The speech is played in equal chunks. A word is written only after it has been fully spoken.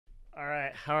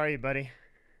Matt, how are you, buddy?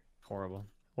 Horrible.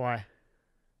 Why?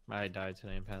 I died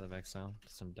today in Path of Exile.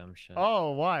 Some dumb shit.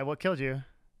 Oh, why? What killed you?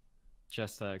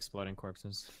 Just exploding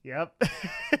corpses. Yep.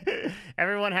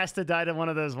 Everyone has to die to one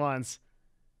of those once.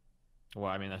 Well,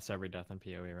 I mean, that's every death in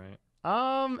PoE,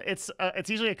 right? It's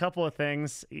usually a couple of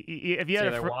things. If you So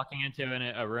had they're walking into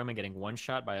a room and getting one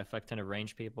shot by a fuck ton of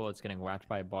ranged people. It's getting whacked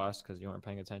by a boss because you weren't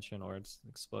paying attention, or it's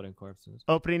exploding corpses.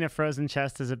 opening a frozen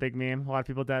chest is a big meme. A lot of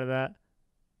people die to that.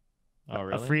 Oh,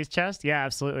 really? A freeze chest? Yeah,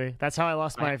 absolutely. That's how I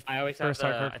lost my I always first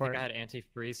had hardcore I port. think I had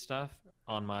anti-freeze stuff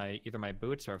on my either my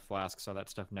boots or flask, so that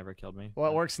stuff never killed me. Well,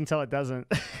 it works until it doesn't.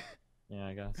 Yeah,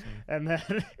 I guess. Yeah. And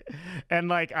then, and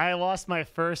like I lost my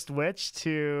first witch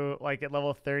to like at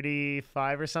level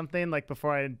 35 or something, like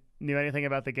before I knew anything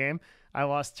about the game. I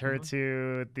lost her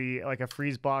to the like a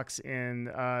freeze box in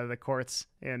the courts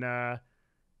in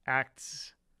act.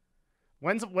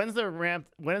 When's the ramp?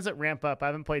 When does it ramp up? I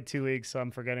haven't played 2 weeks, so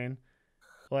I'm forgetting.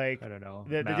 Like I don't know.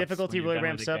 the Maps, difficulty when you're really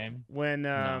done with ramps the up game? when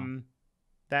No.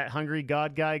 that hungry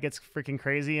god guy gets freaking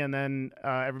crazy and then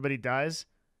everybody dies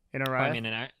in a Well, riot. I mean,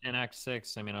 in Act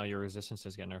 6, I mean, all your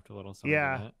resistances get nerfed a little. Something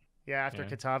Yeah. like that. Yeah, after Yeah.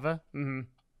 Katava.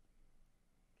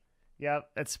 Yep,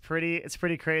 it's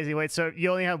pretty crazy. Wait, so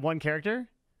you only have one character?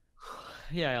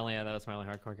 Yeah, I only had that. That's my only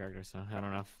hardcore character, so I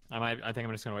don't know. I think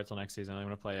I'm just gonna wait till next season. I'm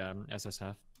gonna play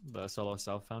SSF, the solo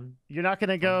self fun. You're not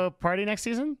gonna go party next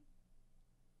season?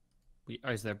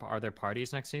 Are there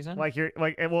parties next season? Like you're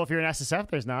like well, if you're an SSF,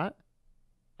 there's not.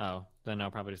 Oh, then no,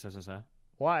 probably just SSF.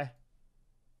 Why?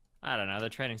 I don't know. The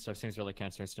trading stuff seems really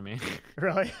cancerous to me.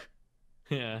 Really?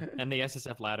 Yeah, and the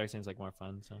SSF ladder seems like more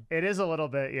fun. So It is a little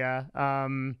bit, yeah.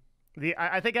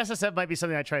 I think SSF might be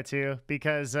something I try too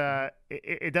because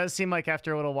it does seem like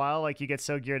after a little while, like you get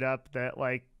so geared up that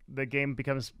like the game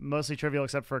becomes mostly trivial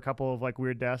except for a couple of like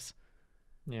weird deaths.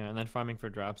 yeah, and then farming for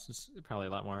drops is probably a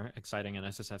lot more exciting in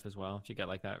SSF as well if you get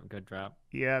like that good drop.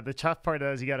 Yeah, the tough part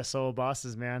is you got to solo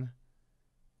bosses, man.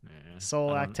 Yeah,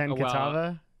 Solo I Act 10 don't- well,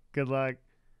 Katava. Good luck.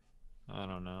 I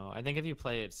don't know. I think if you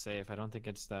play it safe, I don't think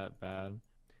it's that bad.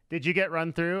 Did you get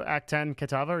run through Act 10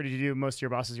 Katava or did you do most of your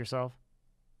bosses yourself?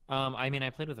 I mean, I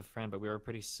played with a friend, but we were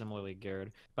pretty similarly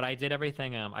geared. But I did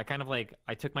everything. I kind of like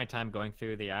I took my time going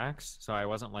through the acts, so I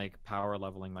wasn't like power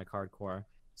leveling like hardcore.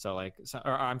 So like,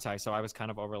 or I'm sorry. So I was kind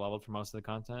of over leveled for most of the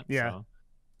content. Yeah. So,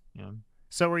 yeah.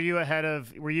 So were you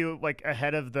like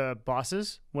ahead of the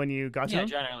bosses when you got to Yeah. them?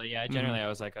 Generally, yeah. Generally, I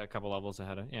was like a couple levels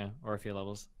ahead of or a few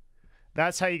levels.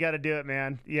 That's how you got to do it,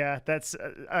 man. Yeah, that's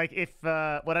like if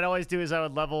what I'd always do is I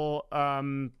would level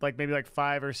like maybe like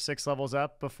 5 or 6 levels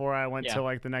up before I went Yeah. to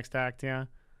like the next act. Yeah,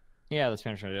 Yeah, that's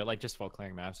kind of trying to do it. Like just full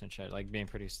clearing maps and shit. Like being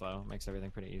pretty slow makes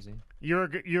everything pretty easy. you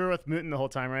were with Mutant the whole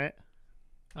time, right?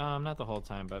 Not the whole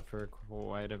time, but for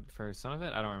for some of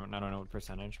it, I don't know what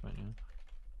percentage, but yeah.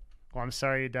 Well, I'm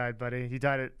sorry you died, buddy. You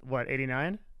died at what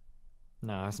 89,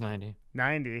 No, it's 90.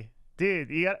 90.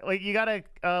 Dude, you got a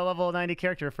level 90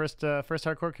 character, first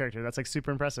hardcore character. That's like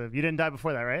super impressive. You didn't die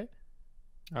before that, right?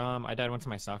 I died once to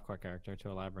my softcore character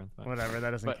to a labyrinth. But, Whatever,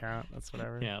 that doesn't but- count. That's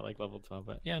whatever. Yeah, like level 12.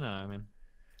 But yeah, no, I mean,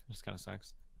 it just kind of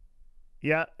sucks.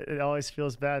 Yeah, it always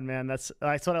feels bad, man. That's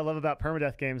what I love about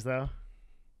permadeath games, though.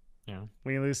 Yeah.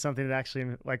 When you lose something that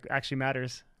actually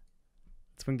matters,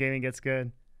 that's when gaming gets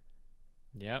good.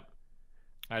 Yep.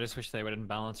 I just wish they wouldn't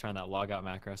balance around that logout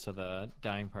macro so the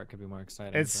dying part could be more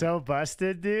exciting. It's so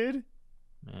busted, dude.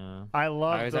 Yeah. I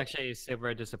love. I was actually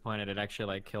super disappointed. It actually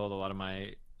like killed a lot of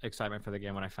my excitement for the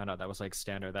game when I found out that was like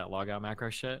standard, that logout macro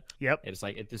shit. Yep. It's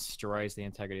like it destroys the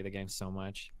integrity of the game so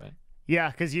much. But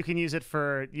Yeah, because you can use it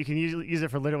for use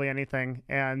it for literally anything,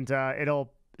 and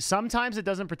it'll. Sometimes it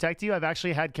doesn't protect you. I've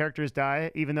actually had characters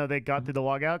die even though they got through the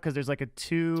logout because there's like a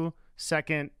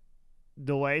 2-second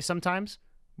delay sometimes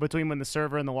between when the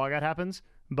server and the logout happens.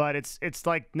 But it's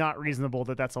like not reasonable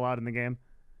that that's allowed in the game.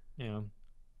 yeah.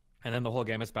 And then the whole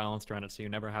game is balanced around it, so you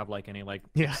never have like any like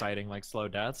Yeah. exciting like slow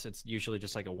deaths. It's usually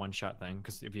just like a one-shot thing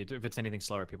because if it's anything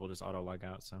slower, people just auto log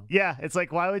out. So Yeah, it's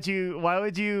like why would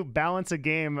you balance a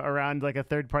game around like a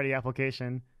third-party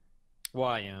application?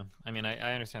 well, yeah. I mean,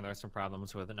 I understand there are some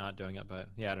problems with it not doing it, but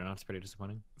yeah, I don't know. It's pretty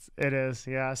disappointing. It is,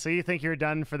 yeah. So you think you're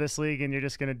done for this league and you're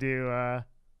just gonna do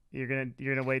you're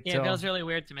gonna wait Yeah, till it feels really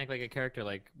weird to make like a character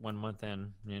like 1 month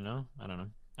in. You know, I don't know.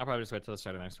 I'll probably just wait till the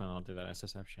start of next one. And I'll do that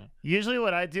SSF shit. Usually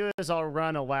what I do is I'll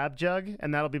run a lab jug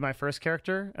and that'll be my first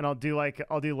character and I'll do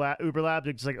Uber lab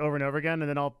just like over and over again and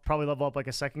then I'll probably level up like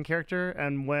a second character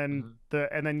and when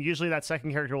and then usually that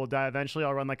second character will die eventually.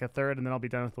 I'll run like a third and then I'll be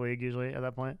done with the league usually at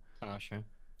that point. Oh, sure.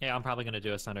 Yeah, I'm probably gonna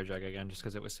do a Sunder Jug again just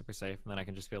because it was super safe, and then I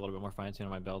can just be a little bit more fine-tuned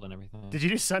on my build and everything. Did you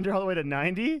do Sunder all the way to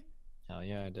 90? Hell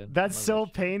yeah, I did. That's Love so that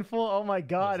shit. painful. Oh my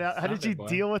god. It How did you sounded, boy.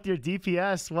 deal with your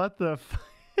DPS? What the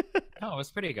No,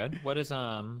 it's pretty good. What is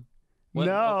No. what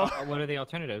are the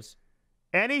alternatives?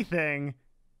 Anything.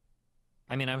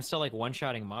 I mean, I'm still like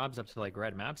one-shotting mobs up to like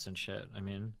red maps and shit. I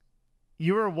mean,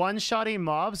 You were one-shotting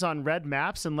mobs on red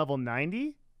maps in level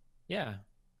 90? yeah,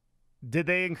 Did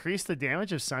they increase the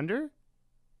damage of Sunder?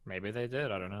 maybe they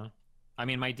did. I don't know. I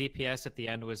mean, my DPS at the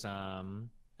end was I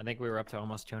think we were up to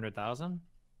almost 200,000.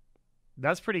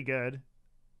 That's pretty good.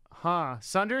 Huh.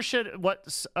 Sunder should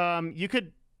you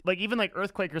could like even like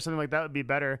Earthquake or something like that would be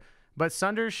better. But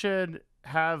Sunder should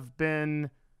have been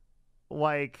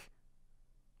like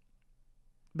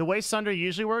the way Sunder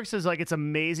usually works is like it's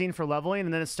amazing for leveling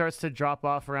and then it starts to drop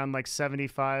off around like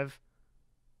 75.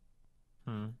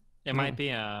 It might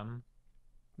be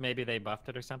maybe they buffed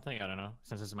it or something. I don't know.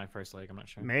 Since this is my first league, I'm not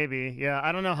sure. Maybe. Yeah.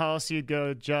 I don't know how else you'd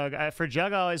go Jug. For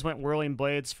Jug, I always went Whirling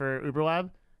Blades for Uberlab.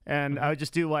 And I would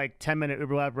just do like 10-minute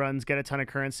Uberlab runs, get a ton of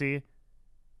currency.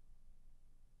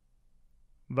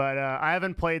 But I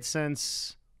haven't played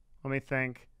since, let me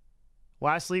think.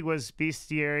 Last league was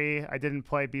Bestiary. I didn't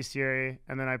play Bestiary.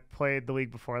 And then I played the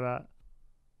league before that.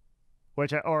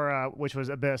 Which was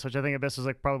Abyss, which I think Abyss was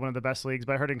like probably one of the best leagues.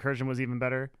 But I heard Incursion was even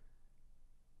better.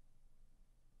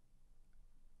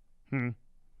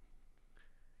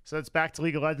 So it's back to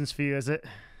League of Legends for you, is it?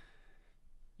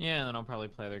 Yeah, and then I'll probably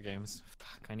play other games.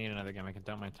 Fuck, I need another game I can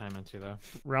dump my time into though.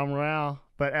 Realm Royale,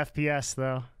 but FPS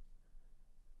though.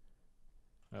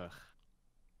 Ugh.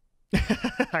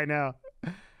 I know.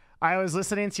 I was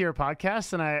listening to your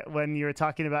podcast, and when you were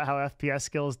talking about how FPS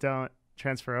skills don't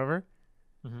transfer over,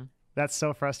 that's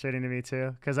so frustrating to me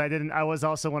too. Because I was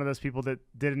also one of those people that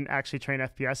didn't actually train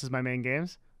FPS as my main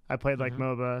games. I played like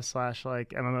MOBA / like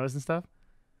MMOs and stuff.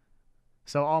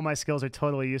 So all my skills are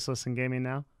totally useless in gaming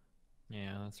now.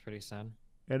 Yeah, that's pretty sad.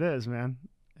 It is, man.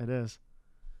 It is.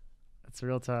 It's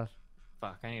real tough.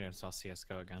 Fuck, I need to install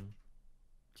CS:GO again.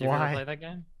 Do you Why? ever play that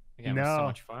game? The game No. was so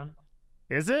much fun.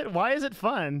 Is it? Why is it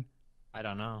fun? I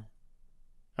don't know.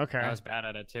 Okay. I was bad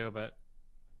at it too, but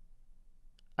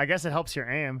I guess it helps your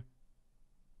aim.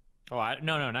 oh,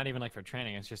 no, not even like for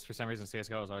training. It's just for some reason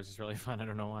CS:GO was always just really fun. I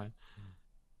don't know why.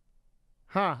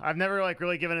 Huh. I've never like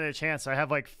really given it a chance. I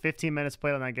have like 15 minutes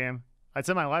played on that game. It's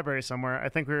in my library somewhere. I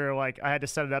think I had to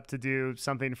set it up to do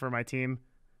something for my team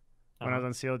when I was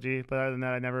on CLG. But other than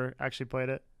that, I never actually played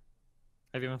it.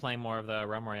 Have you been playing more of the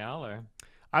Realm Royale or?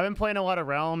 I've been playing a lot of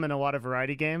Realm and a lot of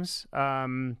variety games.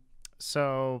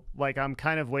 So like I'm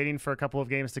kind of waiting for a couple of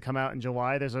games to come out in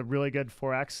July. There's a really good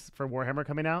 4X for Warhammer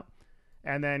coming out.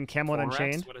 And then Camelot 4X?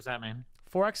 Unchained. What does that mean?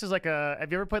 4X is like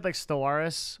have you ever played like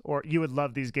Stellaris? Or you would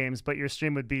love these games, but your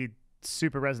stream would be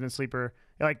super Resident Sleeper.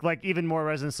 Like even more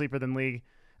Resident Sleeper than League.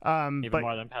 Even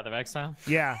more than Path of Exile?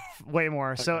 Yeah, way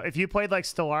more. Okay. So if you played like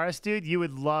Stellaris, dude, you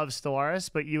would love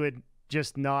Stellaris, but you would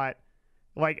just not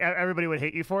like everybody would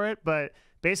hate you for it. But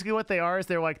basically what they are is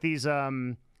they're like these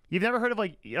you've never heard of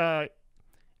like let's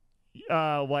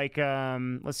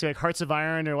see, like Hearts of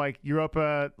Iron or like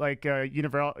Europa, like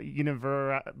Universalis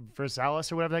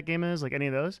or whatever that game is, like any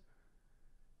of those?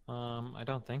 I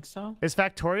don't think so. Is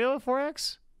Factorio a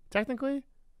 4X technically?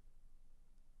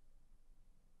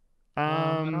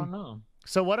 I don't know.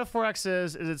 So what a 4X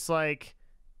is it's like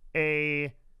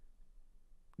it's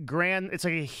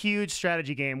like a huge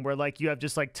strategy game where like you have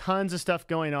just like tons of stuff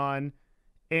going on,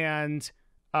 and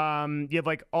you have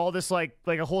like all this like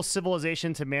a whole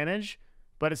civilization to manage,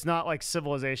 but it's not like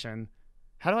civilization.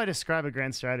 How do I describe a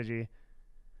grand strategy?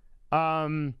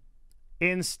 In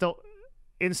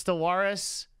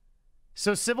Stellaris,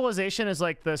 so civilization is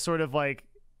like the sort of like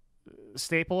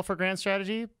staple for grand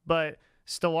strategy, but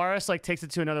Stellaris like takes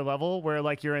it to another level where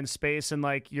like you're in space and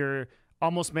like you're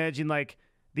almost managing like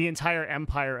the entire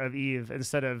empire of Eve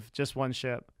instead of just one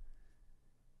ship.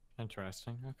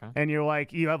 Interesting. Okay. And you're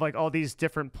like you have like all these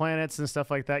different planets and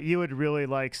stuff like that. You would really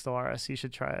like Stellaris. You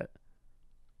should try it.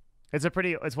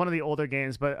 It's one of the older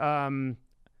games, but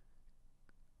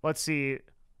let's see.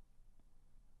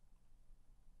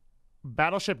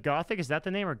 Battleship Gothic, is that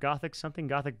the name? Or Gothic something?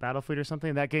 Gothic Battlefleet or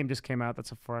something? That game just came out.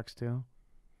 That's a 4X too.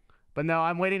 But no,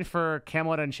 I'm waiting for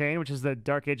Camelot Unchained, which is the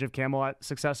Dark Age of Camelot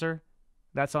successor.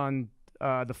 That's on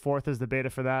the 4th is the beta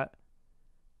for that.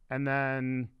 And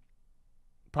then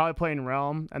probably playing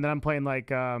Realm. And then I'm playing like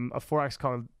a 4X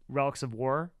called Relics of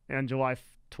War on July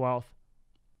 12th.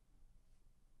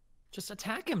 Just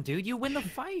attack him, dude. You win the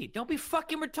fight. Don't be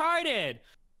fucking retarded.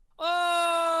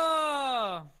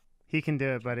 Oh! He can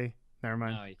do it, buddy. Never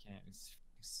mind. No, he can't.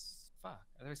 Fuck.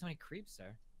 There were so many creeps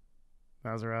there.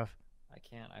 That was rough. I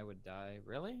can't. I would die.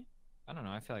 Really? I don't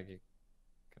know. I feel like you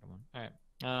could have won. All right.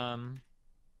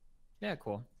 Yeah,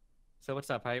 cool. So what's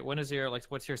up? When is your like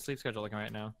what's your sleep schedule looking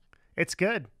right now? It's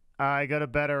good. I go to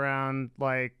bed around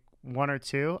like 1 or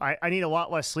 2. I need a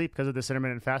lot less sleep because of this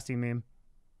intermittent fasting meme.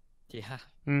 Yeah.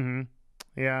 Mm-hmm.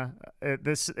 Yeah.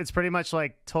 It's pretty much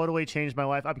like totally changed my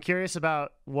life. I'm curious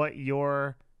about what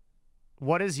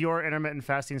is your intermittent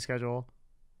fasting schedule?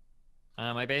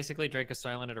 I basically drink a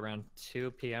Soylent at around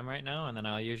 2 p.m. right now, and then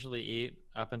I'll usually eat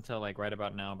up until like right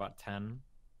about now, about 10.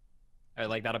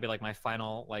 Like that'll be like my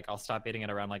final. Like I'll stop eating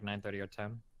at around like 9:30 or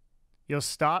 10. You'll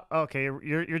stop. Okay,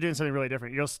 you're doing something really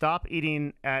different. You'll stop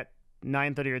eating at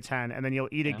 9:30 or 10, and then you'll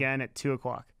eat Yeah. again at 2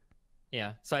 o'clock.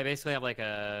 Yeah. So I basically have like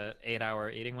a 8-hour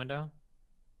eating window,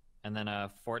 and then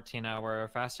a 14-hour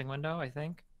fasting window. I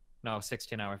think. No,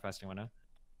 16-hour fasting window.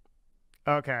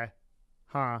 Okay.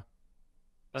 Huh.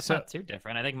 That's So not too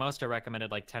different. I think most are recommended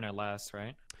like 10 or less,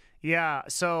 right? yeah,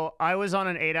 so I was on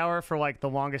an 8 hour for like the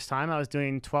longest time. I was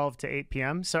doing 12 to 8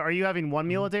 p.m. So are you having one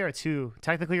meal Mhm. a day or two?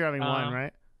 Technically, you're having one, Uh,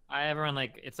 right? I have around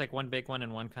like it's like one big one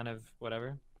and one kind of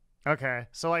whatever. Okay.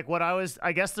 So like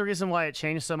I guess the reason why it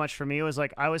changed so much for me was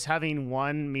like I was having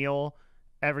one meal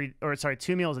or sorry,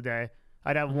 2 meals a day.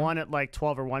 I'd have Hmm. one at like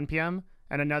 12 or 1 p.m.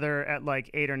 and another at like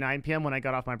 8 or 9 p.m. when I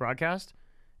got off my broadcast.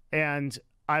 And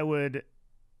I would,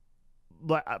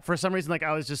 for some reason, like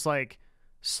I was just like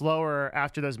slower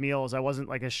after those meals. I wasn't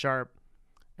like as sharp.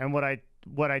 And what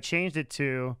I changed it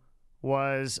to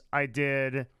was I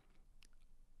did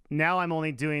now I'm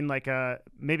only doing like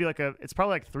it's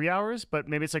probably like 3 hours, but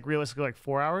maybe it's like realistically like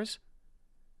 4 hours.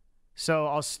 So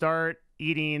I'll start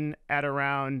eating at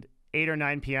around 8 or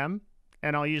 9 p.m.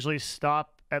 and I'll usually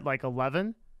stop at like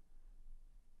 11.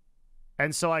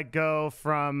 And so I go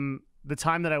from the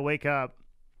time that I wake up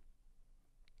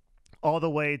all the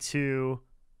way to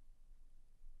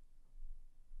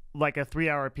like a 3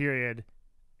 hour period,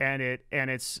 and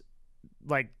it's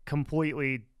like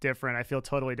completely different. I feel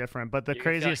totally different. But the You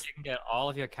feel like craziest, you can get all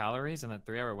of your calories in that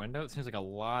 3-hour window? It seems like a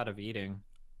lot of eating.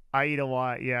 I eat a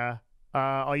lot. Yeah.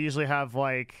 I'll usually have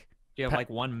like, Do you have like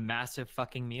one massive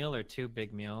fucking meal or two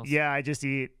big meals? yeah, I just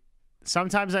eat.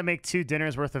 Sometimes I make 2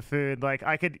 dinners worth of food. Like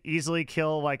I could easily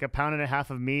kill like a pound and a half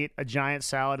of meat, a giant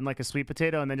salad, and like a sweet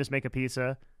potato, and then just make a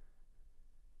pizza.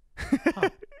 Huh.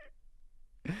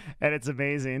 And it's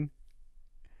amazing.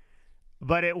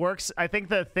 But it works. I think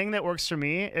the thing that works for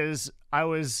me is I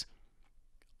was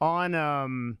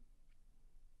on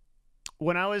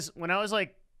when I was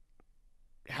like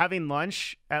having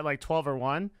lunch at like 12 or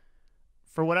 1,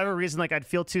 for whatever reason, like I'd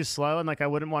feel too slow and like I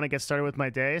wouldn't want to get started with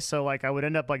my day, so like I would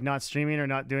end up like not streaming or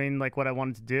not doing like what I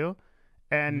wanted to do.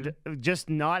 And Hmm. just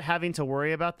not having to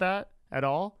worry about that at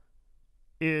all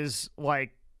is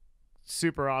like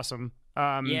super awesome.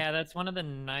 Yeah, that's one of the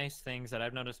nice things that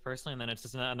I've noticed personally. And then it's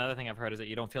just another thing I've heard is that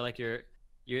you don't feel like you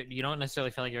don't necessarily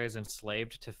feel like you're as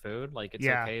enslaved to food. Like it's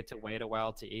Yeah, okay to wait a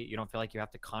while to eat. You don't feel like you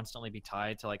have to constantly be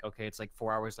tied to like, okay, it's like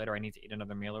 4 hours later, I need to eat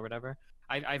another meal or whatever.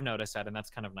 I've noticed that, and that's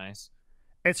kind of nice.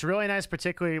 it's really nice,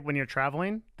 particularly when you're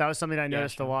traveling. That was something I Yeah,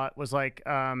 noticed a sure. lot. Was like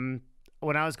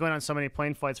when I was going on so many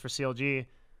plane flights for CLG,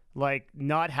 like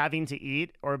not having to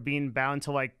eat or being bound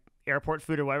to like airport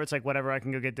food or whatever. It's like whatever, I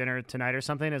can go get dinner tonight or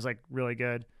something is like really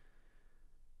good.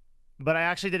 But I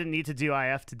actually didn't need to do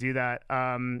IF to do that.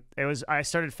 I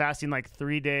started fasting like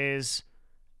 3 days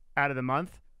out of the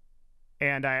month,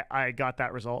 and I got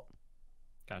that result.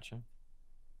 Gotcha.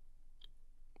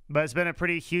 But it's been a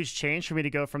pretty huge change for me to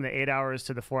go from the 8 hours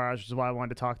to the 4 hours, which is why I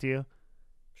wanted to talk to you.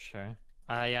 Sure.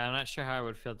 Yeah, I'm not sure how I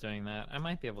would feel doing that. I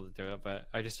might be able to do it, but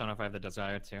I just don't know if I have the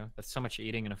desire to. That's so much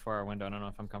eating in a 4-hour window. I don't know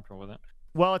if I'm comfortable with it.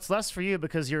 Well, it's less for you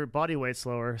because your body weight's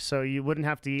lower, so you wouldn't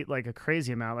have to eat like a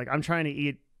crazy amount. Like I'm trying to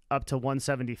eat up to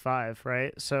 175,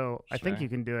 right? So I think Sure. you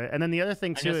can do it. And then the other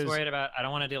thing I'm too just is, worried about I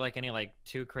don't want to do like any like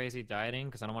too crazy dieting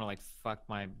because I don't want to like fuck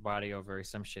my body over or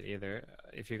some shit either.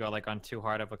 If you go like on too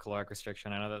hard of a caloric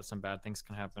restriction, I know that some bad things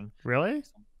can happen. really?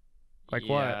 Like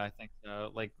what? Yeah, I think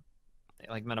so. Like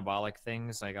metabolic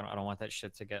things. Like I don't want that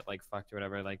shit to get like fucked or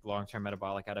whatever. Like long-term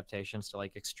metabolic adaptations to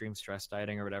like extreme stress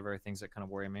dieting or whatever. Things that kind of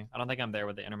worry me. I don't think I'm there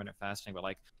with the intermittent fasting, but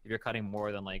like if you're cutting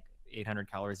more than like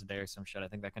 800 calories a day or some shit, I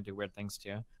think that can do weird things to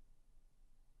you.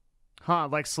 Huh?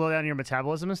 Like slow down your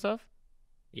metabolism and stuff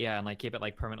Yeah, and like keep it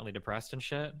like permanently depressed and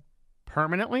shit.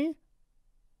 permanently?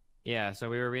 Yeah, so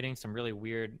we were reading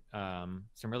a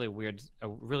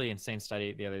really insane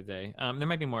study the other day. There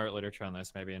might be more literature on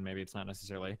this, maybe, and maybe it's not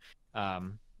necessarily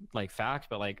like fact,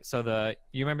 but like,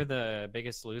 you remember The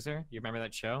Biggest Loser? You remember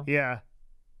that show? Yeah.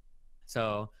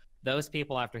 So those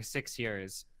people after 6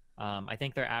 years, I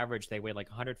think their average they weighed like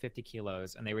 150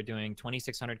 kilos, and they were doing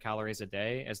 2,600 calories a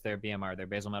day as their BMR, their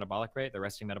basal metabolic rate, their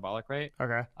resting metabolic rate.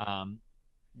 Okay. Um,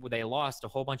 they lost a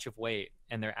whole bunch of weight,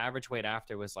 and their average weight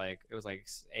after was like, it was like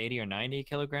 80 or 90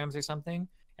 kilograms or something,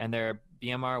 and their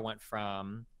BMR went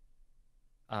from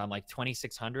like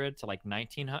 2600 to like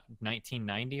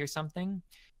 1990 or something.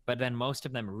 But then most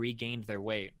of them regained their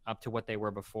weight up to what they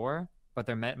were before, but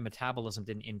their metabolism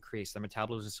didn't increase. Their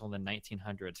metabolism was still in the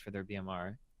 1900s for their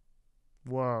BMR.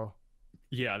 Whoa.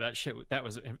 Yeah, that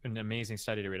was an amazing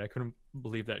study to read. I couldn't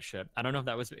believe that shit. I don't know if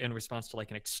that was in response to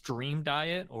like an extreme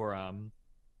diet or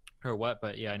what,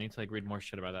 but yeah, I need to like read more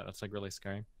shit about that. That's like really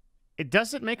scary. It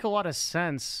doesn't make a lot of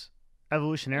sense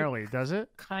evolutionarily, does it?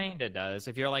 Kind of does.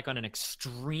 If you're like on an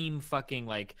extreme fucking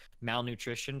like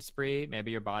malnutrition spree,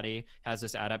 maybe your body has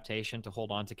this adaptation to hold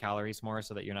on to calories more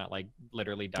so that you're not like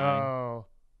literally dying. Oh,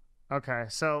 okay.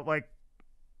 So like,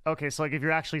 if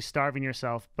you're actually starving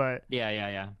yourself, but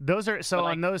Yeah. those are so But,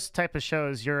 like, on those type of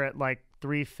shows, you're at like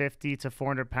 350 to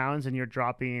 400 pounds, and you're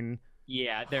dropping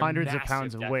yeah, they're hundreds of massive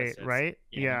pounds of weight, deficits. right?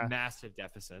 Yeah, they're massive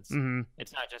deficits. Hmm.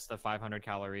 It's not just the 500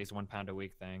 calories, 1 pound a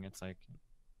week thing. It's like,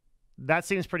 That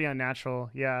seems pretty unnatural.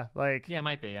 Yeah, like yeah, it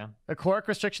might be, yeah. a caloric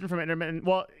restriction from intermittent.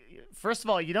 Well, first of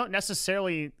all, you don't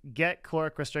necessarily get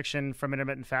caloric restriction from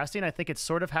intermittent fasting. I think it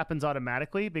sort of happens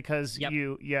automatically because Yep.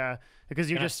 because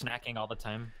you're You're just not snacking all the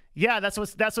time. yeah, that's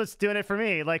what's doing it for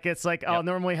me. Like it's like I'll Yep.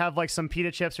 normally have like some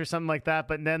pita chips or something like that,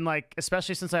 but then like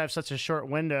especially since I have such a short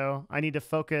window, I need to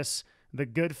focus the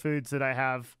good foods that I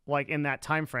have like in that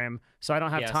time frame, so I don't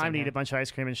have Yeah, time same to eat here. a bunch of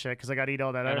ice cream and shit because I got to eat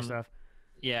all that And other stuff.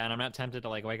 Yeah, and I'm not tempted to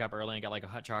like wake up early and get like a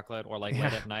hot chocolate or like Yeah.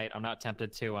 late at night. I'm not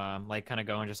tempted to like kind of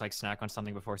go and just like snack on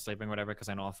something before sleeping or whatever because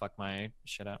I know I'll fuck my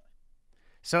shit up.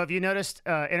 So have you noticed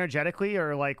energetically,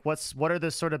 or like what are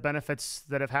the sort of benefits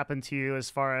that have happened to you as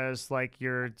far as like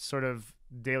your sort of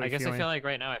daily I guess feeling? I feel like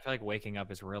right now I feel like waking up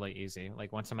is really easy.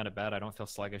 Like once I'm out of bed, I don't feel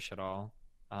sluggish at all.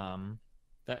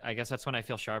 I guess that's when I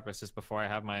feel sharpest is before I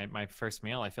have my first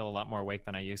meal. I feel a lot more awake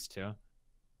than I used to.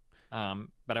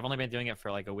 But I've only been doing it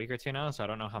for like a week or two now, so I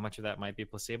don't know how much of that might be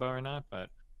placebo or not. But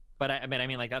I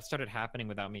mean, like that started happening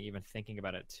without me even thinking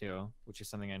about it too, which is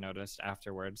something I noticed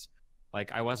afterwards.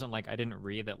 Like I didn't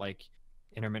read that like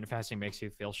intermittent fasting makes you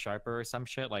feel sharper or some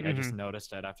shit. Like I just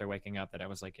noticed it after waking up that I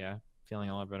was like, yeah, feeling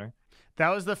a lot better. That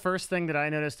was the first thing that I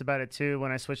noticed about it too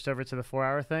when I switched over to the 4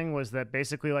 hour thing, was that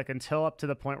basically like until up to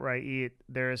the point where I eat,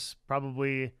 there's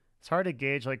probably, it's hard to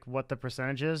gauge like what the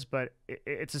percentage is, but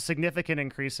it's a significant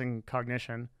increase in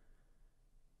cognition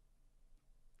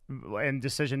and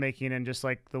decision making and just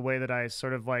like the way that I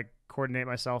sort of like coordinate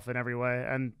myself in every way.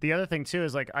 And the other thing too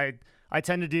is like I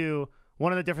tend to do,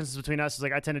 one of the differences between us is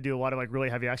like I tend to do a lot of like really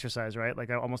heavy exercise, right?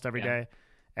 Like almost every day.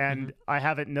 And I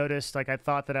haven't noticed, like I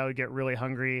thought that I would get really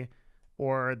hungry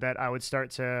or that I would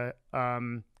start to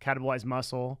catabolize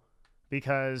muscle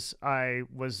because I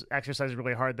was exercising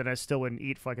really hard, then I still wouldn't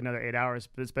eat for like another 8 hours,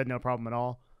 but it's been no problem at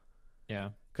all. Yeah.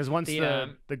 Because once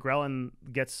the ghrelin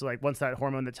gets like, once that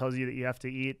hormone that tells you that you have to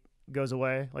eat goes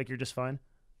away, like you're just fine.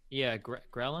 Yeah,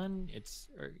 ghrelin. It's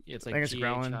like I think it's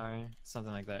ghrelin. GHR,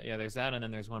 something like that. Yeah, there's that, and then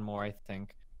there's one more I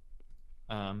think.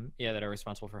 Yeah, that are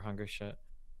responsible for hunger shit.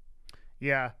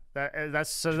 Yeah, that's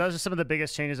so. Those are some of the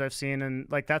biggest changes I've seen, and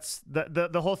like that's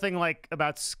the whole thing. Like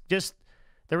about just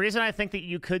the reason I think that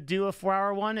you could do a 4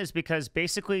 hour one is because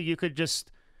basically you could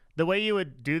just, the way you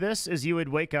would do this is you would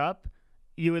wake up,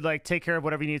 you would like take care of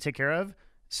whatever you need to take care of,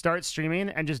 start streaming,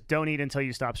 and just don't eat until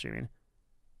you stop streaming.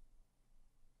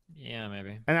 Yeah,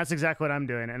 maybe. And that's exactly what I'm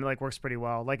doing, and it like works pretty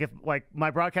well. Like if like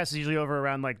my broadcast is usually over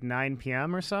around like 9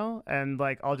 p.m. or so, and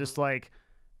like I'll just like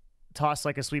toss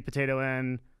like a sweet potato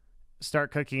in,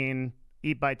 start cooking,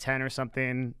 eat by 10 or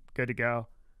something, good to go.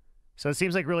 So it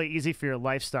seems like really easy for your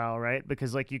lifestyle, right?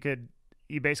 Because like you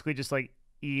basically just like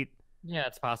eat. Yeah,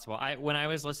 it's possible. When I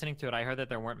was listening to it, I heard that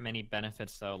there weren't many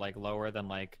benefits though, like lower than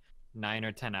like 9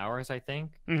 or 10 hours, I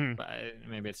think. But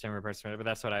maybe it's different person, but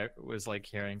that's what I was like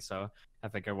hearing. So I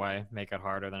figured why make it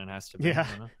harder than it has to be. Yeah.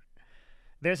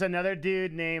 There's another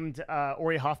dude named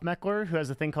Ori Hofmeckler who has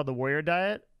a thing called the Warrior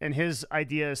Diet, and his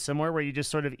idea is similar, where you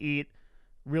just sort of eat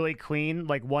really clean,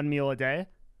 like one meal a day,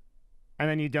 and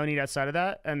then you don't eat outside of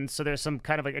that. And so there's some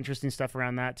kind of like interesting stuff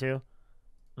around that too.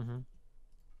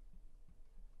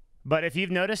 But if you've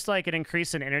noticed like an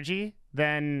increase in energy,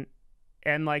 then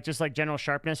and like just like general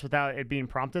sharpness without it being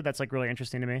prompted, that's like really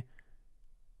interesting to me.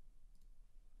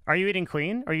 Are you eating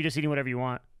clean, or are you just eating whatever you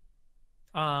want?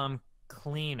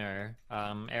 Cleaner.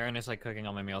 Aaron is like cooking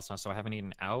all my meals now, so I haven't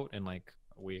eaten out in like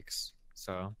weeks.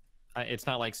 So it's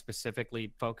not like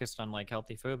specifically focused on like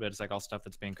healthy food, but it's like all stuff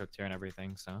that's being cooked here and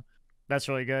everything. So that's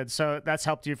really good. So that's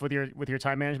helped you with your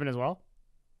time management as well.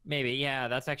 Maybe, yeah.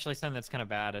 That's actually something that's kind of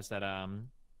bad. Is that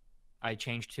I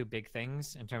changed two big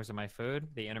things in terms of my food: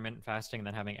 the intermittent fasting and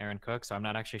then having Aaron cook. So I'm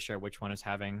not actually sure which one is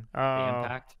having the Oh,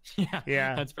 impact. Yeah,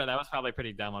 yeah. that was probably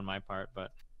pretty dumb on my part,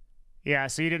 but Yeah,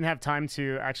 so you didn't have time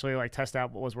to actually like test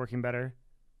out what was working better.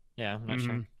 yeah, I'm not Mm-hmm.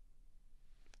 sure.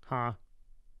 Huh.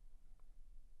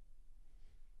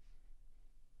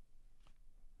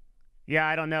 Yeah,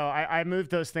 I don't know. I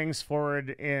moved those things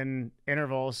forward in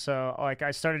intervals. So like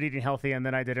I started eating healthy and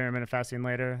then I did intermittent fasting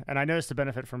later. And I noticed a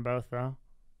benefit from both though.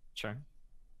 Sure.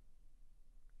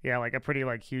 Yeah, like a pretty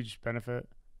like huge benefit.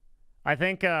 I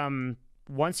think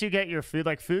once you get your food,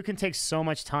 like food can take so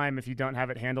much time if you don't have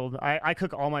it handled. I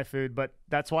cook all my food, but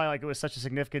that's why like it was such a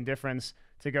significant difference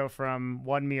to go from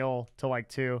one meal to like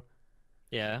two.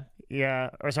 Yeah. Yeah,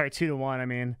 or sorry, 2 to 1. I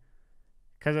mean,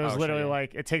 because it was Oh, sure, literally yeah.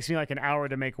 like it takes me like an hour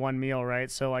to make one meal, right?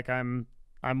 So like I'm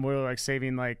literally like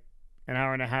saving like an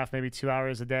hour and a half, maybe 2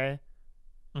 hours a day.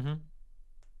 Mm-hmm.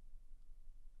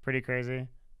 Pretty crazy,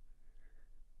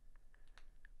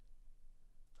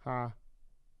 huh?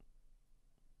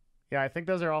 Yeah, I think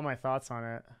those are all my thoughts on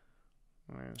it.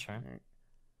 Sure.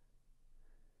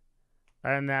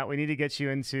 Other than that, we need to get you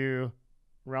into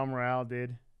Realm Royale,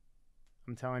 dude.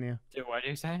 I'm telling you, Dude, what do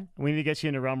you say? we need to get you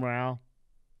into Realm Royale.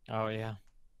 Oh yeah.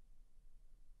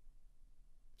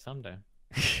 Someday.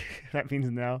 That means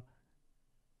no.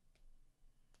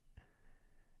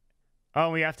 Oh,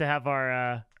 we have to have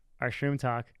our shroom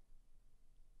talk.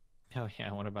 Oh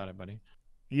yeah. What about it, buddy?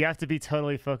 You have to be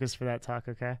totally focused for that talk,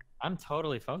 okay? I'm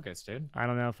totally focused, dude. I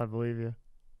don't know if I believe you.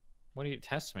 What do you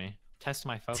test me? Test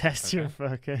my focus. Test okay? your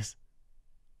focus.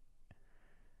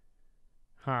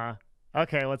 Huh.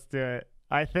 Okay, let's do it.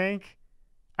 I think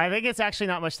it's actually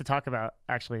not much to talk about,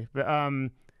 actually. But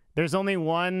there's only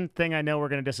one thing I know we're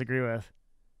gonna disagree with.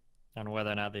 On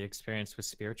whether or not the experience was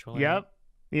spiritual. Or not? Yep.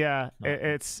 Yeah.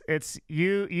 Okay. It's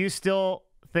you still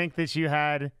think that you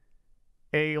had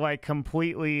a like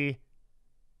completely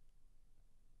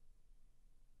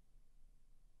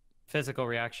Physical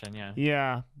reaction, yeah.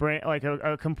 yeah, brain like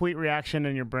a complete reaction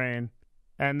in your brain.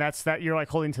 And that's that you're like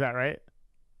holding to that, right?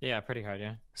 Yeah, pretty hard,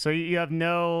 yeah. So you have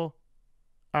no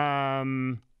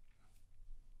oh,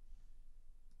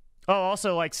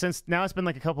 also like since now it's been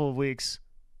like a couple of weeks.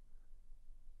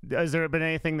 Has there been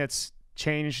anything that's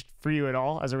changed for you at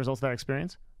all as a result of that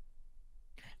experience?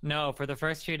 No, for the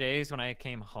first few days when I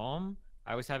came home,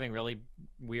 I was having really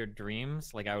weird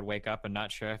dreams. Like I would wake up and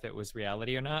not sure if it was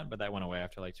reality or not, but that went away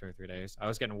after like 2 or 3 days. I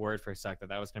was getting worried for a sec that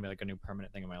that was gonna be like a new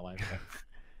permanent thing in my life.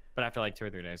 But after like 2 or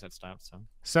 3 days, that stopped. So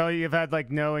So you've had like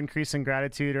no increase in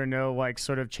gratitude or no like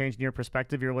sort of change in your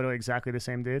perspective. You're literally exactly the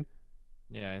same dude.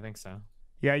 yeah, I think so.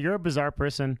 Yeah, you're a bizarre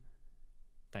person.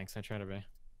 Thanks. I try to be.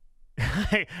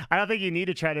 I don't think you need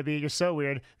to try to be. You're so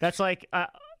weird. That's like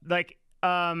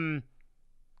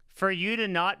for you to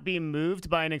not be moved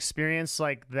by an experience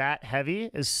like that heavy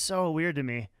is so weird to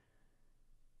me.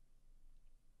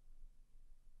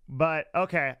 But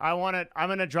okay, I'm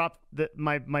gonna drop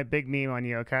my big meme on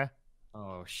you. Okay.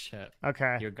 Oh shit.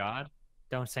 Okay. You're God?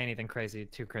 Don't say anything crazy.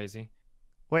 Too crazy.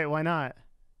 Wait, why not?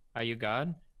 Are you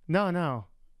God? No.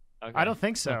 Okay. I don't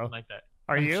think Something so. like that.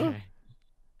 Are you? Okay.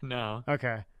 No.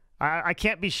 Okay. I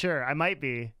can't be sure. I might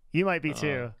be. You might be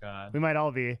too. Oh God. We might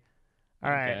all be. All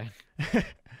right. Okay.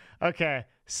 Okay.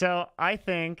 So I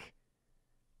think,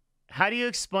 how do you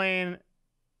explain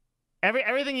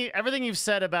everything you've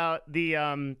said about the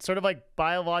sort of like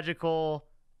biological,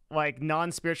 like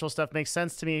non-spiritual stuff makes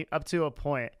sense to me up to a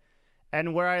point,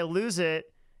 and where I lose it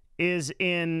is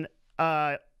in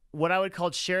what I would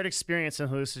call shared experience and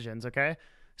hallucinogens. Okay.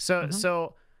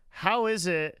 So how is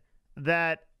it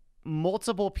that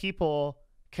multiple people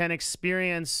can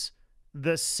experience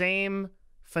the same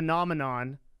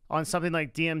phenomenon on something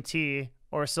like DMT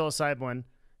or psilocybin,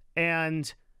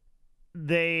 and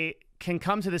they can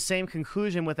come to the same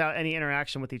conclusion without any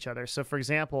interaction with each other? So, for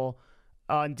example,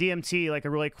 on DMT, like a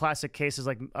really classic case is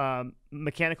like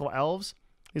mechanical elves,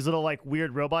 these little like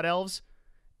weird robot elves,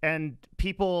 and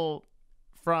people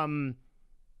from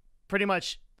pretty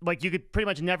much like you could pretty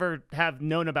much never have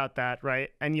known about that, right?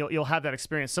 And you'll have that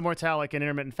experience. Similar to how like in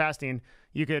intermittent fasting,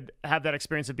 you could have that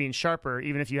experience of being sharper,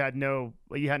 even if you hadn't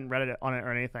read it on it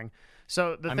or anything.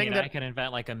 So I mean, I can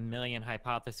invent like a million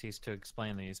hypotheses to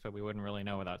explain these, but we wouldn't really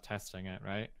know without testing it,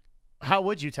 right? How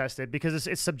would you test it? Because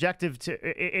it's subjective to.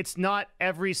 It's not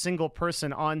every single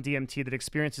person on DMT that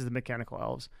experiences the mechanical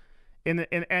elves. And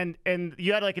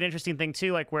you had like an interesting thing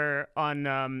too, like where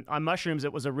on mushrooms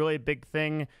it was a really big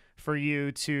thing for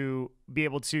you to be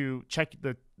able to check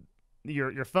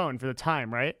your phone for the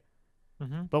time, right?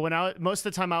 Mm-hmm. But when most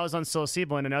of the time I was on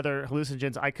psilocybin and other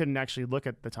hallucinogens, I couldn't actually look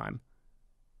at the time.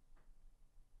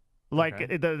 Like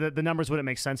Okay. the numbers wouldn't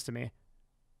make sense to me.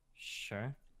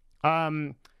 Sure.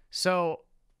 So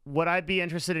what I'd be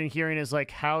interested in hearing is like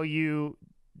how you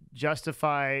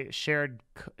justify shared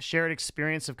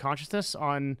experience of consciousness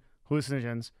on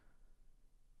hallucinogens.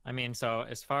 I mean, so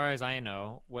as far as I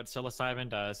know, what psilocybin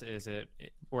does is it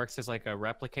works as like a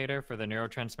replicator for the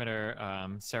neurotransmitter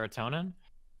serotonin.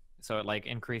 So it like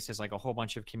increases like a whole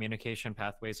bunch of communication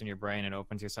pathways in your brain and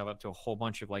opens yourself up to a whole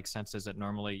bunch of like senses that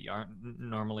normally aren't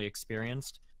normally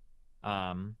experienced.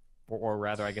 Or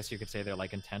rather, I guess you could say they're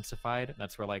like intensified.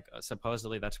 That's where like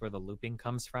supposedly that's where the looping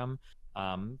comes from.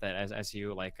 That as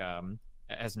you like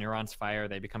as neurons fire,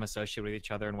 they become associated with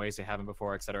each other in ways they haven't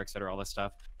before, et cetera, all this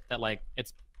stuff. That like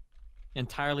it's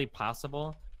entirely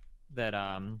possible that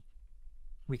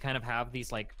we kind of have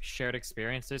these like shared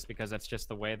experiences because that's just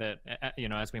the way that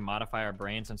as we modify our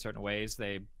brains in certain ways,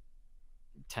 they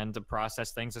tend to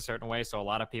process things a certain way. So a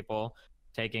lot of people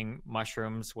taking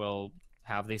mushrooms will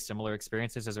have these similar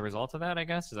experiences as a result of that, I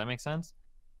guess. Does that make sense?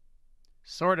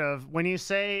 Sort of. When you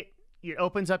say it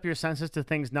opens up your senses to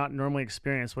things not normally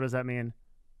experienced, what does that mean?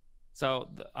 So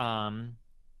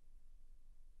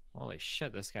holy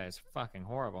shit, this guy is fucking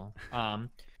horrible.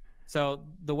 So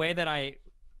the way that I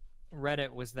read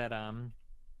it was that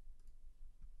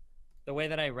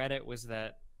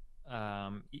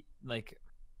like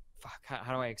fuck,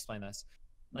 how do I explain this?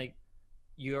 Like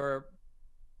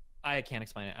I can't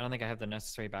explain it. I don't think I have the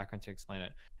necessary background to explain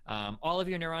it. All of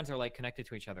your neurons are like connected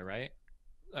to each other, right?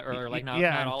 Or like not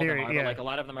all theory, of them are, yeah. but like a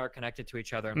lot of them are connected to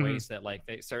each other in ways that like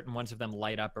certain ones of them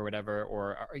light up or whatever,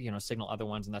 or signal other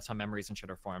ones, and that's how memories and shit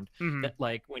are formed. That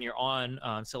like when you're on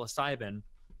psilocybin,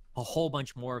 a whole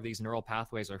bunch more of these neural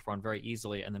pathways are formed very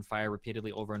easily and then fire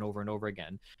repeatedly over and over and over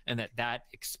again, and that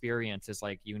experience is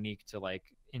like unique to like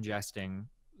ingesting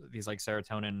these like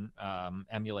serotonin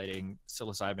emulating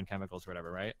psilocybin chemicals or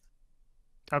whatever, right?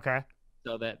 Okay.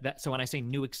 So so when I say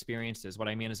new experiences, what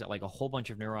I mean is that like a whole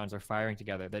bunch of neurons are firing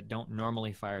together that don't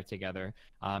normally fire together,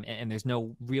 and there's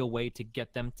no real way to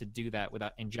get them to do that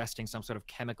without ingesting some sort of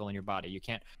chemical in your body. You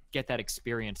can't get that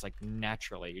experience like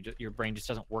naturally. Your brain just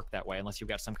doesn't work that way unless you've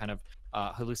got some kind of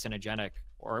hallucinogenic,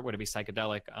 or would it be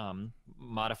psychedelic,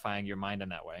 modifying your mind in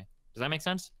that way. Does that make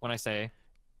sense when I say?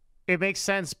 It makes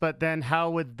sense, but then how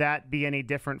would that be any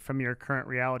different from your current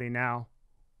reality now?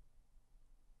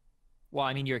 Well,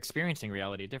 I mean, you're experiencing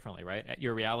reality differently, right?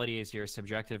 Your reality is your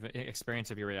subjective experience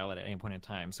of your reality at any point in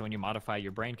time. So when you modify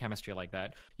your brain chemistry like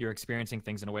that, you're experiencing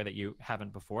things in a way that you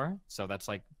haven't before. So that's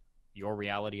like your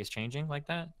reality is changing like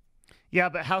that. Yeah,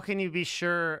 but how can you be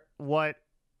sure what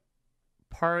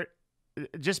part,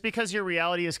 just because your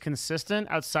reality is consistent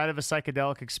outside of a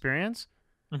psychedelic experience,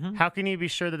 how can you be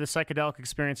sure that the psychedelic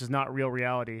experience is not real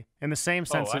reality in the same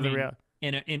sense of the reality?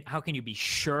 In how can you be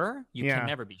sure? You can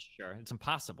never be sure. It's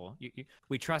impossible.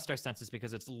 We trust our senses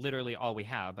because it's literally all we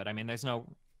have. But I mean, there's no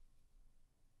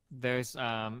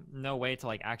way to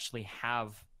like actually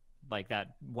have like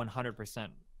that 100%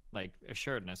 like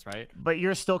assuredness, right? But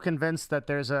you're still convinced that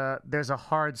there's a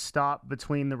hard stop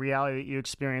between the reality that you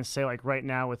experience, say like right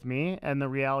now with me, and the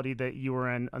reality that you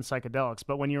were in on psychedelics.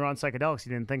 But when you were on psychedelics,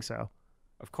 you didn't think so.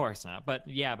 Of course not. But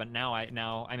yeah, but now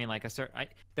I mean like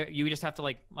you just have to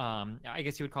like I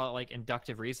guess you would call it like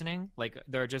inductive reasoning. Like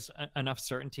there are just enough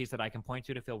certainties that I can point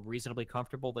to feel reasonably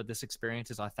comfortable that this experience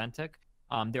is authentic.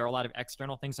 There are a lot of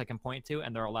external things I can point to,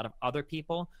 and there are a lot of other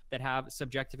people that have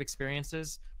subjective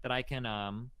experiences that I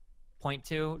can point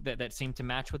to that seem to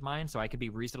match with mine. So I could be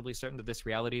reasonably certain that this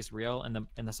reality is real and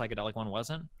the psychedelic one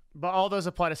wasn't. But all those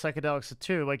apply to psychedelics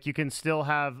too. Like you can still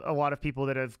have a lot of people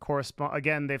that have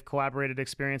they've collaborated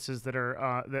experiences that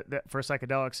are that for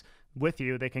psychedelics with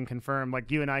you. They can confirm.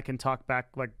 Like you and I can talk back.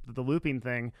 Like the looping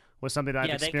thing was something that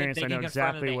I've experienced. They I know can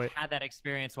exactly what had that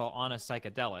experience while on a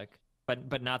psychedelic,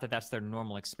 but not that that's their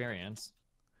normal experience.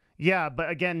 Yeah, but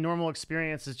again, normal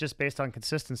experience is just based on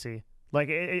consistency. Like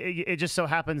it just so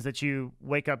happens that you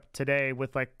wake up today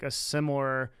with like a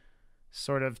similar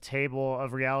sort of table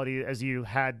of reality as you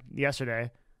had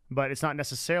yesterday, but it's not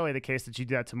necessarily the case that you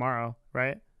do that tomorrow,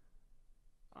 right?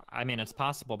 I mean, it's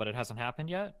possible, but it hasn't happened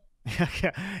yet.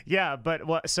 Yeah,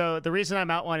 but so the reason I'm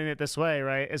outlining it this way,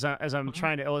 right, is as I'm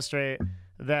trying to illustrate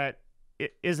that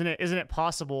isn't it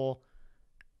possible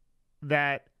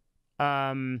that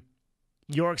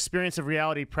your experience of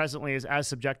reality presently is as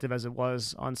subjective as it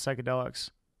was on psychedelics?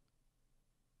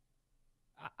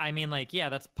 I mean, like, yeah,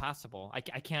 that's possible. I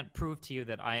can't prove to you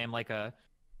that I am like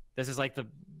this is like an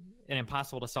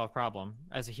impossible to solve problem.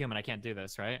 As a human, I can't do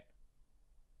this, right?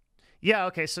 Yeah,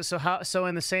 okay. So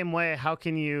in the same way, how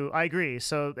can you, I agree.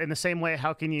 So in the same way,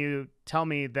 how can you tell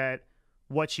me that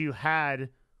what you had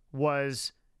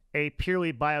was a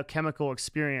purely biochemical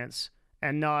experience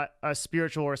and not a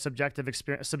spiritual or subjective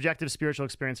experience, subjective spiritual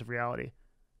experience of reality?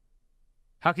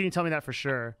 How can you tell me that for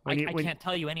sure? I can't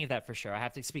tell you any of that for sure. I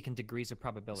have to speak in degrees of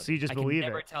probability. So you just I believe can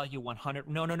never it? tell you 100.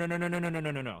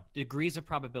 No. Degrees of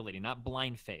probability, not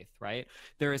blind faith, right?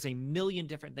 There is a million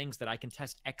different things that I can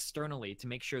test externally to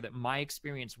make sure that my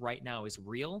experience right now is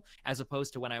real, as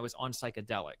opposed to when I was on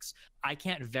psychedelics. I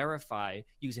can't verify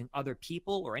using other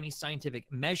people or any scientific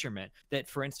measurement that,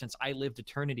 for instance, I lived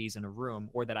eternities in a room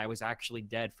or that I was actually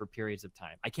dead for periods of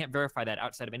time. I can't verify that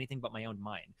outside of anything but my own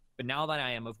mind. But now that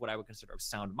I am of what I would consider a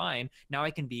sound mind, now I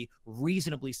can be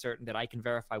reasonably certain that I can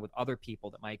verify with other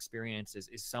people that my experience is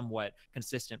somewhat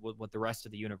consistent with what the rest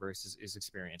of the universe is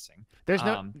experiencing. There's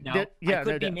no now yeah, I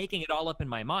could be making it all up in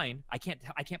my mind. I can't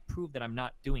prove that I'm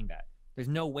not doing that. There's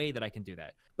no way that I can do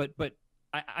that. But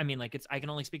I mean, like, I can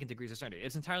only speak in degrees of certainty.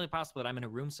 It's entirely possible that I'm in a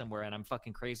room somewhere and I'm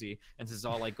fucking crazy and this is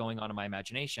all like going on in my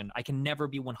imagination. I can never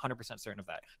be 100% certain of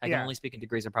that. I can only speak in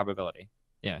degrees of probability.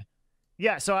 Yeah.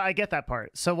 Yeah, so I get that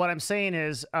part. So what I'm saying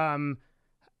is,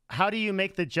 how do you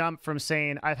make the jump from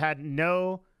saying I've had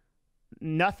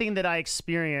nothing that I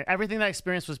experienced, everything that I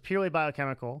experienced was purely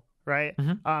biochemical, right?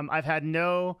 Mm-hmm. I've had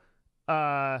no,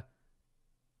 I've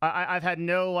had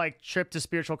no like trip to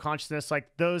spiritual consciousness.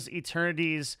 Like those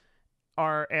eternities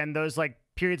and those like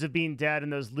periods of being dead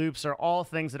and those loops are all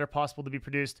things that are possible to be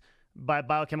produced by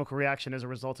biochemical reaction as a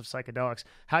result of psychedelics.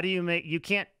 How do you make,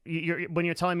 when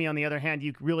you're telling me on the other hand,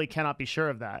 you really cannot be sure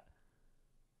of that.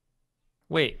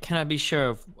 Wait, can I be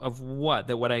sure of what?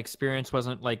 That what I experienced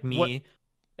wasn't like me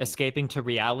escaping to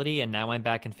reality and now I'm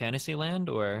back in fantasy land,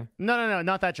 or? No,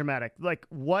 not that dramatic. Like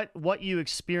what you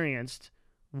experienced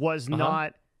was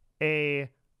not a,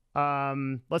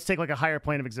 let's take like a higher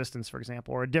plane of existence, for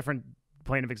example, or a different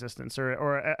plane of existence,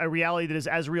 or a reality that is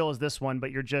as real as this one,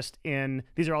 but you're just in,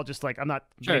 these are all just like, I'm not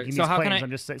making these claims, I'm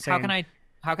just saying.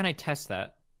 How can I test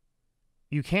that?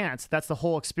 You can't. That's the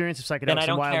whole experience of psychedelics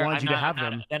and why I wanted you to have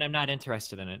them. Then I'm not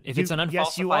interested in it. If it's an unfalsifiable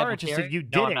yes, you are interested. theory, You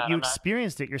did it. You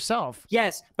experienced it yourself.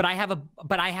 Yes, but I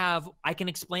can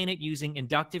explain it using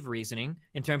inductive reasoning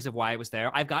in terms of why it was there.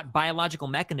 I've got biological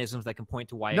mechanisms that can point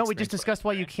to why. No, we just discussed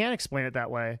why you can't explain it that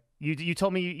way. You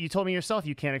told me yourself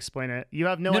you can't explain it. You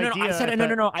have no idea.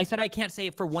 I said I can't say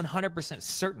it for 100%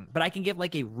 certain, but I can give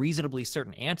like a reasonably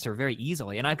certain answer very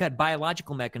easily. And I've got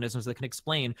biological mechanisms that can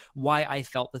explain why I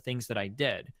felt the things that I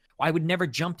did. I would never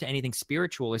jump to anything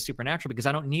spiritual or supernatural because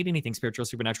I don't need anything spiritual or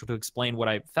supernatural to explain what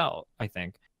I felt, I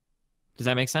think. Does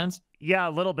that make sense? Yeah,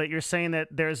 a little bit. You're saying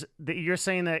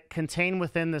that contained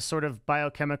within this sort of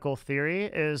biochemical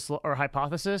theory or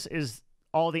hypothesis is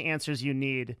all the answers you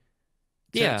need.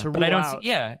 But I don't.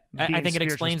 I think it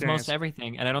explains most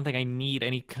everything, and I don't think I need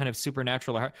any kind of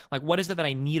supernatural. Like, what is it that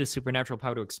I need a supernatural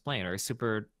power to explain, or a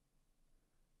super?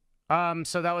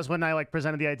 So that was when I like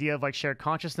presented the idea of like shared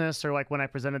consciousness, or like when I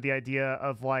presented the idea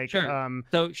of like. Sure.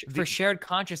 For shared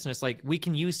consciousness, like we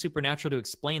can use supernatural to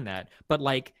explain that, but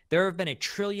like there have been a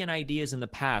trillion ideas in the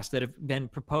past that have been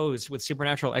proposed with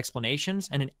supernatural explanations,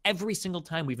 and in every single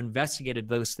time we've investigated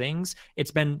those things,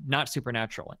 it's been not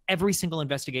supernatural. Every single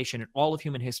investigation in all of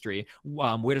human history,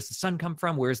 where does the sun come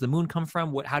from? Where does the moon come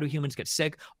from? How do humans get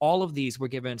sick? All of these were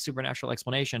given supernatural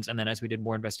explanations, and then as we did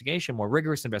more investigation, more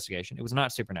rigorous investigation, it was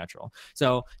not supernatural.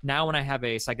 So now when I have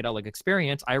a psychedelic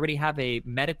experience, I already have a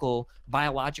medical,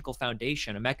 biological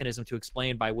foundation, a mechanism to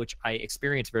explain by which I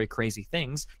experience very crazy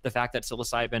things. The fact that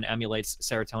psilocybin emulates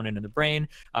serotonin in the brain,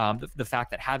 the fact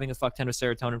that having a fuck ton of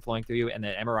serotonin flowing through you, and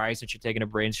that MRIs that you take in a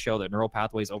brain show that neural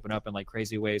pathways open up in like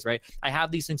crazy ways, right? I have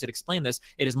these things that explain this.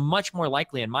 It is much more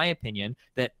likely, in my opinion,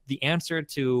 that the answer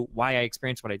to why I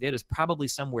experienced what I did is probably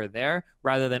somewhere there,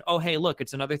 rather than, oh, hey, look,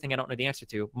 it's another thing I don't know the answer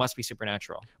to, must be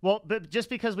supernatural. Well, but just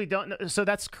because we don't know, so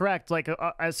that's correct. Like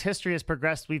as history has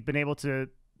progressed, we've been able to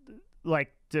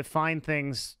like define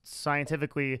things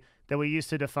scientifically that we used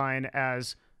to define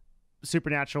as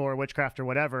supernatural or witchcraft or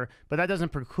whatever, but that doesn't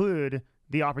preclude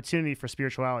the opportunity for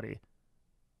spirituality.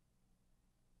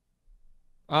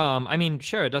 I mean,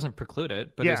 sure, it doesn't preclude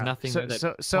it, but there's nothing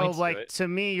so like to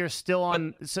me, you're still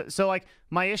on. So like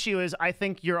my issue is, I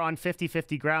think you're on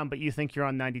 50-50 ground, but you think you're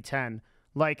on 90-10.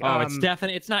 Like, it's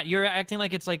definitely, it's not. You're acting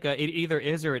like it's like it either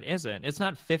is or it isn't. It's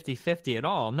not 50-50 at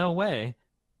all. No way.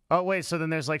 Oh wait, so then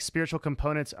there's like spiritual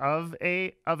components of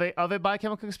a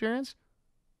biochemical experience?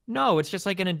 No, it's just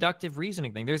like an inductive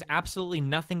reasoning thing. There's absolutely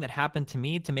nothing that happened to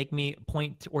me to make me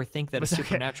point or think that a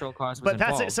supernatural cause was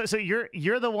involved. That's it. So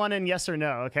you're the one in yes or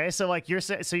no. Okay, so like you're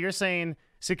saying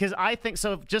because I think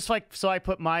so. Just like I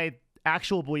put my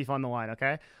actual belief on the line.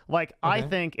 Okay, like I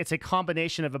think it's a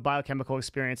combination of a biochemical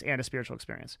experience and a spiritual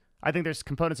experience. I think there's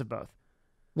components of both.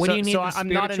 What do you need So the I'm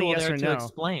not in a spiritual yes there or to no.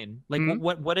 explain? Like, Hmm?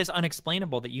 what is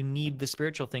unexplainable that you need the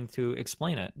spiritual thing to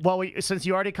explain it? Well, since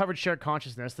you already covered shared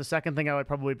consciousness, the second thing I would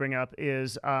probably bring up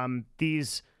is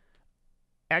these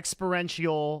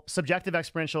subjective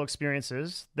experiential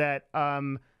experiences that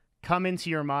come into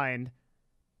your mind,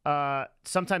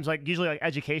 sometimes usually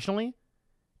educationally,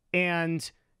 and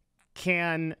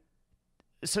can.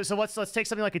 So let's take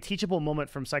something like a teachable moment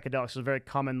from psychedelics. It's a very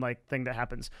common thing that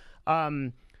happens.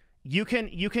 You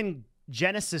can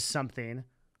genesis something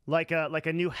like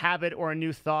a new habit or a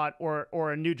new thought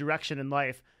or a new direction in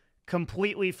life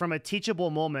completely from a teachable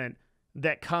moment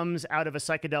that comes out of a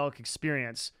psychedelic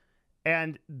experience.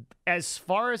 And as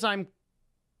far as I'm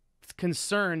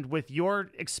concerned with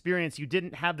your experience, you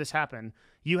didn't have this happen.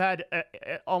 You had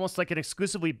almost like an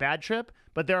exclusively bad trip,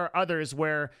 but there are others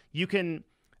where you can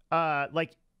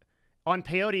like on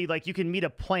peyote, you can meet a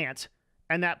plant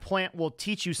and that plant will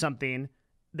teach you something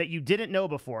that you didn't know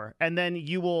before. And then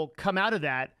you will come out of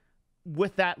that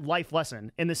with that life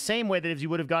lesson in the same way that if you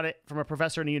would have got it from a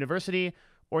professor in a university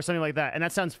or something like that. And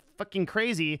that sounds fucking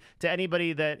crazy to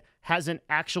anybody that hasn't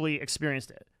actually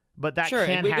experienced it. But that Sure,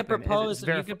 can and we happen. could propose.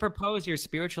 You could propose your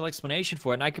spiritual explanation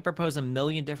for it, and I could propose a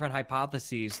million different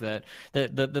hypotheses that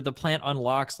the plant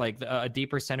unlocks a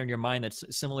deeper center in your mind that's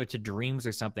similar to dreams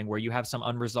or something, where you have some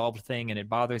unresolved thing and it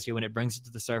bothers you and it brings it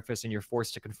to the surface and you're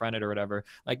forced to confront it or whatever.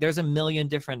 There's a million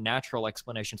different natural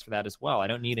explanations for that as well. I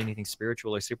don't need anything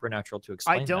spiritual or supernatural to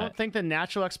explain. I don't think the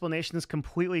natural explanations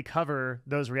completely cover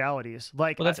those realities.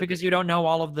 Well, that's because you don't know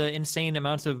all of the insane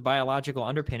amounts of biological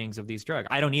underpinnings of these drugs.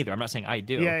 I don't either. I'm not saying I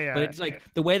do. Yeah. But it's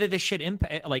the way that this shit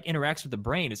interacts with the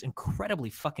brain is incredibly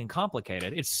fucking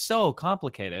complicated. It's so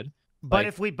complicated. But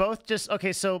if we both just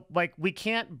so we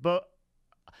can't both.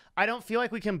 I don't feel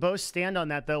like we can both stand on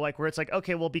that though. Where it's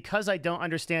okay, well, because I don't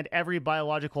understand every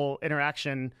biological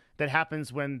interaction that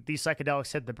happens when these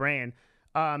psychedelics hit the brain,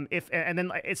 then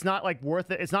it's not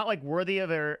worth it. It's not worthy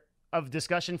of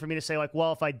discussion for me to say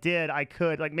well, if I did, I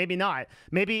could maybe not.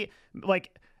 Maybe it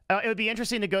would be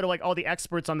interesting to go to all the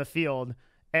experts on the field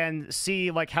and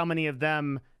see how many of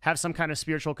them have some kind of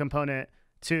spiritual component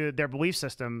to their belief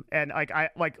system. And I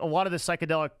a lot of the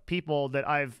psychedelic people that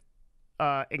I've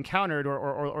encountered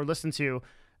or listened to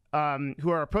who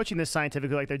are approaching this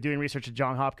scientifically, they're doing research at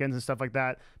Johns Hopkins and stuff like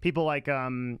that. People like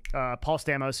Paul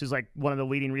Stamos, who's one of the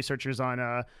leading researchers on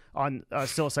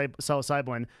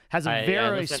psilocybin, has a very.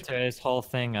 I listened to his whole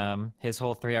thing, his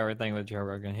whole 3-hour thing with Joe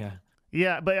Rogan. Yeah.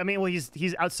 Yeah, but I mean, well,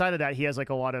 he's outside of that. He has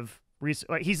a lot of.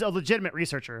 He's a legitimate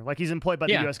researcher. He's employed by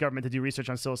the U.S. government to do research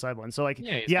on psilocybin. So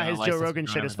his Joe Rogan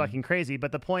shit is fucking crazy.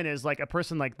 But the point is, a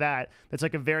person like that's a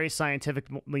very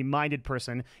scientifically minded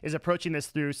person, is approaching this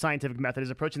through scientific method,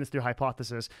 is approaching this through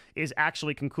hypothesis, is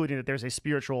actually concluding that there's a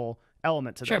spiritual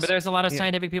element to this. Sure, but there's a lot of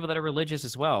scientific people that are religious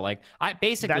as well. I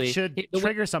basically that should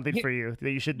trigger something for you that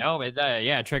you should. No,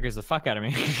 it triggers the fuck out of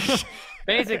me.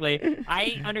 Basically,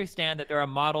 I understand that there are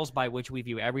models by which we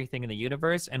view everything in the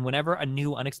universe, and whenever a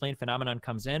new unexplained phenomenon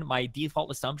comes in, my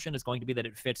default assumption is going to be that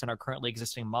it fits in our currently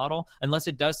existing model, unless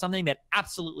it does something that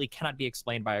absolutely cannot be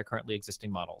explained by our currently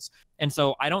existing models. And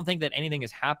so I don't think that anything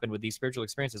has happened with these spiritual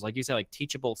experiences. Like you said,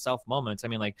 teachable self moments. I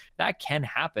mean, that can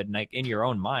happen in your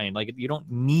own mind. You don't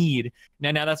need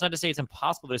now that's not to say it's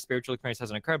impossible that a spiritual experience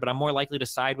hasn't occurred, but I'm more likely to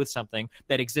side with something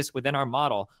that exists within our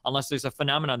model unless there's a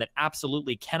phenomenon that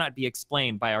absolutely cannot be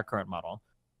explained by our current model.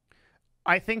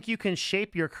 I think you can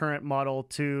shape your current model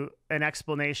to an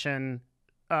explanation.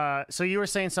 So you were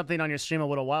saying something on your stream a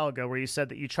little while ago where you said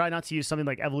that you try not to use something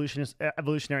like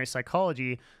evolutionary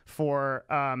psychology for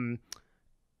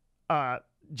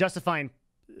justifying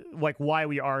why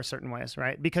we are certain ways,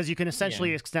 right? Because you can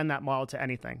essentially extend that model to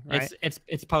anything, right?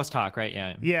 It's post hoc, right?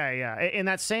 Yeah. In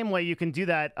that same way, you can do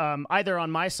that either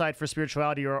on my side for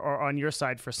spirituality or on your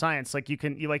side for science. That's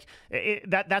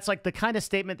the kind of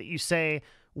statement that you say,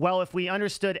 well, if we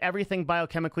understood everything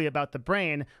biochemically about the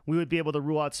brain, we would be able to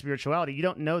rule out spirituality. You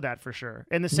don't know that for sure.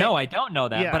 No, I don't know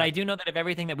that, but I do know that of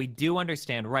everything that we do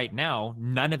understand right now,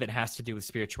 none of it has to do with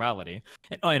spirituality.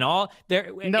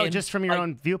 Just from your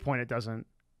own viewpoint, it doesn't.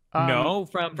 No,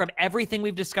 from everything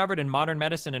we've discovered in modern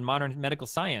medicine and modern medical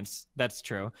science, that's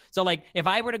true. So, if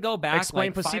I were to go back,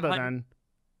 explain placebo then.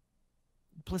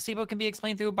 Placebo can be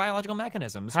explained through biological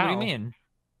mechanisms. How? What do you mean?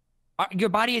 Your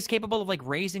body is capable of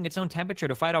raising its own temperature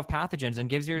to fight off pathogens and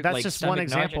gives your that's just one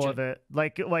example of it.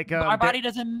 Our body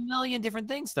does a million different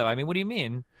things, though. I mean, what do you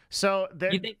mean? So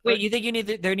you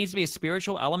think there needs to be a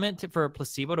spiritual element for a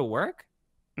placebo to work?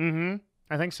 Mm-hmm.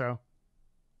 I think so.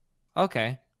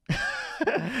 Okay.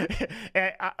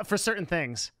 For certain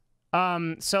things.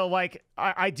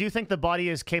 I do think the body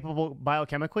is capable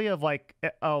biochemically of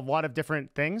a lot of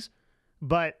different things,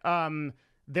 but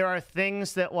there are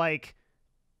things that like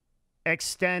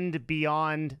extend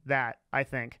beyond that, I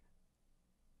think.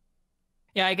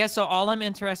 Yeah, I guess so. All I'm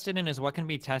interested in is what can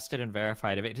be tested and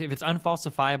verified. If it's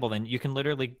unfalsifiable, then you can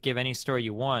literally give any story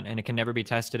you want, and it can never be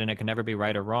tested, and it can never be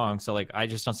right or wrong. So, like, I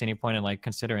just don't see any point in like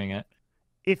considering it.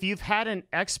 If you've had an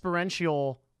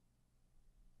experiential,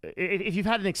 if you've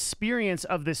had an experience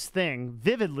of this thing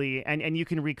vividly, and you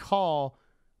can recall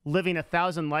living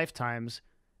 1,000 lifetimes,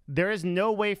 there is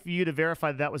no way for you to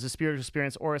verify that was a spiritual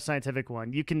experience or a scientific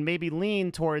one. You can maybe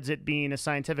lean towards it being a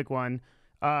scientific one.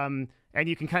 And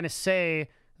you can kind of say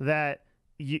that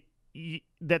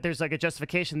that there's like a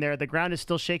justification there. The ground is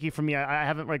still shaky for me. I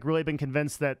haven't like really been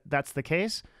convinced that that's the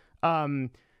case.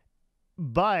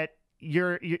 But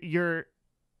you're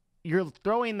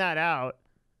throwing that out.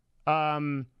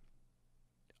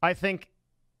 I think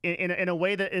in a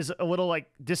way that is a little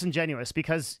like disingenuous,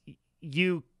 because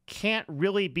you can't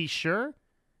really be sure.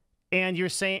 And you're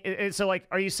saying, so like,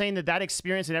 are you saying that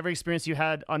experience and every experience you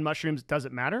had on mushrooms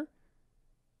doesn't matter?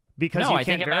 Because no, you I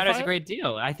think can't it matters verify a great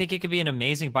deal. I think it could be an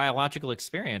amazing biological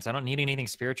experience. I don't need anything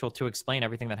spiritual to explain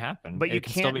everything that happened. But you it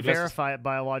can still can't be just verify it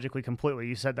biologically completely.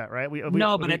 You said that, right?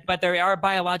 but there are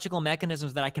biological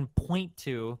mechanisms that I can point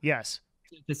to. Yes.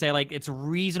 To say like it's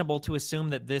reasonable to assume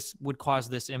that this would cause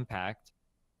this impact.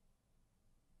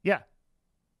 Yeah,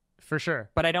 for sure.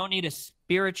 But I don't need a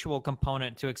spiritual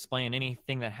component to explain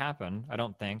anything that happened, I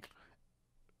don't think.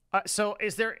 So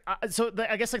is there?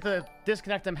 I guess like the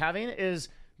disconnect I'm having is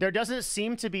there doesn't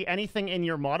seem to be anything in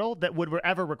your model that would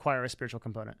ever require a spiritual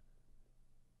component.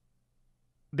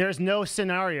 There's no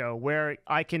scenario where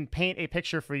I can paint a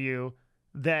picture for you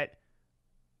that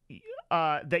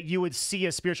that you would see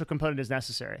a spiritual component as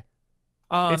necessary.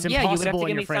 It's impossible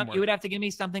in your framework. You would have to give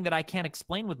me something that I can't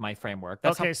explain with my framework.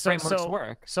 That's how frameworks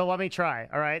work. So let me try.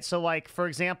 All right. So like, for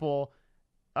example,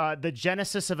 the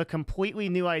genesis of a completely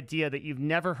new idea that you've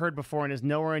never heard before and is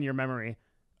nowhere in your memory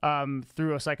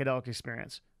through a psychedelic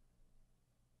experience.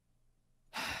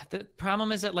 The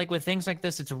problem is that like with things like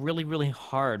this, it's really, really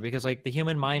hard because like the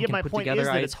human mind can put together. My point is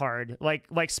that it's hard.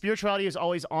 Like spirituality is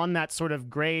always on that sort of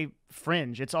gray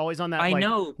fringe. It's always on that. I like,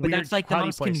 know, but weird, that's like the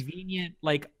most place. convenient.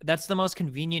 Like that's the most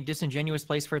convenient, disingenuous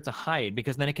place for it to hide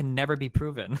because then it can never be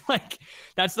proven. Like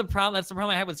that's the problem. That's the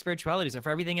problem I have with spirituality. So for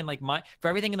everything in like for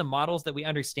everything in the models that we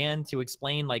understand to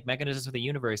explain like mechanisms of the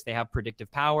universe, they have predictive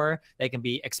power. They can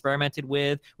be experimented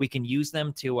with. We can use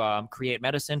them to create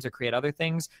medicines or create other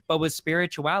things. But with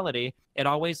spirituality, it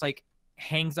always like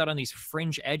hangs out on these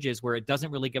fringe edges where it doesn't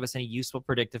really give us any useful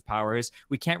predictive powers.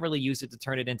 We can't really use it to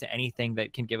turn it into anything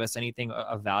that can give us anything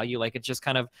of value. Like it just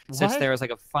kind of sits there as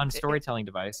like a fun storytelling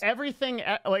device. Everything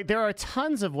like there are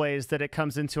tons of ways that it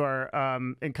comes into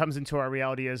our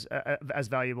reality as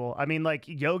valuable. I mean, like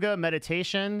yoga,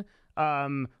 meditation,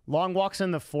 long walks in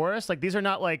the forest. Like these are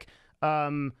not like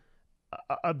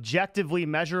objectively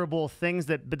measurable things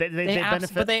that they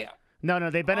benefit. But they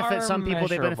No, they benefit some people,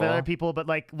 they benefit measurable. other people, but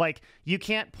like you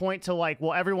can't point to like,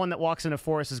 well, everyone that walks in a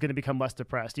forest is going to become less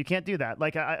depressed. You can't do that.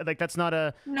 Like that's not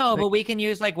a No, but we can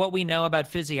use like what we know about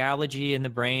physiology in the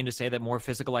brain to say that more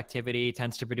physical activity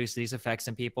tends to produce these effects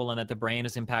in people and that the brain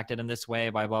is impacted in this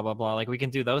way by blah blah blah. Like we can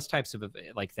do those types of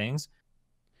like things.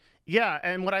 Yeah,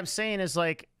 and what I'm saying is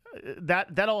like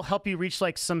that'll help you reach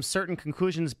like some certain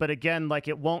conclusions, but again, like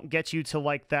it won't get you to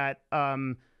like that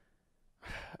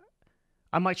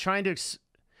I'm like trying to.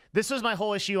 This was my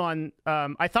whole issue on.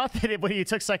 I thought that when you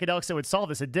took psychedelics, it would solve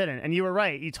this. It didn't, and you were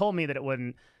right. You told me that it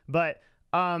wouldn't. But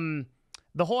the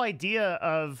whole idea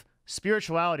of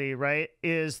spirituality, right,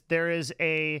 is there is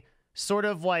a sort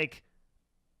of like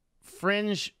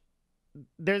fringe.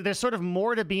 There's sort of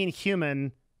more to being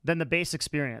human than the base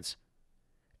experience.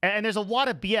 And there's a lot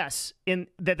of BS in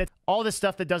that all this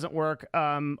stuff that doesn't work.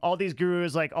 All these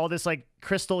gurus, like all this like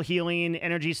crystal healing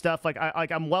energy stuff. Like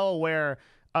I'm well aware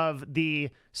of the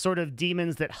sort of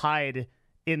demons that hide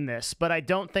in this, but I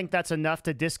don't think that's enough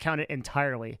to discount it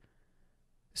entirely.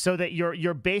 So that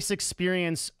your base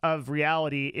experience of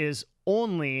reality is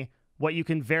only what you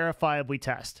can verifiably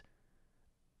test.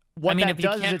 What that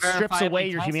does is it strips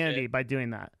away your humanity by doing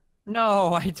that.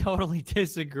 No, I totally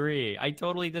disagree. I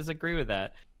totally disagree with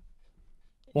that.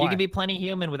 Why? You can be plenty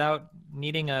human without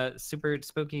needing a super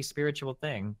spooky spiritual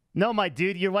thing. No, my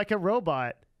dude, you're like a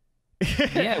robot.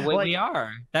 Yeah, we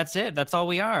are. That's it. That's all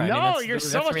we are. No, I mean, you're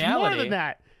so much more than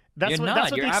that. That's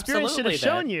what the experience should have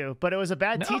shown you, but it was a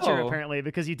bad teacher apparently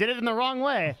because you did it in the wrong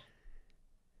way.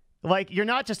 Like, you're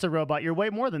not just a robot. You're way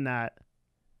more than that.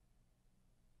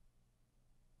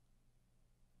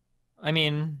 I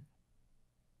mean,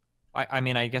 I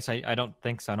mean, I guess I don't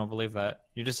think so. I don't believe that.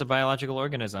 You're just a biological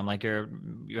organism. Like you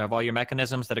have all your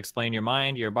mechanisms that explain your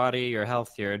mind, your body, your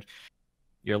health, your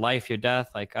life, your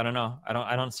death. Like I don't know.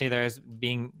 I don't see there as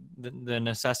being the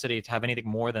necessity to have anything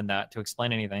more than that to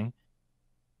explain anything.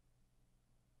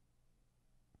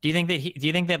 Do you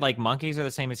think that like monkeys are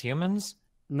the same as humans?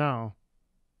 No.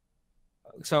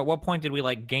 So at what point did we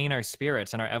like gain our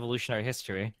spirits in our evolutionary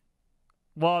history?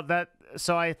 Well,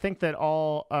 so I think that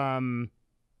all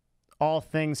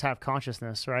things have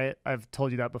consciousness, right? I've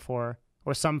told you that before,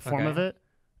 or some form of Okay,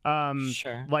 it. Um,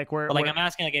 sure. like But like I'm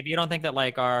asking, like if you don't think that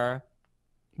like well,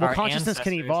 our consciousness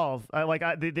can ancestors. evolve.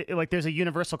 Like there's a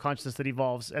universal consciousness that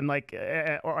evolves, and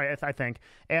or I think,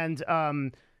 and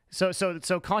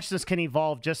so consciousness can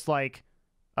evolve just like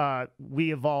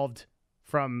we evolved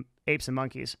from apes and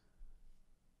monkeys.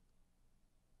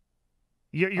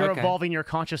 You're Okay. evolving your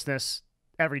consciousness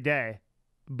every day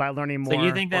by learning So you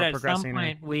more think that or at some progressing. Or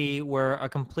point we were a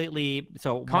completely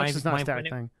so consciousness is not a my static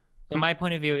point of, thing. so my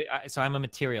point of view, so I'm a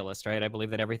materialist, right? I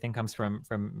believe that everything comes from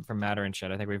matter and shit.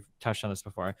 I think we've touched on this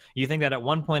before. You think that at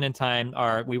one point in time,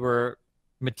 we were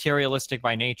materialistic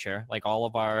by nature, like all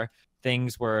of our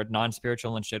things were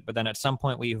non-spiritual and shit, but then at some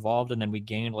point we evolved and then we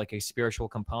gained like a spiritual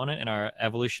component in our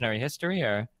evolutionary history,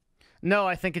 or No,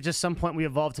 I think at just some point we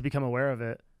evolved to become aware of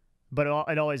it, but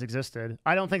it always existed.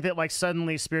 I don't think that like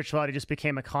suddenly spirituality just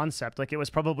became a concept. Like it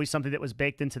was probably something that was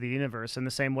baked into the universe in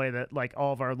the same way that like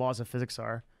all of our laws of physics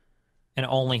are. and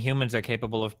only humans are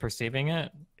capable of perceiving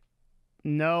it?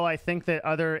 No, I think that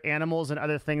other animals and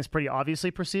other things pretty obviously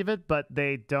perceive it, but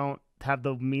they don't have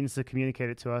the means to communicate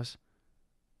it to us.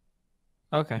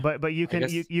 Okay. But you I can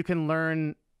guess you can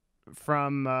learn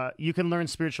from you can learn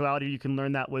spirituality. You can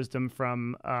learn that wisdom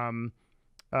from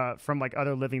like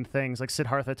other living things. Like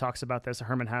Siddhartha talks about this,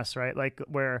 Herman Hesse, right? Like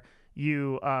where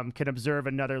you can observe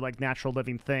another like natural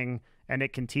living thing and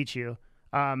it can teach you.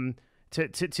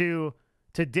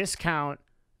 To discount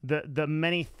the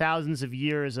many thousands of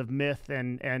years of myth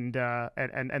and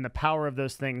the power of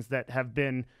those things that have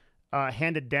been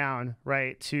handed down,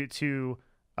 right, to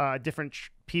different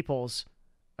peoples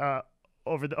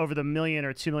over the million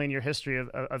or 2 million year history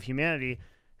of humanity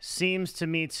seems to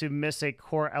me to miss a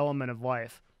core element of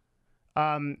life.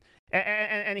 And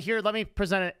here, let me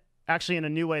present it actually in a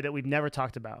new way that we've never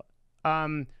talked about.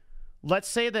 Let's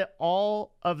say that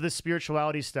all of the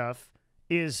spirituality stuff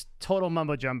is total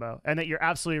mumbo jumbo, and that you're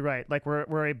absolutely right. Like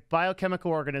we're a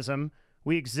biochemical organism.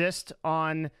 We exist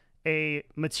on a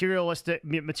materialist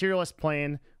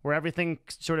plane where everything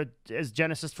sort of is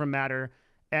genesis from matter,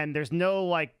 and there's no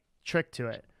like trick to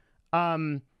it.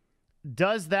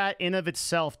 Does that in of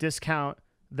itself discount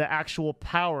the actual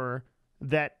power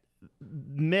that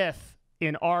myth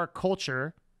in our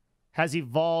culture has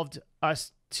evolved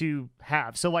us to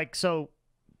have? So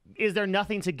is there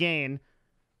nothing to gain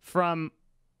from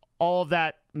all of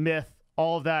that myth,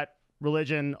 all of that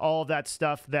religion, all of that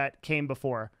stuff that came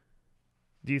before?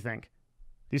 Do you think? Do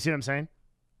you see what I'm saying?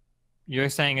 you're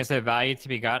saying is there value to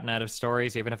be gotten out of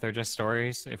stories, even if they're just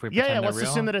stories, if we Yeah. pretend they're Let's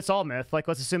assume real? that it's all myth. Like,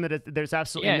 let's assume that there's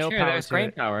absolutely Yeah, no sure. power There's to great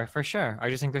it. power for sure. I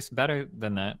just think there's better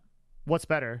than that. What's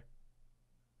better?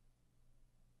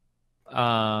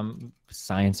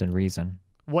 Science and reason.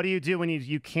 What do you do when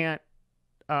you can't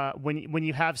when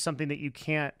you have something that you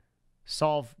can't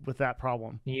solve with that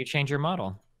problem? You change your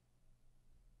model.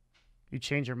 You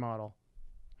change your model.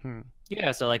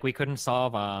 Yeah, so like we couldn't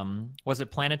solve was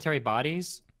it planetary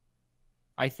bodies?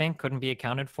 I think couldn't be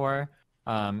accounted for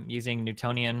using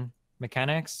Newtonian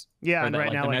mechanics. Yeah, Or and that right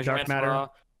like now, like dark matter.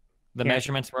 the Yeah.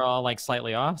 measurements were all like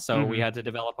slightly off, so we Mhm. had to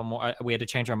develop a more we had to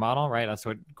change our model, right? That's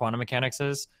what quantum mechanics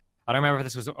is. I don't remember if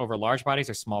this was over large bodies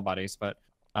or small bodies, but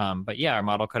yeah, our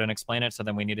model couldn't explain it, so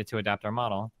then we needed to adapt our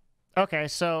model. Okay,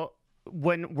 so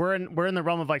when we're in the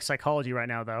realm of like psychology right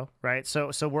now, though, right?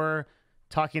 So we're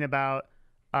talking about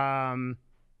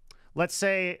let's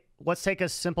take a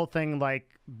simple thing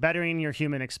like bettering your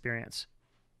human experience.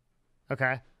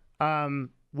 Okay.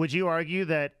 Would you argue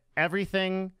that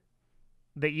everything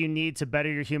that you need to better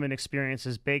your human experience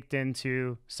is baked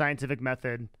into scientific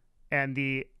method and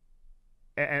the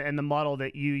model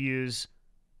that you use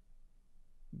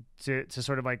to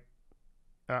sort of like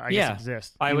I guess Yeah.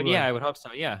 exist? I You would yeah, I would hope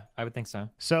so. Yeah, I would think so.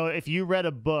 So if you read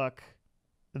a book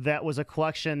that was a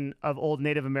collection of old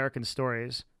Native American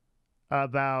stories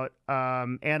about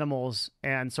animals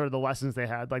and sort of the lessons they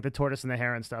had, like the tortoise and the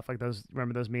hare and stuff, like those,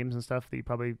 remember those memes and stuff that you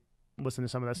probably listened to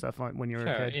some of that stuff when you were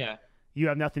a Sure, kid? yeah. You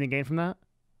have nothing to gain from that?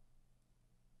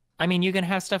 I mean, you can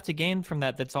have stuff to gain from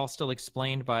that that's all still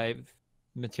explained by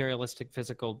materialistic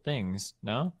physical things,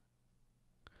 no?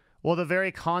 Well, the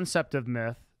very concept of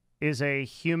myth is a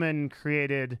human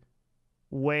created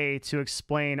way to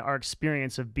explain our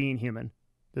experience of being human.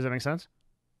 Does that make sense?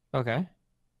 Okay.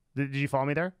 Did you follow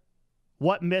me there?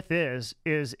 What myth is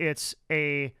it's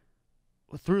a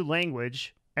through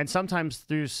language and sometimes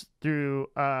through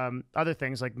other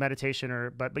things like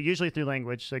meditation but usually through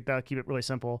language, like that'll keep it really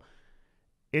simple.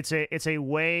 It's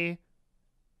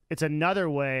another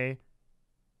way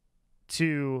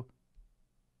to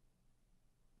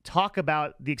talk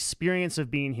about the experience of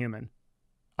being human.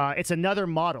 It's another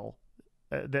model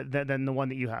than the one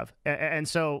that you have. And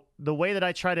so the way that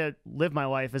I try to live my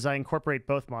life is I incorporate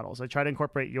both models. I try to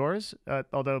incorporate yours,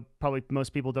 although probably most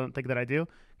people don't think that I do,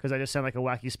 because I just sound like a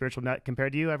wacky spiritual nut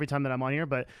compared to you every time that I'm on here.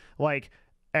 But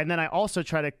and then I also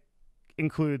try to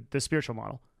include the spiritual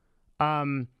model.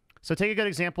 So take a good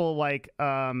example like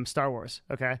Star Wars,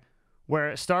 okay?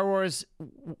 Where Star Wars,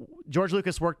 George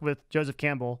Lucas worked with Joseph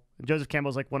Campbell. Joseph Campbell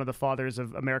is like one of the fathers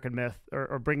of American myth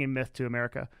or bringing myth to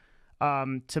America.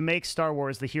 To make Star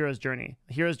Wars the hero's journey.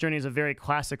 The hero's journey is a very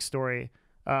classic story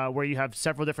where you have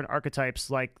several different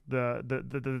archetypes, like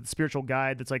the spiritual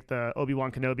guide that's like the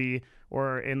Obi-Wan Kenobi,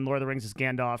 or in Lord of the Rings is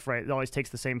Gandalf, right? It always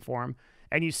takes the same form.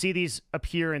 And you see these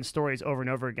appear in stories over and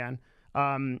over again.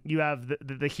 You have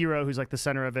the hero who's like the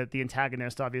center of it, the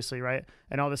antagonist, obviously, right?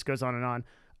 And all this goes on and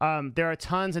on. There are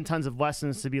tons and tons of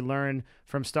lessons to be learned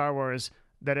from Star Wars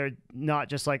that are not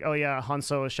just like, oh yeah, Han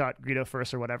Solo shot Greedo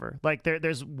first or whatever. Like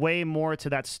there's way more to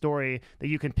that story that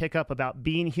you can pick up about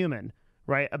being human,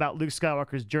 right? About Luke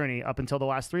Skywalker's journey up until the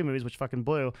last 3 movies, which fucking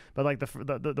blew, but like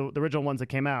the original ones that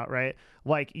came out, right?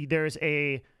 Like there's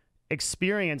a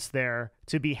experience there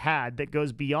to be had that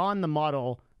goes beyond the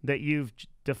model that you've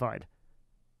defined.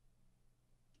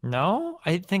 No,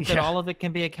 I think that all of it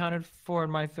can be accounted for in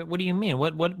my. What do you mean?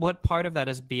 What part of that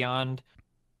is beyond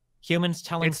humans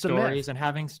telling stories and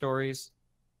having stories?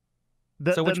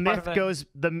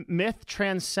 The myth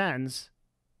transcends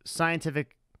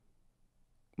scientific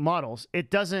models. It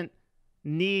doesn't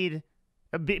need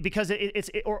because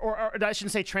or I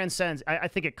shouldn't say transcends. I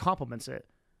think it complements it.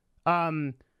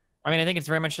 I mean, I think it's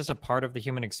very much just a part of the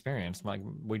human experience. Like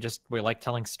we like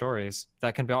telling stories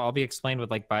that can all be explained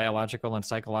with like biological and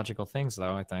psychological things,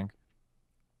 though. I think.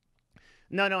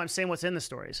 No, I'm saying what's in the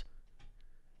stories.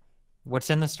 What's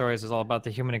in the stories is all about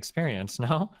the human experience,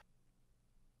 no?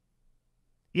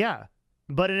 Yeah,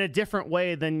 but in a different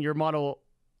way than your model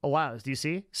allows. Do you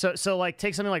see? So like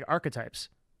take something like archetypes.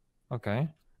 Okay.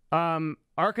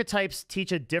 Archetypes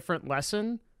teach a different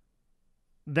lesson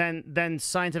than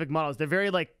scientific models. They're very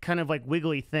like kind of like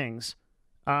wiggly things.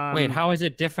 Wait, how is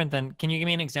it different than? Can you give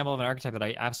me an example of an archetype that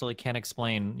I absolutely can't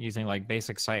explain using like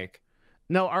basic psych?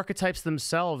 No, archetypes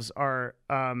themselves are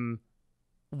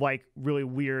like really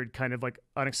weird, kind of like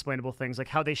unexplainable things, like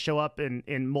how they show up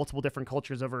in multiple different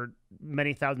cultures over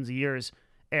many thousands of years.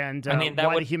 And I mean,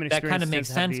 the human that kind of makes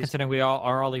sense these... considering we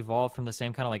all evolved from the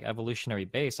same kind of like evolutionary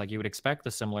base. Like you would expect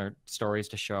the similar stories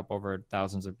to show up over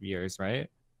thousands of years, right?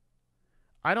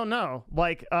 I don't know.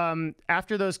 Like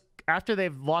after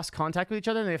they've lost contact with each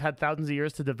other and they've had thousands of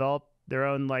years to develop their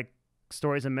own like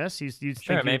stories and myths, you'd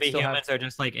sure, maybe humans are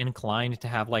just like inclined to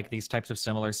have like these types of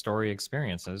similar story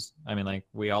experiences. I mean, like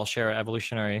we all share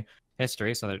evolutionary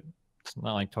history, so that it's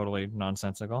not like totally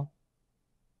nonsensical.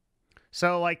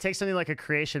 So like take something like a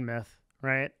creation myth,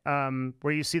 right?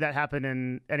 Where you see that happen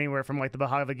in anywhere from like the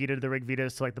Bhagavad Gita to the Rig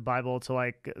Vedas to like the Bible to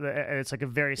like it's like a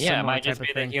very similar it might type just of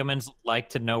be thing. that humans like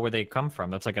to know where they come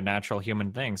from. That's like a natural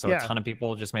human thing. So a ton of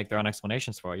people just make their own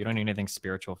explanations for it. You don't need anything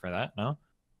spiritual for that, no?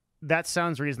 That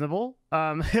sounds reasonable.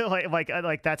 Like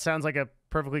that sounds like a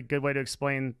perfectly good way to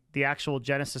explain the actual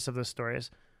genesis of those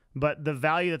stories. But the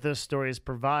value that those stories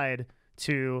provide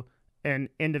to an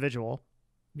individual.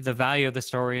 The value of the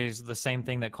story is the same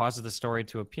thing that causes the story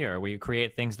to appear. We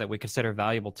create things that we consider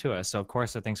valuable to us. So of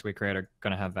course the things we create are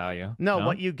going to have value. No,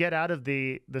 what you get out of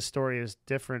the story is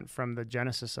different from the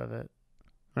genesis of it,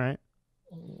 right?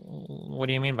 What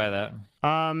do you mean by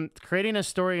that? Creating a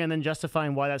story and then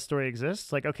justifying why that story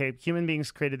exists. Like, okay, human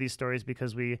beings created these stories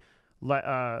because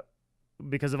because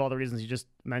of all the reasons you just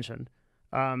mentioned,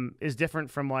 is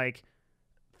different from like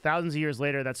thousands of years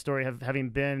later, that story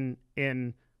having been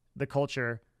in the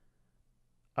culture.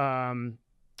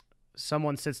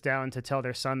 Someone sits down to tell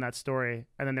their son that story,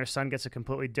 and then their son gets a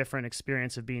completely different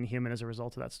experience of being human as a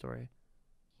result of that story.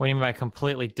 What do you mean by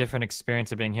completely different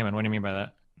experience of being human? What do you mean by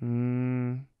that?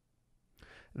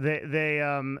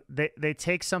 They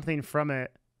take something from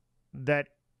it that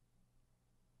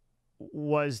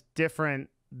was different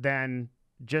than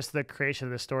just the creation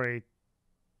of the story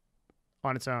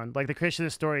on its own. Like the creation of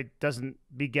the story doesn't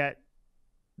beget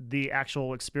the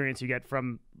actual experience you get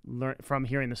from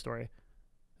hearing the story.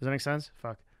 Does that make sense?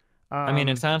 Fuck. I mean,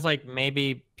 it sounds like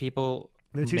maybe people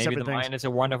They're two Maybe separate the things. mind is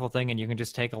a wonderful thing, and you can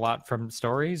just take a lot from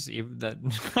stories. That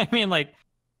I mean, like,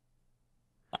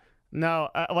 No,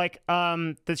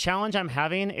 the challenge I'm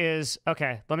having is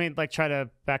okay. Let me like try to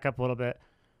back up a little bit.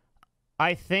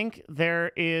 I think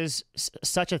there is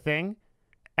such a thing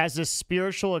as a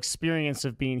spiritual experience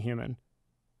of being human.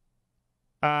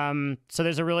 So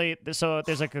there's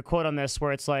like a quote on this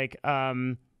where it's like, if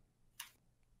I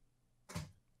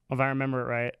remember it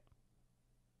right,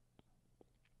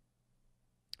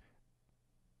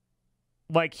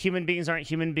 like human beings aren't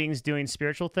human beings doing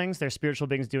spiritual things; they're spiritual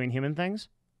beings doing human things.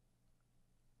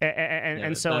 yeah,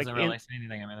 And it so like doesn't really say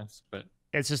anything. I mean, but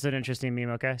it's just an interesting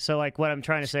meme. Okay, so like what I'm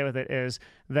trying to say with it is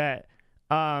that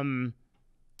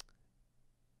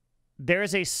there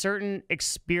is a certain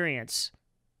experience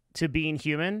to being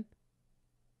human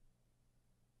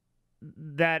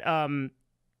that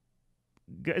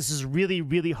this is really,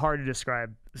 really hard to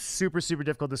describe, super, super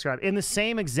difficult to describe, in the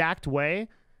same exact way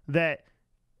that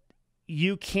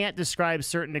you can't describe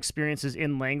certain experiences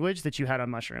in language that you had on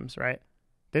mushrooms, right?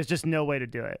 There's just no way to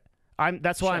do it.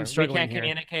 That's why I'm struggling here.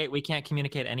 We can't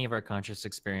communicate any of our conscious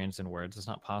experience in words. It's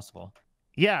not possible.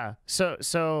 Yeah.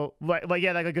 So like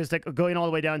yeah, that goes like going all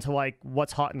the way down to like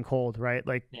what's hot and cold, right?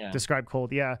 Like describe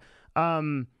cold. Yeah.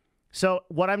 So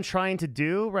what I'm trying to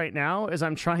do right now is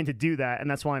I'm trying to do that, and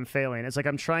that's why I'm failing. It's like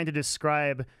I'm trying to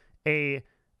describe an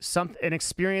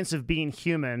experience of being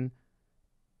human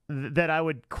that I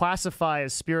would classify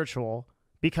as spiritual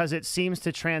because it seems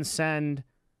to transcend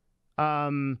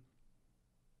any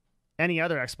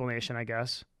other explanation, I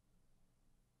guess.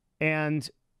 And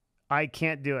I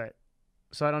can't do it.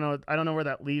 So I don't know where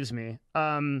that leaves me.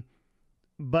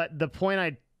 But the point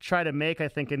I try to make, I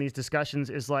think, in these discussions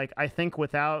is like, I think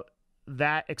without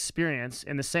that experience,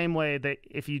 in the same way that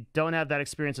if you don't have that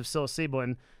experience of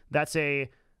psilocybin, that's a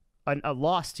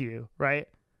loss to you, right?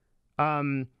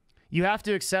 You have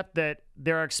to accept that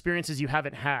there are experiences you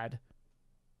haven't had.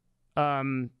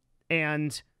 And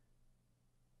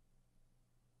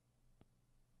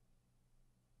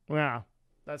yeah,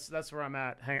 that's where I'm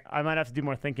at. I might have to do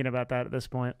more thinking about that at this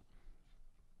point.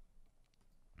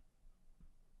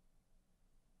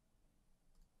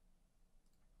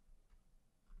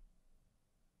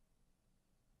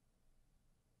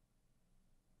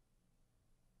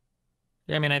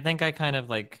 Yeah, I mean, I think I kind of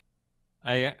like,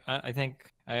 I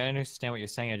think I understand what you're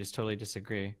saying. I just totally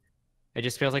disagree. It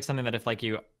just feels like something that if like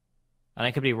you, and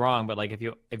I could be wrong, but like if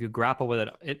you grapple with it,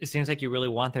 it seems like you really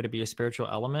want there to be a spiritual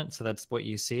element, so that's what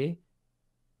you see.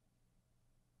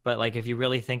 But like if you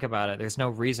really think about it, there's no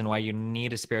reason why you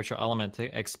need a spiritual element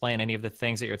to explain any of the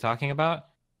things that you're talking about.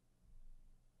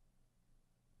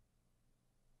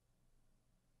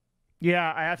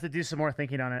 Yeah, I have to do some more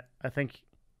thinking on it. I think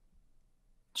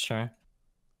Sure.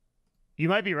 you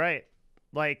might be right.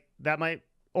 Like that might,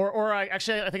 or I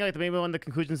actually I think like maybe one of the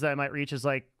conclusions that I might reach is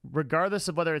like, regardless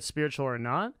of whether it's spiritual or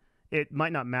not, it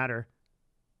might not matter.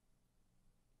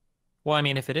 Well, I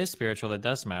mean, if it is spiritual, it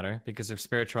does matter, because if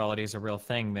spirituality is a real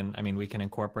thing, then I mean, we can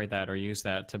incorporate that or use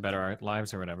that to better our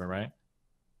lives or whatever, right?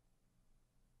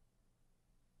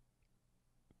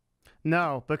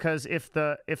 No, because if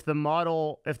the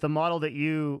model that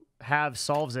you have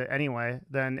solves it anyway,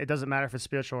 then it doesn't matter if it's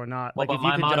spiritual or not. Well, Like but if you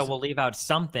my could model just will leave out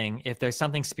something. If there's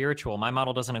something spiritual, my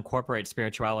model doesn't incorporate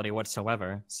spirituality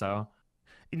whatsoever. So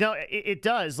no, it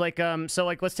does. Like so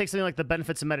like let's take something like the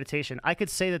benefits of meditation. I could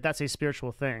say that that's a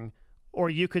spiritual thing, or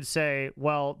you could say,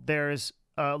 well, there's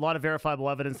a lot of verifiable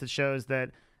evidence that shows that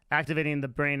activating the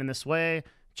brain in this way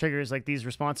triggers like these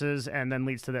responses and then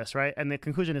leads to this, right? And the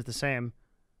conclusion is the same.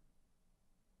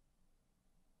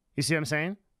 You see what I'm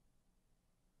saying?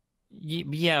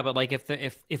 yeah, but like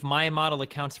if my model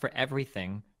accounts for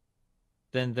everything,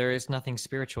 then there is nothing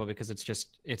spiritual, because it's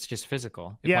just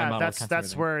physical. If my Yeah, model accounts for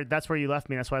everything. that's where you left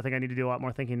me. That's why I think I need to do a lot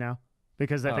more thinking now,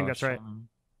 because I think that's right.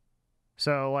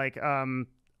 So like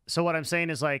so what I'm saying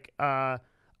is like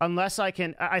unless I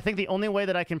think the only way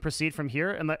that I can proceed from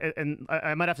here, and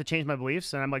I might have to change my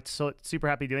beliefs, and I'm like so super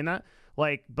happy doing that.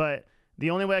 Like, but the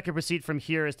only way I can proceed from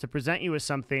here is to present you with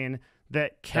something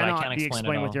that cannot be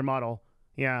explained with your model.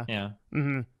 Yeah. Yeah.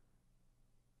 Mm-hmm.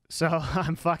 So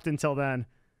I'm fucked until then.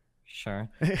 Sure.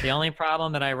 The only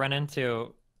problem that I run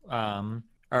into, or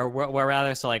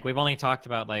rather, so like we've only talked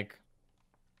about like,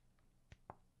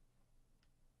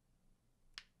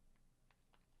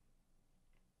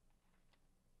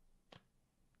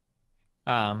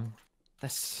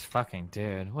 this fucking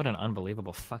dude, what an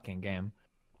unbelievable fucking game.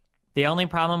 The only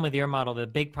problem with your model, the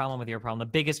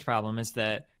biggest problem is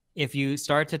that if you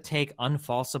start to take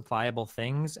unfalsifiable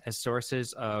things as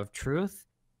sources of truth,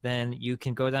 then you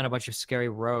can go down a bunch of scary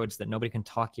roads that nobody can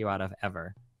talk you out of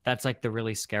ever. That's like the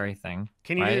really scary thing.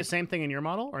 Can you do the right? same thing in your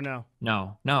model or no?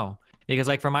 No, no. Because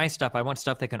like for my stuff, I want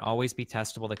stuff that can always be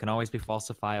testable, that can always be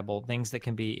falsifiable, things that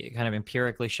can be kind of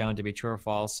empirically shown to be true or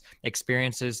false,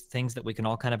 experiences, things that we can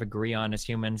all kind of agree on as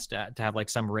humans to have like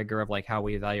some rigor of like how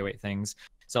we evaluate things.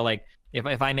 So like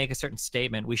if I make a certain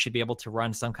statement, we should be able to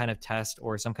run some kind of test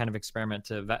or some kind of experiment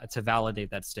to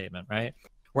validate that statement, right?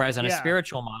 Whereas in a Yeah.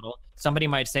 spiritual model, somebody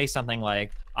might say something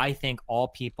like, I think all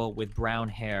people with brown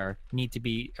hair need to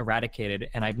be eradicated.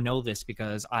 And I know this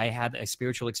because I had a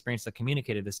spiritual experience that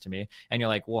communicated this to me. And you're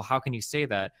like, well, how can you say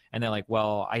that? And they're like,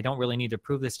 well, I don't really need to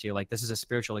prove this to you. Like, this is a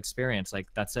spiritual experience. Like,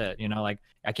 that's it. You know, like,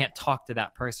 I can't talk to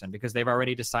that person because they've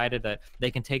already decided that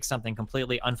they can take something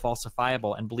completely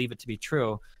unfalsifiable and believe it to be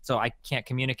true. So I can't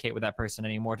communicate with that person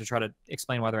anymore to try to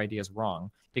explain why their idea is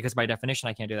wrong. Because by definition,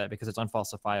 I can't do that because it's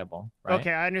unfalsifiable. Right?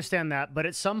 Okay, I understand that, but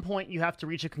at some point you have to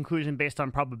reach a conclusion based on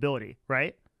probability,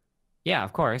 right? Yeah,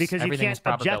 of course. Because you Everything can't is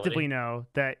probability. objectively know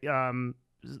that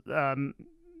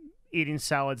eating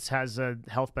salads has a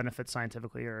health benefit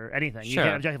scientifically or anything. You Sure.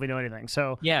 can't objectively know anything.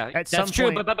 So Yeah, at that's some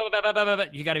true. point,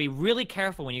 But you got to be really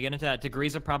careful when you get into that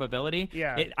degrees of probability.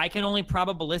 Yeah. I can only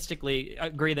probabilistically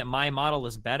agree that my model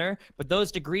is better, but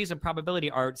those degrees of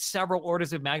probability are several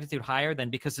orders of magnitude higher than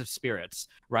because of spirits,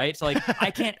 right? So like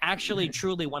I can't actually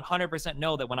truly 100%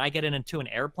 know that when I get into an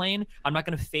airplane, I'm not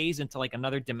going to phase into like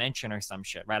another dimension or some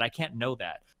shit, right? I can't know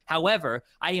that. However,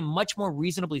 I am much more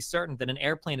reasonably certain that an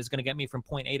airplane is going to get me from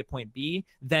point A to point B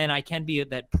than I can be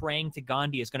that praying to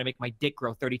Gandhi is going to make my dick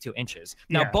grow 32 inches.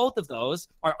 Now, Yeah. both of those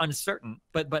are uncertain,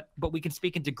 but we can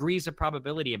speak in degrees of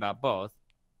probability about both.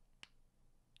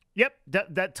 Yep,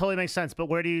 that totally makes sense. But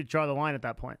where do you draw the line at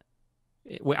that point?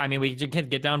 I mean, we can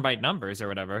get down by numbers or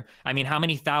whatever. I mean, how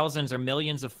many thousands or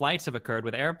millions of flights have occurred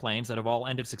with airplanes that have all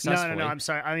ended successfully? No. I'm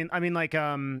sorry. I mean, like,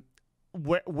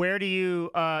 where do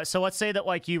you? So let's say that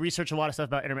like you research a lot of stuff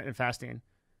about intermittent fasting.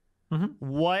 Mhm.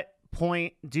 What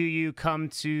point do you come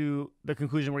to the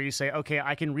conclusion where you say, okay,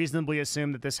 I can reasonably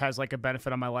assume that this has like a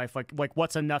benefit on my life? Like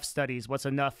what's enough studies? What's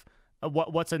enough?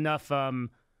 What's enough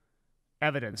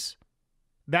evidence?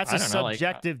 That's I a don't know, like,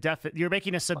 subjective You're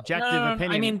making a subjective No,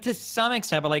 opinion. I mean, to some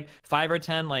extent, but like 5 or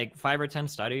 10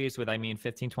 studies with,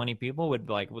 15, 20 people would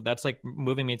that's like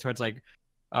moving me towards like,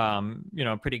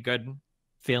 pretty good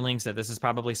feelings that this is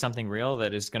probably something real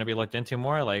that is going to be looked into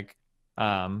more. Like,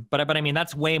 but I mean,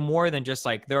 that's way more than just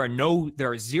like, there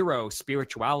are zero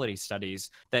spirituality studies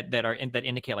that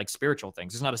indicate like spiritual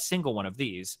things. There's not a single one of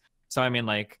these. So, I mean,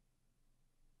 like,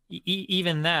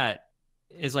 even that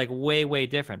is like way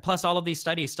different. Plus, all of these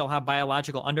studies still have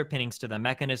biological underpinnings to them,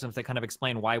 mechanisms that kind of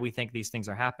explain why we think these things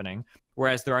are happening.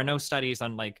 Whereas there are no studies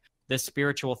on like this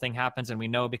spiritual thing happens and we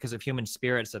know because of human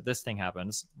spirits that this thing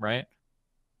happens, right?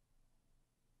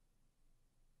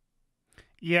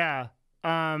 Yeah.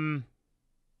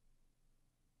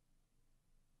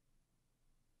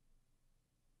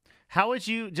 How would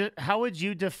you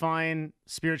define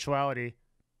spirituality?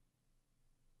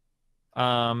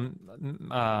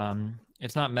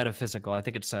 It's not metaphysical. I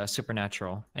think it's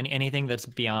supernatural. Anything that's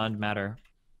beyond matter.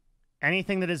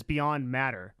 Anything that is beyond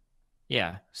matter.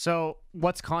 Yeah. So,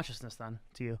 what's consciousness then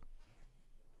to you?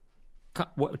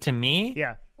 To me?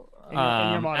 Yeah. In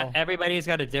your model. Everybody's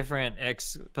got a different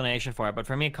explanation for it, but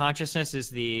for me, consciousness is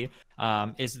the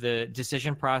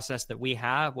decision process that we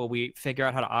have where we figure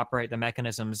out how to operate the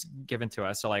mechanisms given to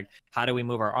us. So like, how do we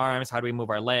move our arms? How do we move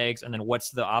our legs? And then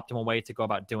what's the optimal way to go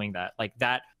about doing that? Like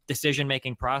that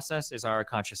decision-making process is our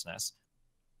consciousness.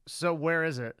 So where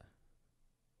is it?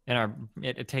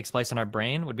 It takes place in our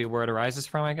brain would be where it arises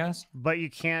from, I guess. But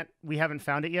we haven't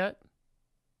found it yet?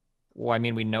 Well, I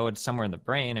mean, we know it's somewhere in the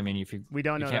brain. I mean, we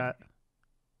don't know that.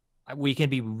 We can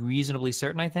be reasonably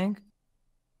certain, I think.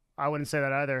 I wouldn't say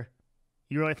that either.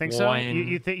 You really think so?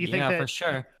 You think that? Yeah, for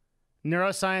sure.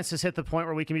 Neuroscience has hit the point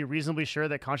where we can be reasonably sure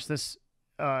that consciousness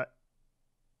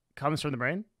comes from the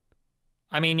brain?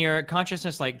 I mean, your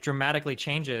consciousness like dramatically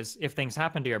changes if things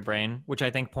happen to your brain, which I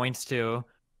think points to.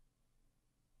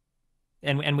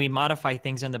 And we modify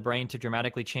things in the brain to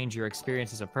dramatically change your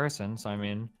experience as a person. So I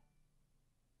mean.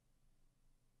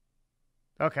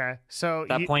 Okay, so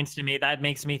that points to me. That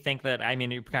makes me think that, I mean,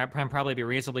 you can probably be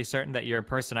reasonably certain that your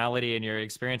personality and your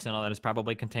experience and all that is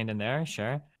probably contained in there.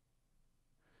 Sure.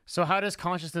 So how does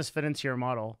consciousness fit into your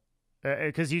model?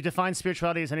 Because you define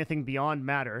spirituality as anything beyond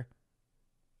matter,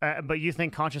 but you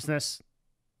think consciousness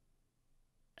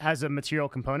has a material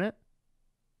component?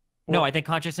 No, I think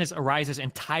consciousness arises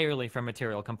entirely from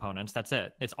material components. That's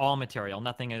it. It's all material.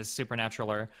 Nothing is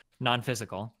supernatural or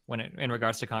non-physical in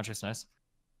regards to consciousness.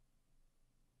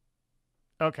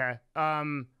 Okay.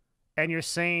 And you're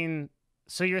saying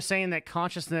that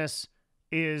consciousness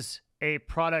is a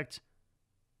product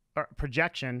or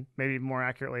projection, maybe more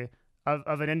accurately,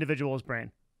 of an individual's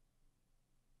brain.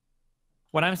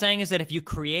 What I'm saying is that if you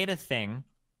create a thing,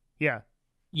 Yeah.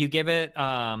 you give it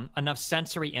enough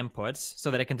sensory inputs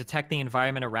so that it can detect the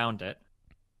environment around it,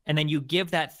 and then you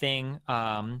give that thing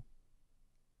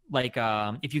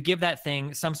if you give that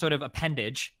thing some sort of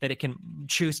appendage that it can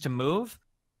choose to move,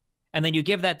 and then you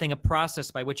give that thing a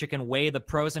process by which it can weigh the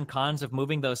pros and cons of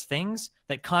moving those things,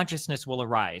 that consciousness will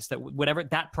arise. That whatever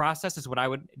that process is, what I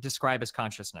would describe as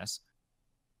consciousness.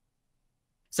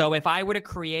 So if I were to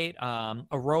create a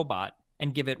robot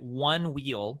and give it one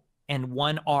wheel and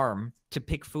one arm to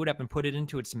pick food up and put it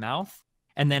into its mouth,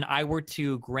 and then I were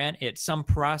to grant it some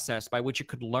process by which it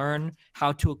could learn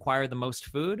how to acquire the most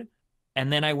food,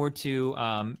 and then I were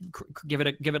to give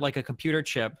it like a computer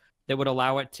chip that would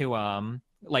allow it to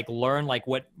learn like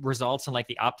what results in like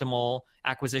the optimal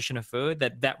acquisition of food,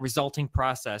 that resulting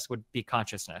process would be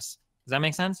consciousness. Does that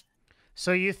make sense?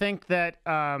 So you think that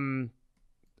so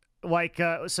like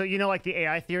the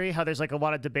AI theory, how there's like a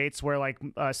lot of debates where like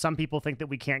some people think that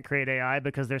we can't create AI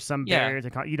because there's some barrier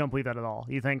to you don't believe that at all.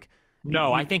 You think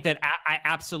no, I think that I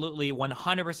absolutely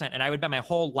 100%, and I would bet my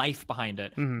whole life behind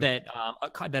it, that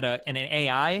an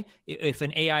AI, if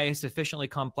an AI is sufficiently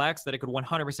complex, that it could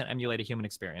 100% emulate a human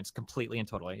experience completely and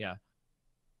totally. Yeah.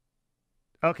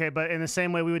 Okay, but in the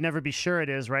same way, we would never be sure it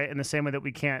is, right? In the same way that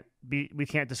we can't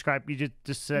describe. You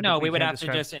just said no. we would have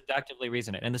describe... to just inductively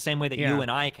reason it. In the same way that you and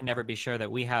I can never be sure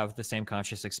that we have the same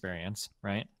conscious experience,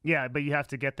 right? Yeah, but you have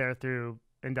to get there through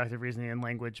inductive reasoning and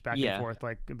language back and forth,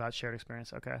 like about shared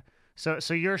experience. Okay, so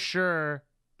you're certain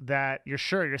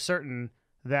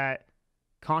that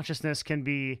consciousness can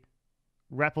be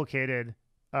replicated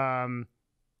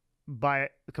by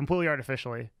completely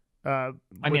artificially. I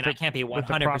mean, I can't be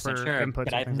 100% sure,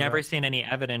 but I've never seen any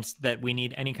evidence that we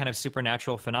need any kind of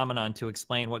supernatural phenomenon to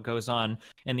explain what goes on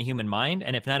in the human mind.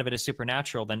 And if none of it is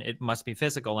supernatural, then it must be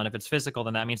physical. And if it's physical,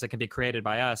 then that means it can be created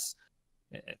by us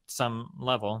at some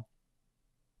level.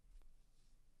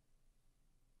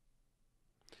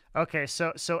 Okay,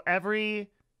 so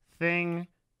everything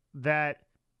that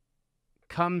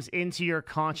comes into your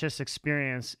conscious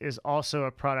experience is also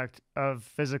a product of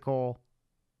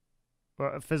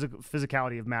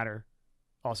physicality of matter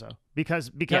also,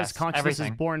 because yes, consciousness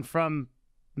is born from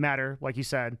matter, like you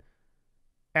said.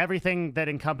 Everything that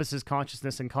encompasses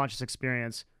consciousness and conscious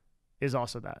experience is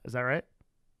also that. Is that right?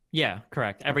 Yeah,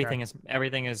 correct. Everything is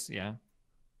yeah.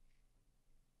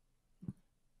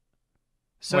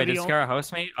 So wait, did Scara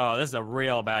host me? Oh, this is a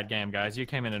real bad game, guys. You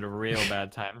came in at a real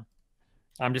bad time.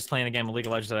 I'm just playing a game of League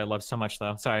of Legends that I love so much,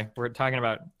 though. Sorry, we're talking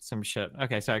about some shit.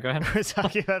 Okay, sorry, go ahead. We're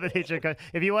talking about the nature of...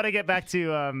 If you want to get back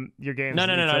to your games... No,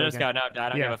 just go. No, I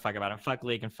don't give a fuck about them. Fuck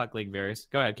League and fuck League viewers.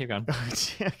 Go ahead, keep going.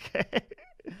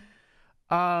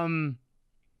 Okay.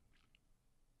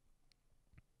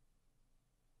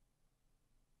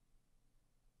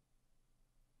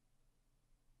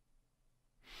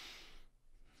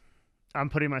 I'm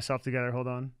putting myself together. Hold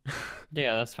on.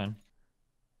 Yeah, that's fine.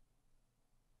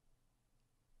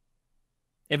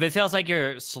 If it feels like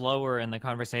you're slower in the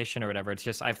conversation or whatever, it's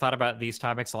just I've thought about these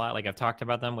topics a lot. Like I've talked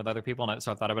about them with other people, and so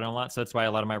I've thought about them a lot. So that's why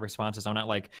a lot of my responses, I'm not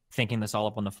like thinking this all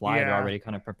up on the fly. They're already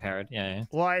kind of prepared. Yeah.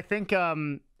 Well, I think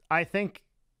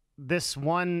this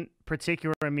one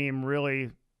particular meme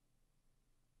really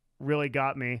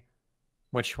got me.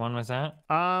 Which one was that?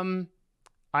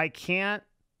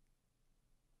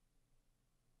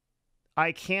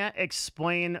 I can't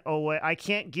explain away. I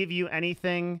can't give you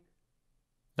anything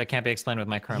that can't be explained with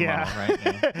my current model,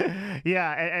 right?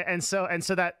 Yeah. And so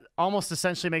that almost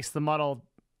essentially makes the model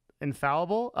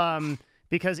infallible.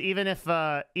 Because even if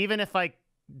I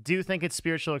do think it's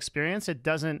spiritual experience, it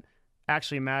doesn't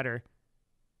actually matter.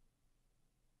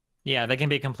 Yeah, they can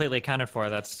be completely accounted for.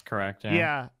 That's correct.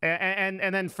 Yeah.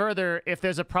 And then further, if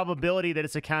there's a probability that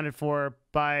it's accounted for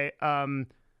by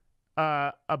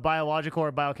a biological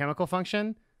or biochemical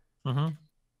function. Mm-hmm.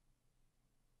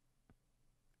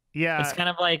 Yeah. It's kind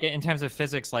of like in terms of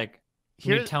physics, like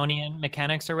Newtonian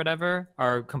mechanics or whatever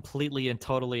are completely and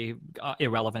totally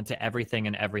irrelevant to everything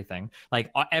and everything. Like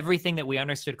everything that we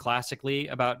understood classically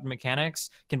about mechanics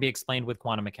can be explained with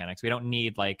quantum mechanics. We don't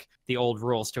need like the old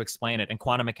rules to explain it and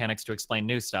quantum mechanics to explain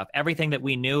new stuff. Everything that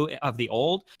we knew of the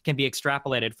old can be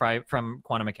extrapolated from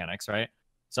quantum mechanics, right?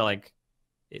 So like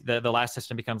the last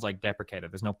system becomes like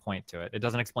deprecated. There's no point to it. It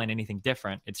doesn't explain anything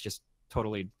different. It's just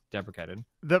totally deprecated.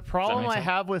 The problem I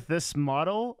have with this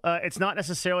model, it's not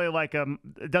necessarily like it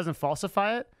doesn't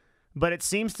falsify it, but it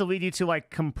seems to lead you to like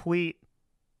complete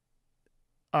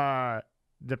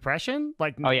depression.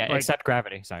 Like except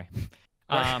gravity. Sorry.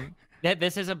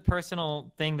 This is a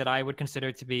personal thing that I would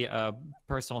consider to be a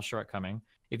personal shortcoming.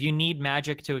 If you need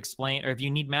magic to explain, or if you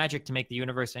need magic to make the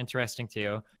universe interesting to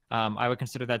you, I would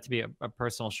consider that to be a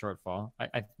personal shortfall.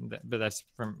 But that's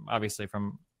from obviously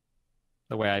from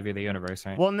the way I view the universe,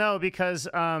 right? Well, no, because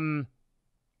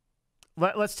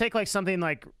let's take like something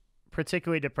like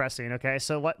particularly depressing. Okay,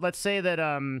 so let's say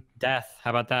that Death. How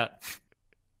about that?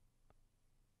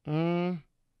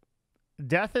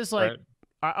 Death is like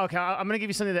Right. okay. I'm gonna give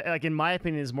you something that, like, in my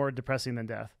opinion, is more depressing than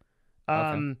death.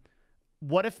 Okay.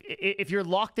 What if you're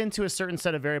locked into a certain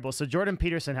set of variables? So Jordan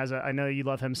Peterson has I know you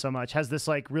love him so much, has this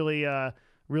like really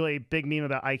big meme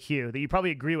about IQ that you probably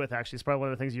agree with. Actually, it's probably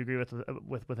one of the things you agree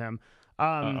with him.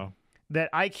 That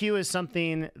IQ is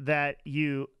something that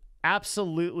you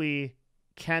absolutely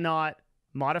cannot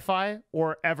modify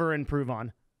or ever improve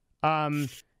on. I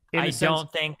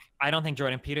don't think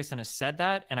Jordan Peterson has said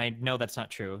that, and I know that's not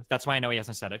true. That's why I know he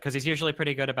hasn't said it, because he's usually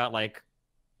pretty good about like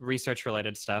research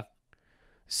related stuff.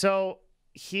 So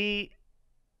he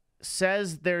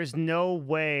says there's no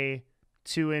way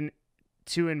to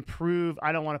improve.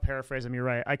 I don't want to paraphrase him. You're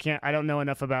right. I don't know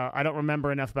enough about. I don't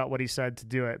remember enough about what he said to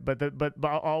do it. But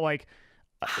I'll like.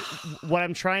 What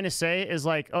I'm trying to say is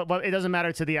like, but it doesn't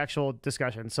matter to the actual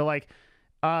discussion. So like,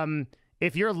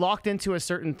 if you're locked into a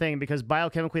certain thing because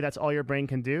biochemically that's all your brain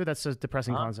can do, that's a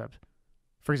depressing concept.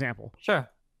 For example. Sure.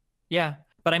 Yeah.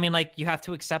 But I mean, like, you have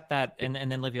to accept that and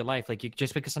then live your life. Like,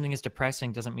 just because something is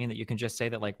depressing doesn't mean that you can just say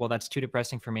that, like, well, that's too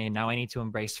depressing for me. Now I need to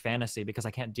embrace fantasy because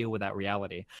I can't deal with that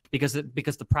reality. Because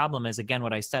the problem is, again,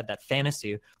 what I said, that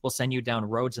fantasy will send you down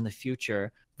roads in the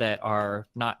future that are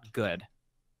not good.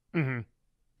 Mm-hmm.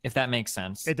 If that makes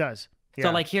sense. It does. Yeah.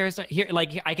 So like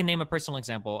like I can name a personal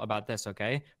example about this,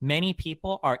 okay? Many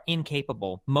people are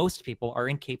incapable, most people are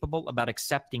incapable about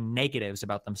accepting negatives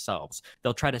about themselves.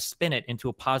 They'll try to spin it into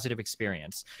a positive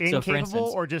experience. Incapable, so for instance,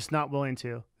 or just not willing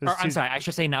to? I'm sorry, I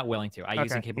should say not willing to. I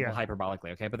use incapable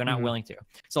hyperbolically, okay? But they're not willing to.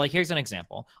 So like, here's an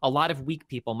example. A lot of weak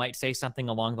people might say something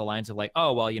along the lines of like,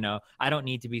 oh, well, you know, I don't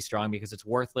need to be strong because it's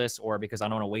worthless, or because I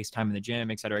don't want to waste time in the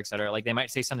gym, et cetera, et cetera. Like, they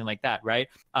might say something like that, right?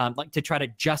 Like, to try to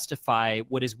justify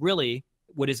what is really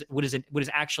what is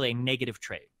actually a negative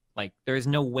trait. Like, there is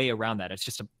no way around that. It's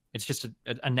just a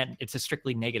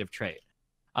strictly negative trait.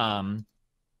 But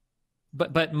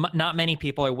not many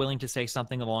people are willing to say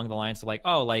something along the lines of like,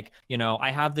 oh, like, you know,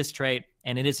 I have this trait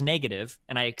and it is negative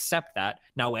and I accept that.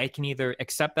 Now I can either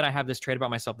accept that I have this trait about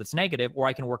myself that's negative, or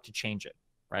I can work to change it,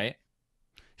 right?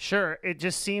 Sure. It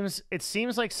seems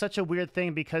like such a weird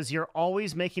thing, because you're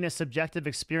always making a subjective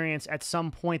experience at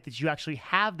some point that you actually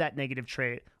have that negative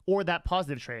trait or that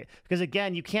positive trait. Because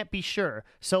again, you can't be sure.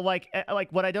 So like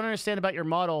what I don't understand about your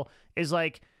model is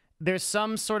like, there's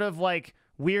some sort of like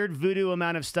weird voodoo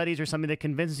amount of studies or something that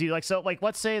convinces you, like, so like,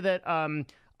 let's say that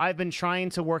I've been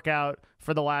trying to work out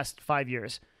for the last 5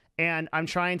 years, and I'm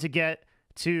trying to get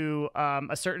to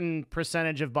a certain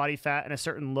percentage of body fat and a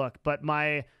certain look, but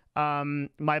my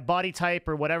body type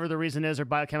or whatever the reason is, or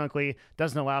biochemically,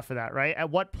 doesn't allow for that, right? At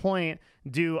what point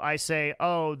do I say,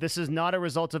 oh, this is not a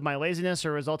result of my laziness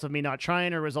or a result of me not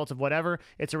trying or a result of whatever?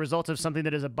 It's a result of something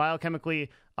that is biochemically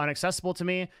inaccessible to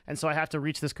me, and so I have to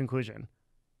reach this conclusion.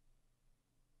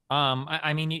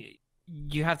 I mean,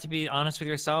 you have to be honest with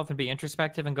yourself and be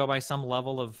introspective and go by some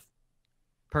level of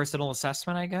personal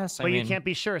assessment, I guess. But you can't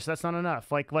be sure, so that's not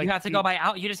enough. Like you have to go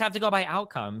by you just have to go by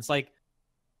outcomes. Like,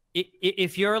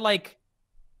 if you're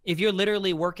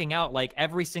literally working out like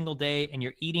every single day, and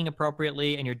you're eating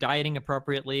appropriately and you're dieting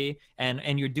appropriately,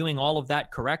 and you're doing all of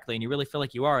that correctly, and you really feel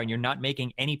like you are, and you're not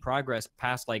making any progress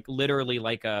past like literally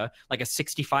like a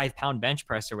 65-pound bench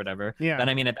press or whatever, then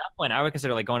I mean, at that point I would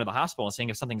consider like going to the hospital and seeing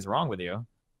if something's wrong with you.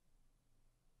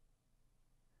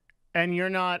 And you're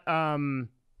not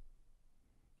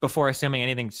before assuming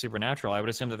anything supernatural, I would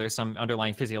assume that there's some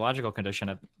underlying physiological condition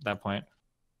at that point.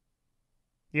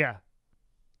 Yeah.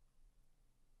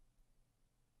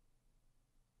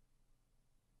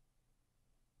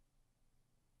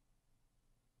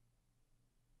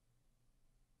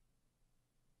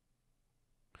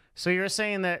 So you're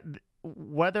saying that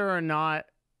whether or not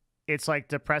it's like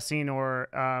depressing or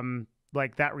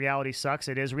like that reality sucks,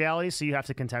 it is reality, so you have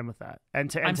to contend with that.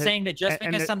 I'm saying that just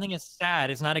because something is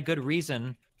sad is not a good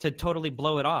reason to totally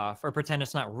blow it off or pretend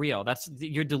it's not real. That's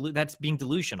being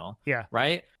delusional. Yeah.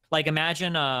 Right? Like,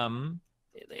 imagine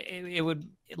it would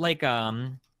like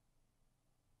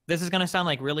this is gonna sound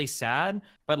like really sad,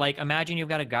 but like, imagine you've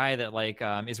got a guy that like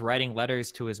is writing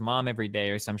letters to his mom every day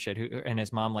or some shit, and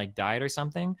his mom like died or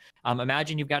something.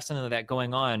 Imagine you've got something like that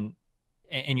going on,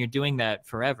 and you're doing that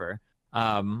forever.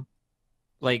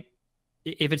 Like,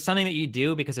 if it's something that you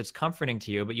do because it's comforting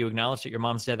to you, but you acknowledge that your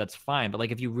mom's dead, that's fine. But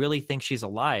like, if you really think she's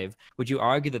alive, would you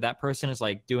argue that that person is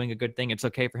like doing a good thing? It's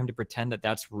okay for him to pretend that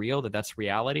that's real, that that's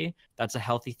reality, that's a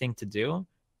healthy thing to do?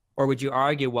 Or would you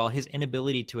argue, well, his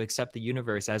inability to accept the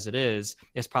universe as it is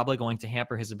probably going to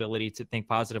hamper his ability to think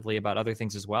positively about other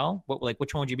things as well? What, like,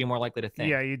 which one would you be more likely to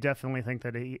Yeah, think? you definitely think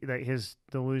that that his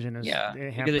delusion is Yeah, because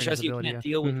it hampering his shows you ability. can't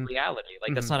Yeah. deal with reality.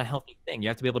 Like, that's Hmm. not a healthy thing. You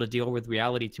have to be able to deal with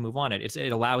reality to move on. It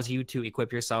allows you to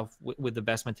equip yourself with the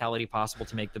best mentality possible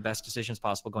to make the best decisions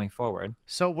possible going forward.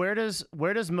 So where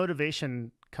does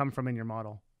motivation come from in your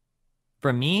model?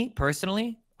 For me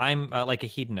personally, I'm like a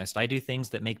hedonist. I do things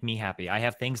that make me happy. I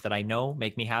have things that I know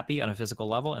make me happy on a physical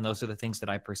level, and those are the things that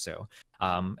I pursue.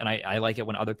 And I like it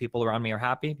when other people around me are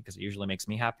happy because it usually makes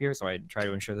me happier. So I try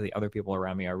to ensure that the other people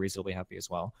around me are reasonably happy as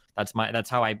well. That's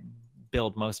how I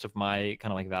build most of my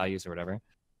kind of like values or whatever.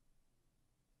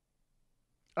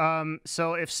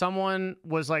 So if someone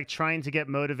was like trying to get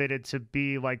motivated to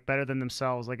be like better than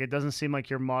themselves, like it doesn't seem like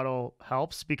your model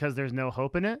helps because there's no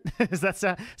hope in it. Does that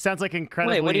sounds like Wait,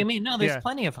 what do you incredibly, mean? No, there's yeah.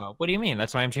 plenty of hope. What do you mean?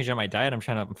 That's why I'm changing my diet. I'm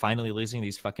finally losing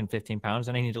these fucking 15 pounds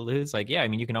that I need to lose. Like, yeah, I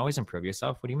mean, you can always improve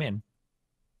yourself. What do you mean?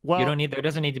 You don't Well, need, there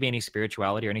doesn't need to be any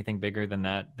spirituality or anything bigger than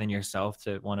that, than yourself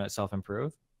to want to self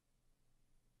improve.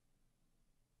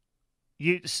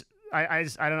 you s- I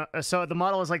don't know. So the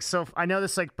model is like so. I know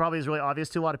this like probably is really obvious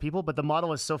to a lot of people, but the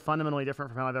model is so fundamentally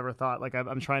different from how I've ever thought. Like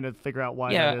I'm trying to figure out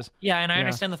why that Yeah, is. yeah, and I Yeah.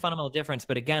 understand the fundamental difference,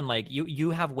 but again, like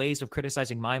you have ways of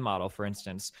criticizing my model, for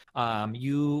instance.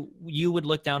 You would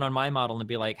look down on my model and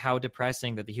be like, how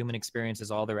depressing that the human experience is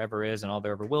all there ever is and all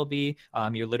there ever will be.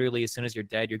 You're literally, as soon as you're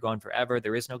dead, you're gone forever.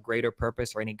 There is no greater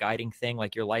purpose or any guiding thing.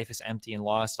 Like your life is empty and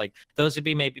lost. Like those would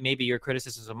be maybe your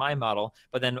criticisms of my model,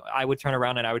 but then I would turn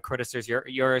around and I would criticize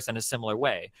yours in a similar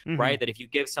way, Mm-hmm. right? That if you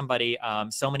give somebody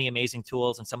so many amazing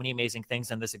tools and so many amazing things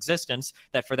in this existence,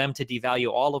 that for them to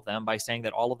devalue all of them by saying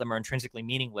that all of them are intrinsically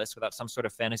meaningless without some sort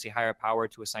of fantasy higher power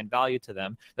to assign value to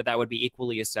them, that would be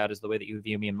equally as sad as the way that you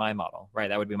view me in my model, right?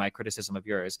 That would be my criticism of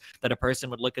yours. That a person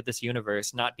would look at this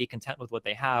universe, not be content with what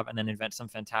they have, and then invent some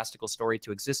fantastical story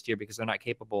to exist here because they're not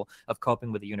capable of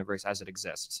coping with the universe as it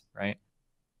exists, right?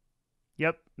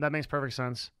 Yep, that makes perfect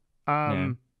sense.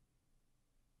 Yeah.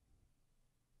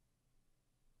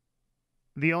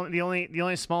 The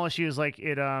only small issue is like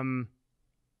it.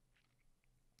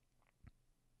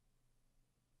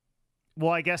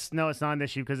 Well, I guess no, it's not an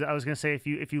issue because I was gonna say if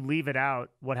you leave it out,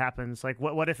 what happens? Like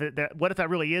what if that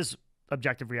really is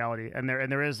objective reality and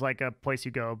there is like a place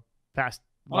you go past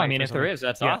Well, I life mean, or if there something? is,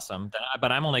 that's Yeah. awesome.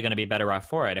 But I'm only going to be better off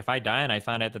for it. If I die and I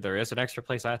find out that there is an extra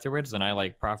place afterwards, then I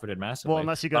like profited Well, massively.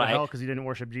 unless you go But to hell because you didn't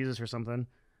worship Jesus or something.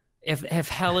 if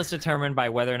hell is determined by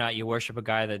whether or not you worship a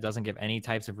guy that doesn't give any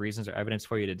types of reasons or evidence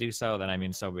for you to do so, then I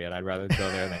mean, so be it. I'd rather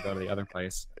go there than go to the other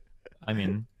place. I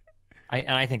mean,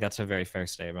 I think that's a very fair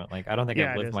statement. Like, I don't think I've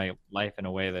Yeah, it lived is. my life in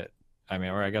a way that, I mean,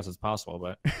 or I guess it's possible,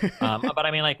 but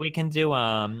I mean, like we can do.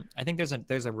 I think there's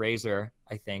a razor.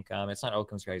 I think it's not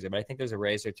Occam's razor, but I think there's a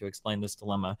razor to explain this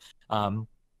dilemma.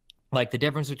 Like the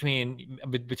difference between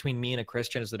me and a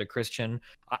Christian is that a Christian,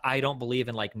 I don't believe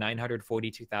in like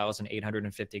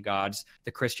 942,850 gods.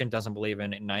 The Christian doesn't believe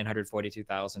in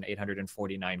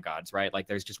 942,849 gods, right? Like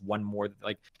there's just one more.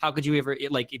 Like how could you ever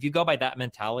like if you go by that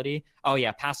mentality? Oh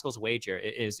yeah, Pascal's wager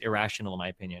is irrational in my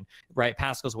opinion, right?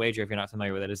 Pascal's wager, if you're not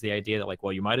familiar with it, is the idea that like,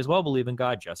 well, you might as well believe in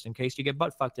God just in case you get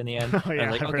butt fucked in the end. Oh And I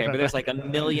yeah, was like, I've heard okay, but about there's that. like a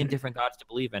million different gods to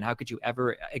believe in. How could you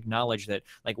ever acknowledge that?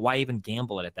 Like, why even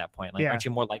gamble it at that point? Like, Yeah. aren't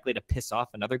you more likely to piss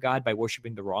off another god by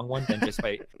worshiping the wrong one than just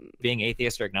by being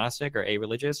atheist or agnostic or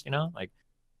a-religious? You know, like.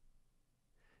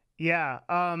 Yeah.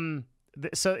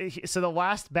 So the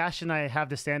last bastion I have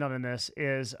to stand on in this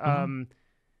is Mhm.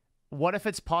 what if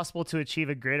it's possible to achieve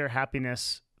a greater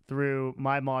happiness through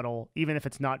my model, even if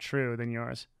it's not true than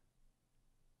yours?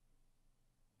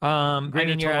 I Greater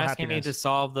mean, you're total asking me to happiness.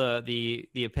 solve the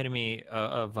epitome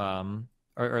of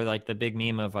or like the big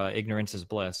meme of ignorance is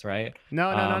bliss, right?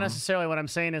 No, no, not Um, necessarily. What I'm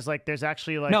saying is like there's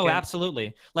actually like No, an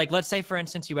absolutely. Like, let's say, for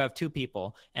instance, you have two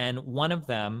people, and one of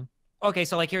them. Okay,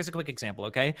 so like here's a quick example.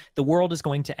 Okay, the world is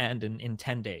going to end in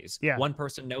 10 days. yeah, One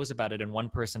person knows about it and one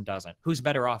person doesn't. Who's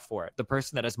better off for it? The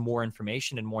person that has more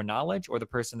information and more knowledge, or the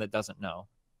person that doesn't know?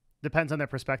 depends on their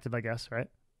perspective, I guess, right?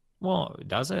 Well,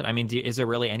 does it? I mean, is there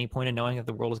really any point in knowing that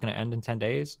the world is going to end in 10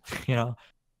 days? You know?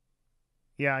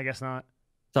 Yeah, I guess not.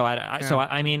 So Yeah.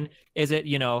 I mean, is it,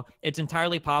 it's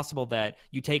entirely possible that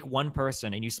you take one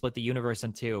person and you split the universe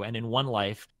in two, and in one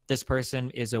life, this person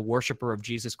is a worshiper of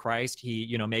Jesus Christ.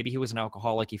 He, maybe he was an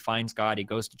alcoholic. He finds God. He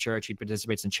goes to church. He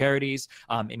participates in charities.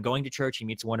 In going to church, he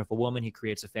meets a wonderful woman. He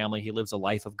creates a family. He lives a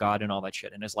life of God and all that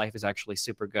shit. And his life is actually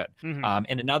super good.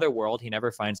 In another world, he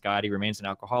never finds God. He remains an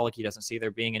alcoholic. He doesn't see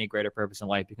there being any greater purpose in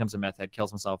life. Becomes a meth head.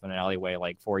 Kills himself in an alleyway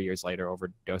like 4 years later,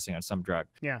 overdosing on some drug.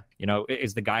 Yeah.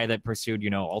 Is the guy that pursued,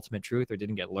 ultimate truth or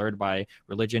didn't get lured by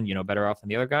religion, better off than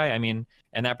the other guy? I mean,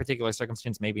 in that particular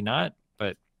circumstance, maybe not,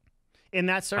 but in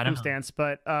that circumstance.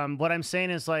 But what I'm saying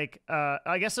is like,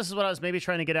 I guess this is what I was maybe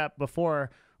trying to get at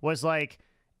before was like,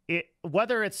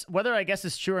 whether I guess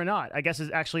it's true or not, I guess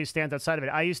it actually stands outside of it.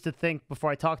 I used to think before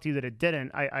I talked to you that it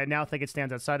didn't. I now think it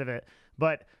stands outside of it.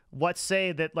 But let's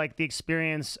say that like the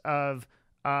experience of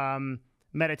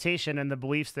meditation and the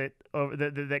beliefs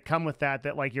that come with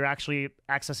that like you're actually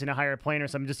accessing a higher plane or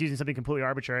something, just using something completely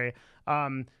arbitrary,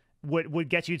 would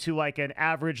get you to like an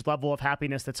average level of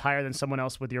happiness that's higher than someone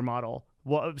else with your model.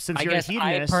 Well, since you're a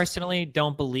hedonist, I personally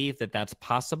don't believe that that's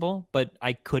possible, but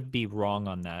I could be wrong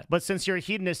on that. But since you're a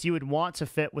hedonist, you would want to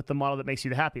fit with the model that makes you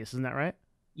the happiest. Isn't that right?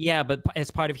 Yeah, but as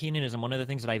part of hedonism, one of the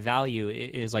things that I value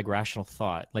is like rational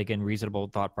thought, like in reasonable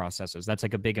thought processes. That's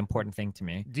like a big important thing to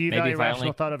me. Do you value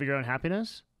rational thought over your own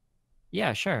happiness?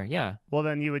 Yeah, sure. Yeah. Well,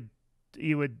 then you would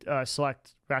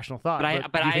select rational thought.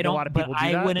 But I don't.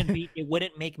 It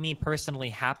wouldn't make me personally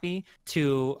happy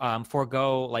to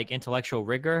forego like intellectual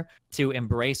rigor to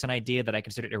embrace an idea that I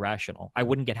considered irrational. I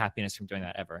wouldn't get happiness from doing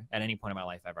that ever at any point in my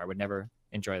life ever. I would never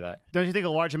enjoy that. Don't you think a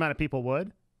large amount of people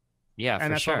would? Yeah,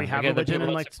 and that's sure. why we have religion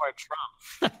and like support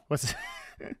Trump. What's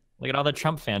Look at all the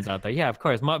Trump fans out there. Yeah, of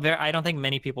course. I don't think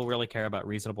many people really care about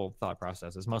reasonable thought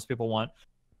processes. Most people want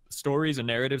stories and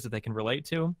narratives that they can relate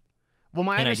to. Well,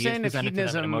 my understanding of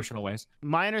hedonism, emotional ways.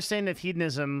 My understanding of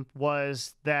hedonism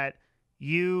was that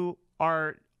you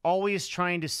are always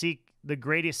trying to seek the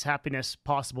greatest happiness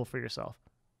possible for yourself.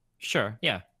 Sure.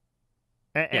 Yeah.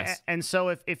 Yes. And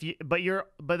so but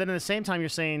then at the same time you're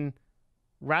saying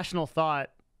rational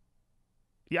thought.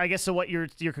 Yeah, I guess so. What you're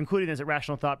concluding is that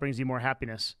rational thought brings you more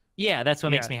happiness. Yeah, that's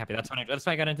what makes me happy. That's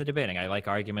why I got into debating. I like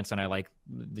arguments and I like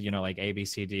like A, B,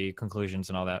 C, D conclusions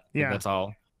and all that. Yeah, that's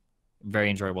all very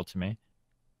enjoyable to me.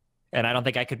 And I don't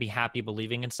think I could be happy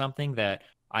believing in something that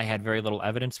I had very little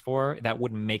evidence for. That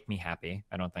wouldn't make me happy,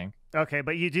 I don't think. Okay,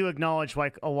 but you do acknowledge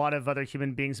like a lot of other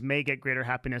human beings may get greater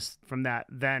happiness from that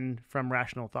than from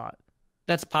rational thought.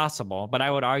 That's possible, but I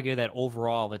would argue that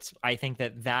overall, I think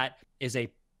that is a.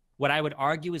 What I would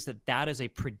argue is that is a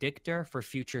predictor for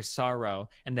future sorrow,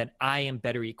 and that I am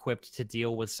better equipped to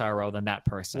deal with sorrow than that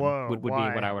person. Would be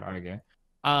what I would argue.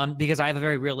 Because I have a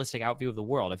very realistic outview of the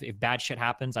world. If bad shit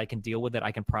happens, I can deal with it,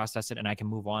 I can process it, and I can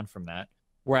move on from that.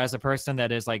 Whereas a person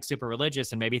that is like super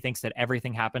religious and maybe thinks that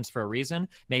everything happens for a reason,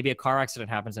 maybe a car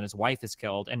accident happens and his wife is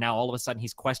killed, and now all of a sudden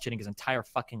he's questioning his entire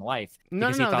fucking life.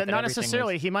 No, not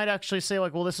necessarily. He might actually say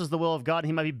like, well, this is the will of God, and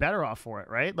he might be better off for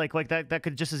it, right? Like that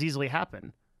could just as easily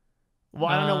happen. Well,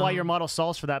 I don't know why your model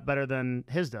solves for that better than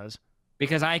his does.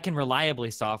 Because I can reliably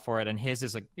solve for it, and his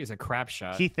is a crap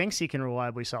shot. He thinks he can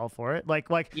reliably solve for it.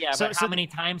 Yeah, but how many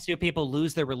times do people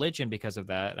lose their religion because of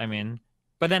that? I mean,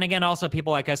 but then again, also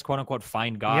people, I guess, quote unquote,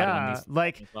 find God.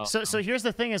 Yeah, so here's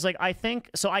the thing: is like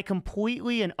I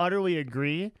completely and utterly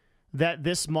agree that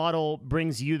this model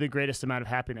brings you the greatest amount of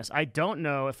happiness. I don't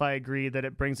know if I agree that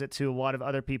it brings it to a lot of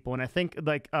other people, and I think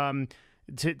like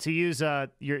to use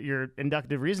your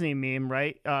inductive reasoning meme,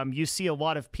 right? You see a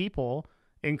lot of people,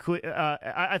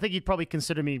 I think you'd probably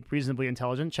consider me reasonably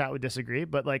intelligent. Chat would disagree,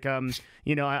 but like I'm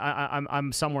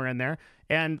somewhere in there,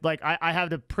 and like I have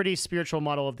the pretty spiritual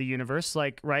model of the universe,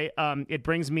 like right. It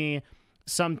brings me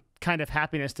some kind of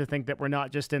happiness to think that we're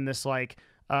not just in this like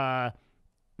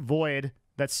void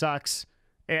that sucks,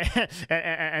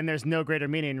 and there's no greater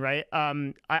meaning, right?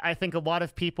 I think a lot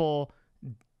of people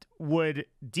would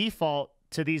default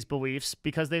to these beliefs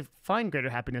because they find greater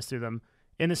happiness through them.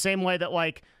 In the same way that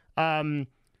let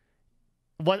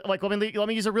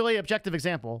me use a really objective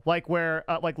example, like where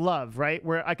like love, right?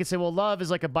 Where I could say, well, love is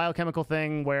like a biochemical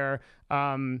thing where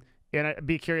and I'd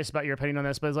be curious about your opinion on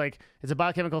this, but it's like it's a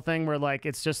biochemical thing where like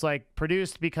it's just like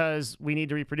produced because we need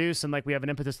to reproduce and like we have an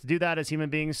impetus to do that as human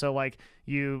beings. So like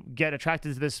you get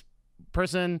attracted to this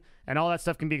person and all that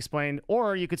stuff can be explained.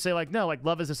 Or you could say like, no, like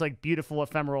love is this like beautiful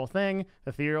ephemeral thing,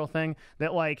 ethereal thing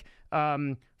that like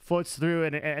floats through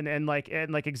and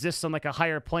exists on like a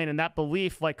higher plane, and that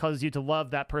belief like causes you to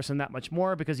love that person that much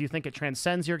more because you think it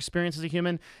transcends your experience as a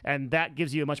human, and that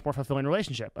gives you a much more fulfilling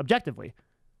relationship objectively.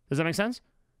 Does that make sense?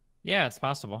 Yeah, it's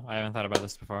possible. I haven't thought about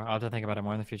this before. I'll have to think about it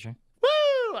more in the future.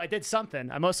 Woo! I did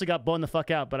something. I mostly got blown the fuck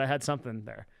out, but I had something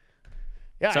there.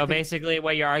 Yeah, I So think basically,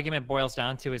 what your argument boils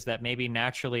down to is that maybe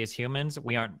naturally as humans,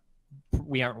 we aren't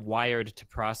wired to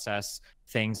process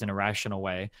things in a rational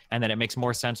way, and that it makes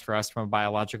more sense for us from a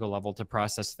biological level to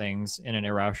process things in an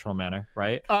irrational manner,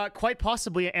 right? quite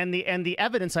possibly, and the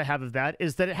evidence I have of that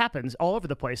is that it happens all over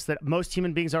the place. That most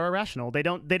human beings are irrational. They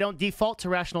don't default to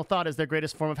rational thought as their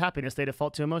greatest form of happiness. They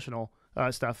default to emotional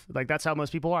stuff. Like that's how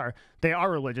most people are. They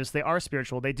are religious. They are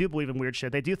spiritual. They do believe in weird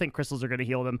shit. They do think crystals are going to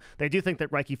heal them. They do think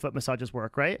that Reiki foot massages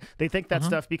work. Right? They think that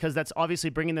stuff because that's obviously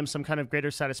bringing them some kind of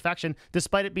greater satisfaction,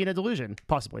 despite it being a delusion,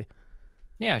 possibly.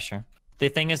 Yeah, sure. The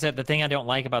thing is that the thing I don't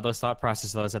like about those thought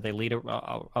processes, though, is that they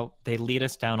lead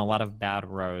us down a lot of bad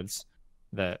roads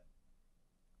that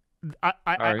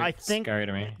I think scary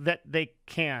to me. that they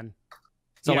can.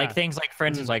 So Yeah. like things like, for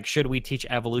instance, like should we teach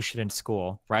evolution in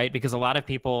school, right? Because a lot of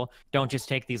people don't just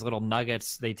take these little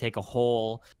nuggets; they take a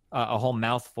whole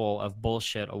mouthful of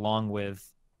bullshit along with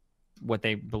what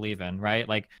they believe in, right?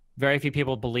 Like very few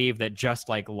people believe that just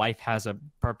like life has a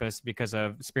purpose because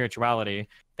of spirituality.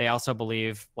 They also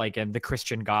believe like in the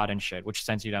Christian God and shit, which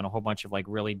sends you down a whole bunch of like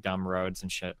really dumb roads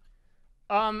and shit.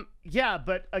 Yeah,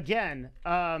 but again,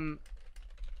 I'm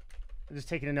just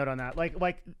taking a note on that.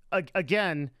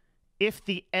 Again, if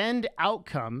the end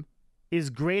outcome is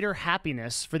greater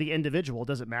happiness for the individual,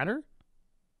 does it matter?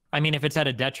 I mean, if it's at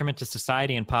a detriment to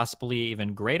society and possibly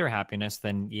even greater happiness,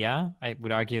 then yeah, I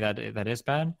would argue that that is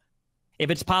bad. If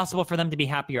it's possible for them to be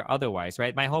happier otherwise,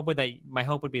 right? My hope would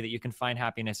be that you can find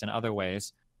happiness in other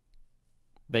ways,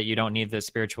 that you don't need the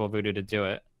spiritual voodoo to do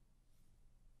it.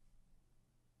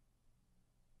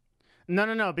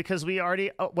 No, because we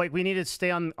already we need to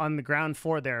stay on the ground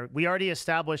floor there. We already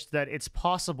established that it's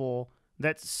possible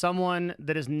that someone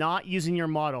that is not using your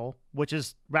model, which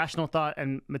is rational thought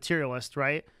and materialist,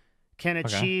 right, can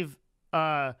achieve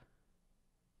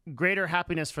greater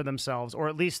happiness for themselves, or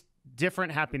at least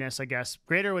different happiness, I guess.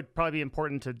 Greater would probably be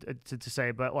important to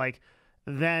say, but like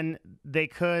then they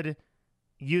could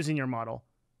using your model.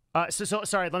 So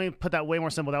sorry, let me put that way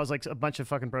more simple. That was like a bunch of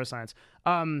fucking bro science.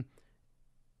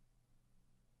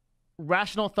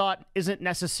 Rational thought isn't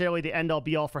necessarily the end-all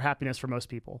be-all for happiness for most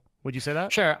people. Would you say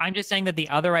that? Sure. I'm just saying that the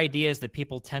other ideas that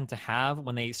people tend to have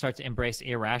when they start to embrace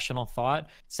irrational thought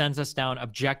sends us down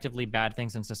objectively bad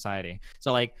things in society.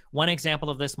 So like one example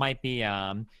of this might be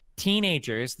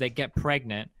teenagers that get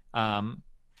pregnant.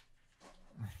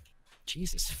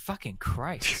 Jesus fucking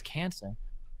Christ, it's cancer.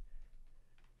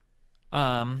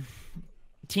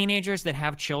 Teenagers that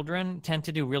have children tend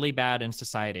to do really bad in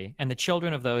society, and the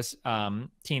children of those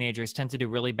teenagers tend to do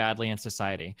really badly in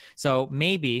society. So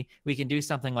maybe we can do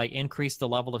something like increase the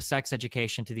level of sex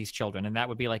education to these children, and that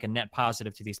would be like a net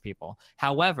positive to these people.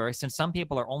 However, since some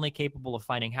people are only capable of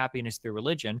finding happiness through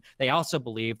religion, they also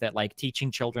believe that like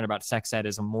teaching children about sex ed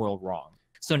is a moral wrong.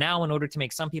 So now in order to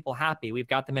make some people happy, we've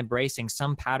got them embracing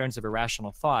some patterns of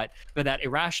irrational thought, but that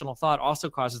irrational thought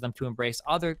also causes them to embrace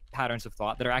other patterns of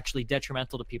thought that are actually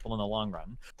detrimental to people in the long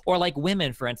run. Or like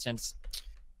women, for instance,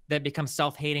 that become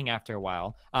self-hating after a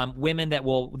while. Women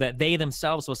that they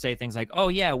themselves will say things like, oh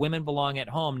yeah, women belong at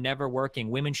home, never working.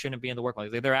 Women shouldn't be in the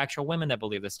workplace. There are actual women that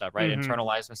believe this stuff, right? Mm-hmm.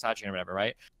 Internalized misogyny or whatever,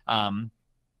 right?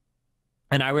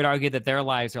 And I would argue that their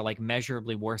lives are like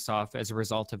measurably worse off as a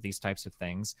result of these types of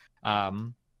things.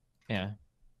 Yeah.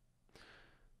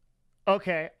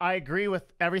 Okay, I agree with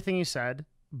everything you said,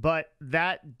 but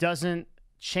that doesn't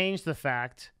change the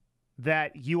fact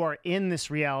that you are in this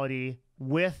reality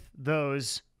with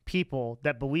those people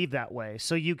that believe that way.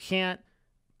 So you can't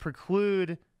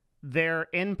preclude their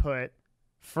input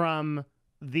from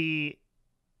the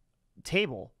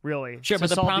table, really. Sure, but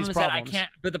the problem is that I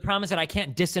I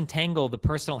can't disentangle the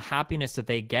personal happiness that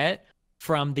they get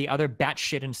from the other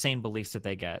batshit insane beliefs that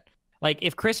they get. Like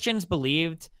if Christians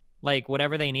believed like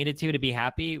whatever they needed to be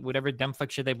happy, whatever dumb fuck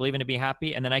shit they believe in to be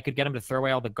happy, and then I could get them to throw away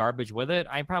all the garbage with it,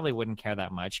 I probably wouldn't care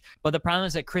that much. But the problem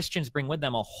is that Christians bring with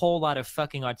them a whole lot of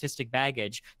fucking autistic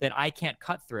baggage that I can't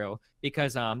cut through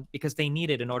because they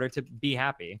need it in order to be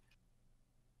happy.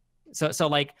 So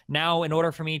like now in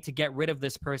order for me to get rid of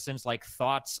this person's like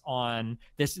thoughts on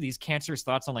these cancerous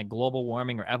thoughts on like global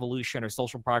warming or evolution or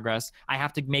social progress, I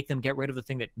have to make them get rid of the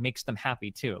thing that makes them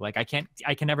happy too. Like I can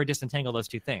never disentangle those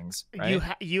two things. Right?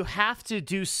 You have to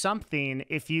do something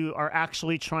if you are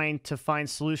actually trying to find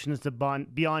solutions to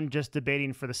beyond just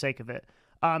debating for the sake of it.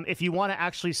 If you want to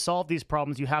actually solve these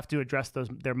problems, you have to address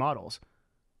their models.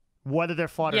 whether they're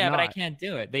flawed or Yeah, but I not. can't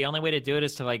do it. The only way to do it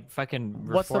is to like fucking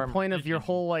What's the reform point of your religion.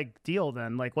 whole like deal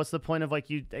then? Like, what's the point of like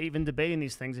you even debating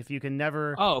these things if you can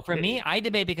never? Oh, for me, I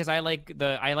debate because I like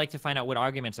to find out what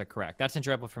arguments are correct. That's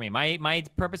enjoyable for me. My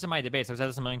purpose of my debates, I've said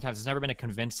this a million times, has never been to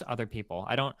convince other people.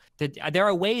 I don't. There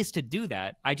are ways to do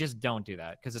that. I just don't do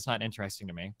that because it's not interesting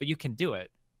to me. But you can do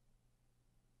it.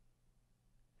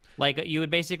 Like you would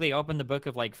basically open the book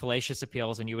of like fallacious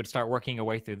appeals and you would start working your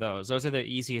way through those. Those are the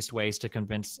easiest ways to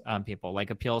convince people, like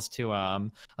appeals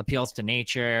to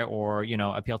nature, or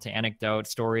appeal to anecdote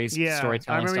stories, Yeah, I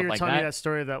storytelling, remember stuff you were like telling me that. that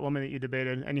story of that woman that you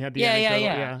debated, and you had the Yeah,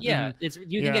 anecdote. yeah. Mhm. It's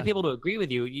you can Yeah. get people to agree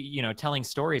with you, telling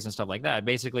stories and stuff like that.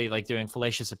 Basically, like doing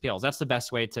fallacious appeals. That's the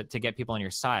best way to get people on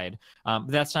your side. But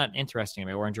that's not interesting to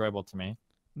me or enjoyable to me.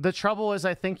 The trouble is,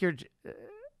 I think you're.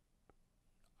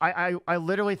 I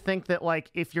literally think that like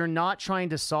if you're not trying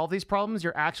to solve these problems,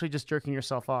 you're actually just jerking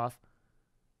yourself off.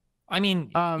 I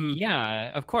mean, Um, yeah,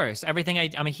 of course. I'm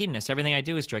a hedonist. Everything I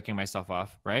do is jerking myself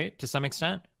off, right? To some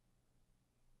extent.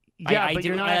 Yeah, I but do,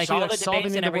 you're not like actually all like the solving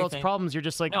debates and the world's everything. problems. You're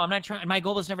just like, No, I'm not trying. My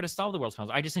goal is never to solve the world's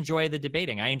problems. I just enjoy the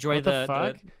debating. I enjoy what the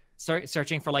fuck?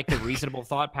 searching for like the reasonable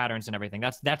thought patterns and everything.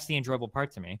 That's the enjoyable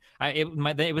part to me.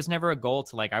 It was never a goal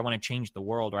to like I want to change the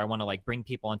world or I want to like bring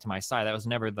people onto my side. That was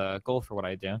never the goal for what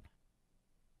I do.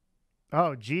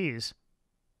 Oh, geez.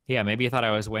 Yeah, maybe you thought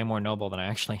I was way more noble than I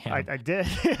actually am. I did.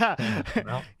 Yeah.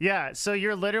 Well. Yeah. So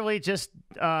you're literally just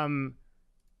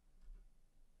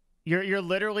you're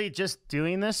literally just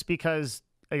doing this because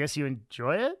I guess you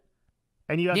enjoy it,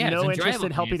 and you have Yeah, it's no interest enjoyable in to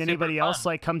me. helping It's super anybody else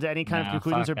fun. like come to any kind of Nah,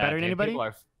 conclusions fuck or better that, than dude.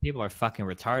 anybody. People are fucking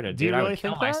retarded, Do you dude. I really would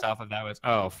kill think that? myself if that was.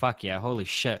 Oh fuck yeah! Holy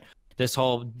shit! This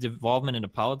whole devolvement into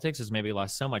politics has maybe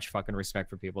lost so much fucking respect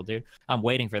for people, dude. I'm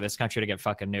waiting for this country to get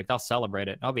fucking nuked. I'll celebrate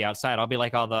it. I'll be outside. I'll be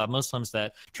like all the Muslims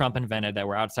that Trump invented that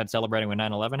were outside celebrating when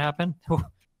 9/11 happened.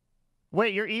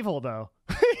 Wait, you're evil though.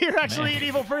 You're actually Man. an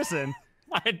evil person.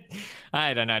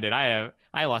 I don't know, dude. I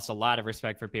lost a lot of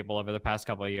respect for people over the past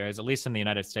couple of years, at least in the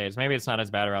United States. Maybe it's not as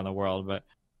bad around the world, but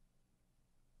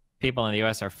people in the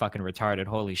U.S. are fucking retarded.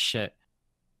 Holy shit.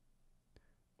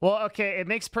 Well, okay, it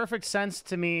makes perfect sense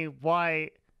to me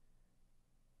why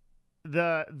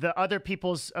the other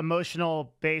people's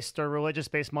emotional based or religious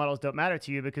based models don't matter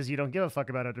to you because you don't give a fuck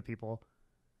about other people.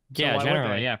 So Yeah, why would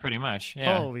generally, they? yeah, pretty much.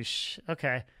 Yeah. Holy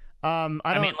okay. I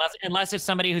I don't. mean, unless it's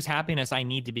somebody whose happiness I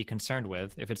need to be concerned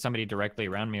with. If it's somebody directly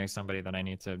around me or somebody that I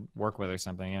need to work with or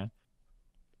something, yeah.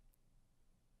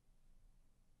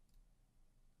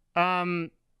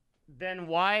 Then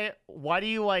why do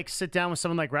you like sit down with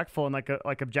someone like Reckful and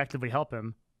like objectively help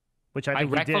him? Which I think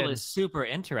you Reckful did. is super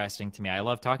interesting to me. I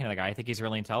love talking to the guy. I think he's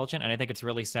really intelligent, and I think it's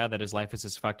really sad that his life is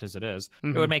as fucked as it is.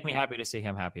 It would make me happy to see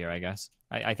him happier, I guess.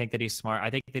 I think that he's smart. I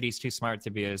think that he's too smart to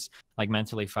be as like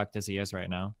mentally fucked as he is right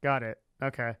now. Got it.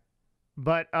 Okay.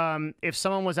 But if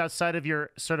someone was outside of your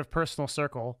sort of personal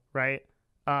circle, right?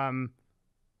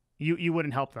 You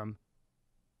wouldn't help them.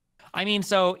 I mean,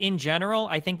 so in general,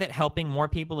 I think that helping more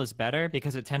people is better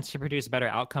because it tends to produce better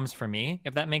outcomes for me,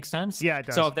 if that makes sense. Yeah, it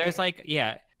does. So if there's like,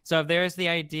 yeah. So if there's the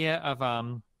idea of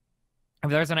if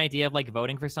there's an idea of like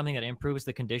voting for something that improves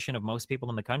the condition of most people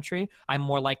in the country, I'm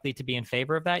more likely to be in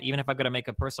favor of that, even if I've got to make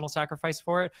a personal sacrifice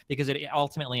for it, because it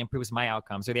ultimately improves my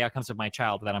outcomes or the outcomes of my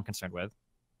child that I'm concerned with,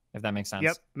 if that makes sense.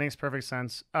 Yep, makes perfect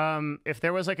sense. If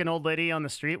there was like an old lady on the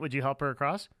street, would you help her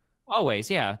across? Always,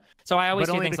 yeah. So I always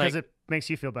but do only things because like, it makes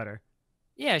you feel better.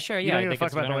 yeah, sure, You yeah. don't I give a think fuck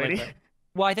it's about the generally lady.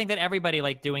 Well, I think that everybody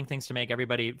like doing things to make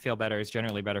everybody feel better is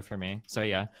generally better for me. So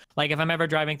yeah, like if I'm ever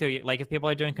driving through, like if people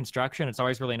are doing construction, it's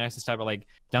always really nice to stop at like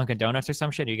Dunkin' Donuts or some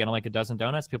shit. You get like a dozen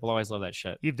donuts. People always love that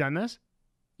shit. You've done this?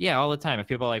 Yeah, all the time. If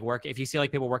people like work, if you see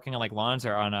like people working on like lawns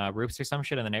or on roofs or some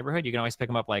shit in the neighborhood, you can always pick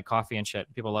them up like coffee and shit.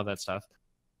 People love that stuff.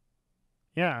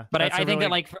 Yeah. But that's I a think really- that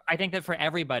like I think that for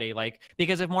everybody, like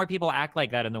because if more people act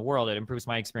like that in the world, it improves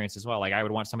my experience as well. Like I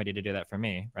would want somebody to do that for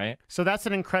me, right? So that's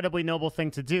an incredibly noble thing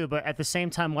to do, but at the same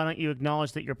time, why don't you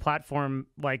acknowledge that your platform,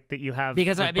 like that you have,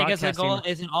 Because with because the goal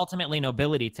broadcasting- isn't ultimately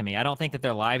nobility to me. I don't think that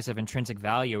their lives have intrinsic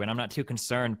value, and I'm not too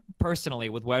concerned personally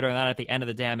with whether or not at the end of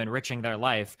the day I'm enriching their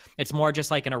life. It's more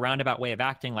just like in a roundabout way of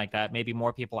acting like that. Maybe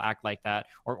more people act like that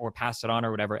or pass it on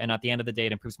or whatever. And at the end of the day,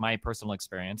 it improves my personal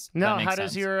experience. If No, that makes how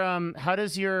does sense.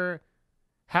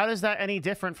 how does that any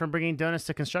different from bringing donuts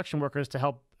to construction workers to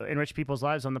help enrich people's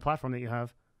lives on the platform that you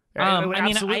have? It would I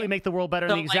mean, absolutely make the world better in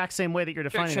so, the exact same way that you're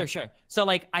defining it. Sure. So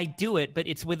like I do it, but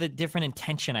it's with a different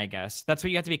intention, I guess. That's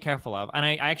what you have to be careful of. And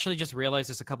I actually just realized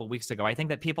this a couple weeks ago. I think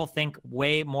that people think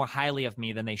way more highly of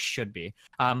me than they should be.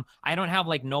 I don't have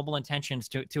like noble intentions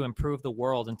to improve the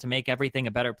world and to make everything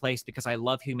a better place because I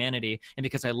love humanity and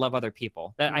because I love other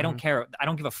people. I don't care. I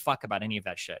don't give a fuck about any of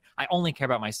that shit. I only care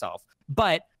about myself.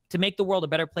 But to make the world a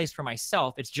better place for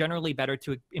myself, it's generally better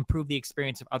to improve the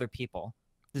experience of other people.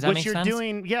 Does that Which make you're sense?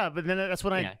 doing, yeah, but then that's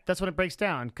when that's when it breaks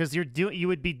down, because you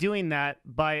would be doing that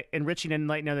by enriching and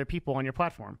enlightening other people on your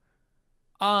platform.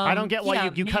 I don't get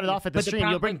why you cut it off at the stream.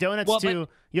 You'll bring donuts to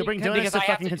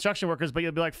fucking construction workers, but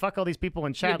you'll be like, fuck all these people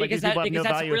in chat. Like, these people have no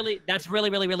value. That's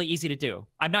really easy to do.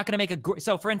 I'm not going to make a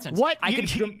so for instance, what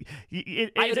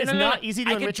it's not easy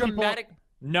to enrich people.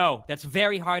 No, that's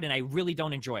very hard, and I really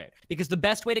don't enjoy it, because the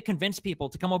best way to convince people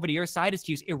to come over to your side is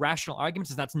to use irrational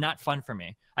arguments, and that's not fun for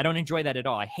me. I don't enjoy that at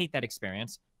all. I hate that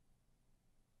experience.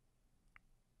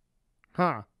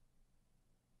 Huh.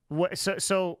 What?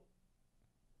 So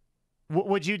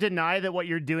would you deny that what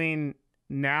you're doing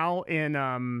now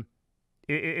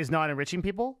is not enriching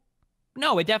people?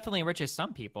 No, it definitely enriches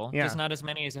some people. Yeah. Just not as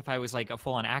many as if I was like a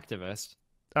full-on activist.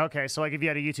 Okay, so like if you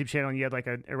had a YouTube channel and you had like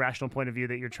an irrational point of view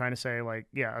that you're trying to say, like,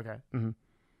 yeah, okay.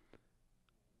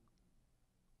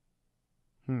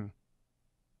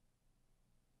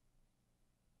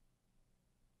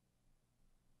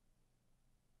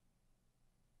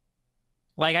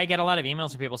 Like, I get a lot of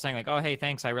emails from people saying like, oh, hey,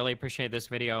 thanks, I really appreciate this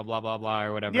video, blah, blah, blah,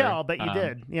 or whatever. Yeah, I'll bet you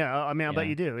did. Yeah, I mean, I'll bet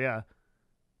you do, yeah.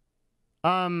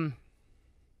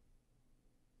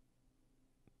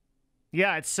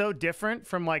 Yeah, it's so different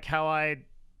from like how I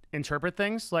interpret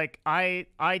things. Like I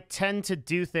tend to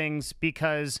do things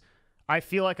because I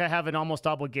feel like I have an almost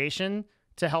obligation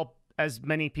to help as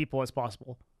many people as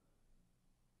possible,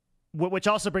 which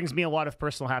also brings me a lot of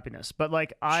personal happiness. But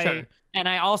like Sure. And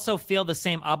I also feel the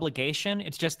same obligation.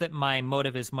 It's just that my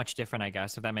motive is much different, I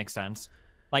guess, if that makes sense.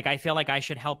 Like, I feel like I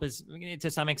should help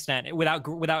to some extent,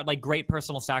 without like great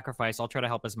personal sacrifice. I'll try to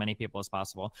help as many people as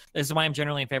possible. This is why I'm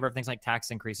generally in favor of things like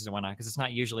tax increases and whatnot, because it's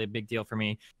not usually a big deal for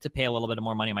me to pay a little bit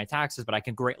more money on my taxes, but I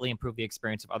can greatly improve the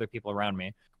experience of other people around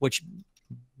me, which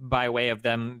by way of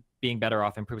them being better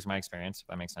off improves my experience, if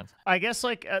that makes sense. I guess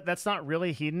like that's not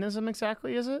really hedonism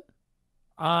exactly, is it?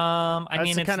 I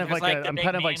mean, it's kind of like I'm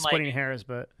kind of like splitting hairs,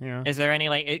 but yeah. Is there any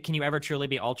like, can you ever truly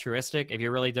be altruistic if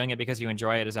you're really doing it because you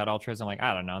enjoy it? Is that altruism? Like,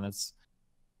 I don't know. That's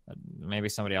maybe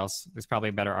somebody else. There's probably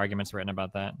better arguments written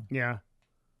about that. Yeah.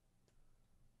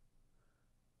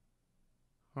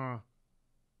 Huh.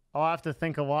 I'll have to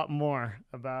think a lot more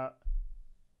about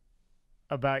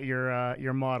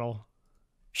your model.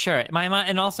 Sure.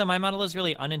 And also my model is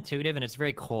really unintuitive and it's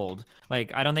very cold.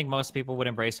 Like, I don't think most people would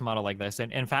embrace a model like this. And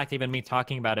in fact, even me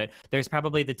talking about it, there's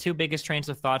probably the two biggest trains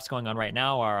of thoughts going on right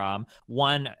now are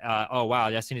one, oh, wow,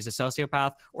 Destiny's a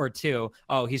sociopath, or two,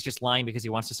 oh, he's just lying because he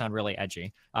wants to sound really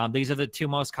edgy. These are the two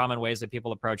most common ways that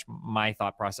people approach my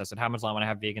thought process. It happens a lot when I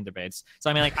have vegan debates. So,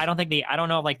 I mean, like, I don't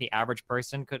know if like the average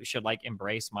person should like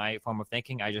embrace my form of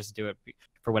thinking. I just do it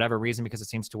for whatever reason because it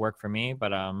seems to work for me.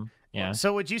 But yeah.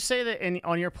 So would you say that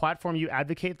on your platform you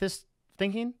advocate this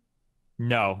thinking?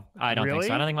 No, I don't think Really?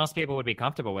 so. I don't think most people would be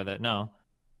comfortable with it. No.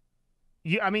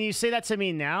 I mean, you say that to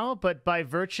me now, but by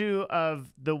virtue of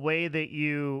the way that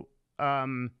you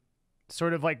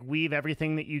sort of like weave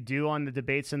everything that you do on the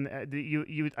debates, and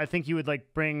I think you would like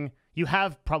you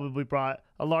have probably brought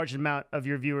a large amount of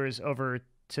your viewers over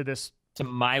to this. To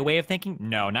my way of thinking?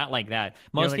 No, not like that.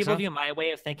 Most people view my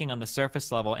way of thinking on the surface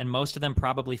level, and most of them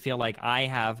probably feel like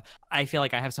I feel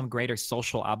like I have some greater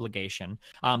social obligation,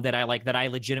 that I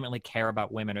legitimately care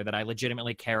about women, or that I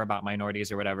legitimately care about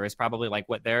minorities or whatever, is probably like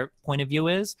what their point of view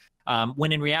is.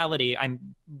 When in reality,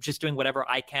 I'm just doing whatever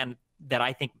I can that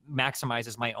I think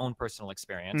maximizes my own personal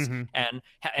experience.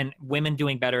 And women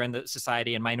doing better in the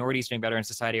society and minorities doing better in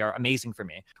society are amazing for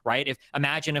me, right?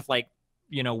 Imagine if like,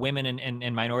 you know, women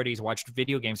and minorities watched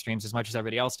video game streams as much as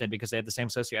everybody else did because they had the same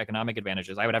socioeconomic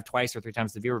advantages. I would have twice or three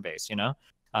times the viewer base, you know?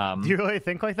 Do you really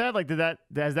think like that? Like, has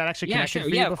that actually connected for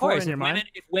you before, of course. In your mind?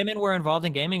 If women were involved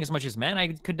in gaming as much as men,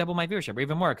 I could double my viewership or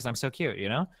even more because I'm so cute, you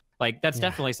know? Like, that's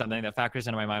definitely something that factors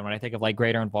into my mind when I think of like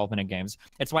greater involvement in games.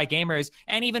 It's why gamers,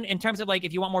 and even in terms of like,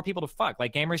 if you want more people to fuck,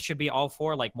 like gamers should be all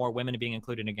for like more women being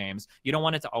included in games. You don't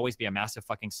want it to always be a massive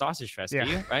fucking sausage fest, do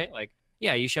you? Right? Like,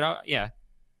 yeah, you should, yeah.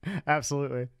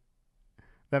 Absolutely.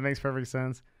 That makes perfect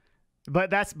sense. But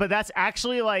that's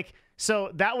actually like, so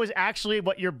that was actually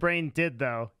what your brain did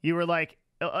though. You were like,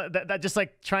 that just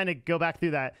like trying to go back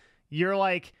through that. You're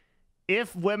like,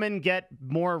 if women get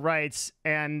more rights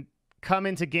and come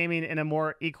into gaming in a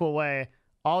more equal way,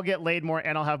 I'll get laid more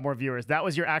and I'll have more viewers. That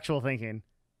was your actual thinking.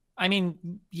 I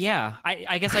mean, yeah,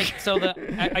 I guess like, so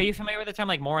are you familiar with the term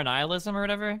like moral nihilism or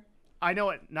whatever? I know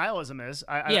what nihilism is.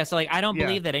 So like, I don't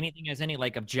believe that anything has any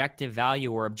like objective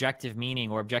value or objective meaning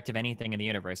or objective anything in the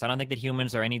universe. I don't think that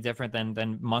humans are any different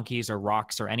than monkeys or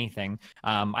rocks or anything.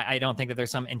 I don't think that there's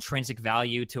some intrinsic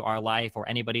value to our life or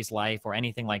anybody's life or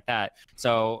anything like that.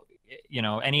 So you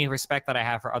know, any respect that I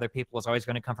have for other people is always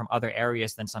going to come from other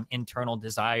areas than some internal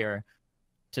desire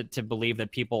to believe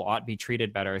that people ought to be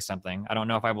treated better or something. I don't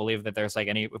know if I believe that there's like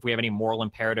if we have any moral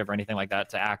imperative or anything like that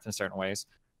to act in certain ways.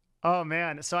 Oh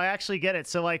man, so I actually get it.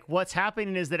 So like what's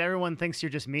happening is that everyone thinks you're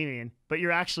just memeing, but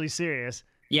you're actually serious.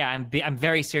 Yeah, I'm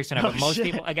very serious enough. Oh, But most shit.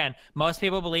 people, again, most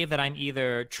people believe that I'm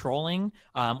either trolling,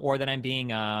 or that I'm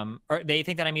being, or they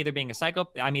think that I'm either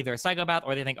I'm either a psychopath,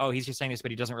 or they think, oh, he's just saying this, but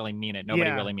he doesn't really mean it. Nobody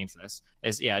Yeah. really means this.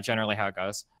 Is generally how it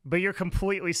goes. But you're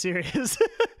completely serious.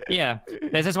 Yeah,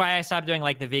 this is why I stopped doing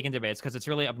like the vegan debates, because it's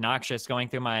really obnoxious going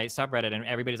through my subreddit and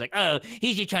everybody's like, oh,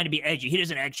 he's just trying to be edgy. He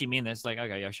doesn't actually mean this. Like,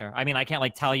 okay, yeah, sure. I mean, I can't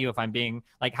like tell you if I'm being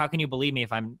like, how can you believe me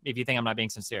if you think I'm not being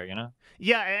sincere, you know?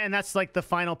 Yeah, and that's like the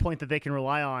final point that they can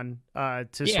rely on to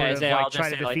Yeah, sort of they all like try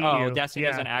just to say like, defeat oh, you. Destiny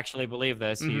Yeah. doesn't actually believe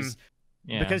this. He's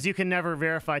Because you can never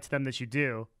verify to them that you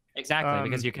do. exactly,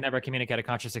 because you can never communicate a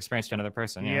conscious experience to another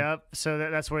person. Yeah. Yep. So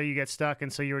that's where you get stuck.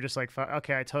 And so you were just like,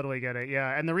 okay, I totally get it.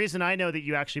 Yeah. And the reason I know that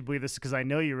you actually believe this is because I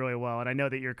know you really well, and I know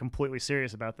that you're completely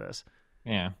serious about this.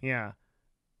 Yeah. Yeah.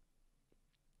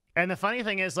 And the funny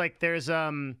thing is, like, there's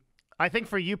I think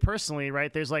for you personally,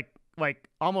 right? There's like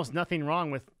almost nothing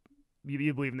wrong with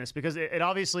you believe in this, because it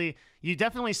obviously, you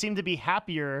definitely seem to be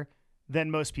happier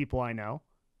than most people I know.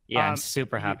 Yeah, I'm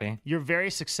super happy. You're very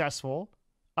successful.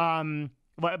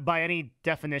 By any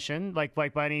definition, like by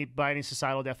any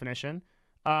societal definition.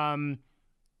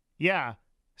 Yeah.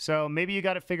 So maybe you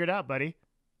got it figured out, buddy.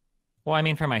 Well, I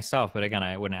mean, for myself, but again,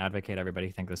 I wouldn't advocate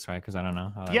everybody think this way, because I don't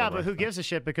know how that Yeah, would but work, who gives a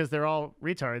shit, because they're all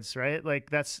retards, right?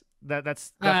 Like that's that from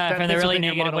fits the really within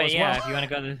your negative model way, as yeah. well. If you want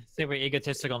to go the super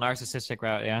egotistical, narcissistic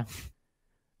route, yeah.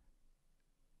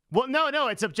 Well, no,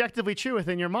 it's objectively true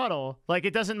within your model. Like,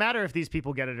 it doesn't matter if these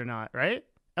people get it or not, right?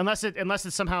 Unless it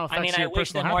somehow affects I mean, your I wish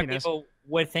personal that more happiness. people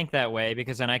would think that way,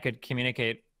 because then I could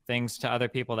communicate things to other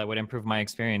people that would improve my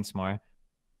experience more.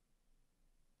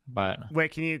 But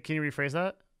Wait, can you rephrase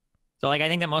that? so, like, I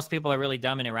think that most people are really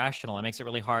dumb and irrational. It makes it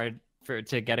really hard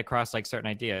to get across like certain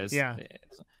ideas. Yeah.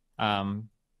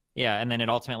 Yeah, and then it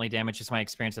ultimately damages my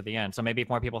experience at the end. So maybe if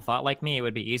more people thought like me, it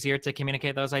would be easier to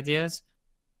communicate those ideas.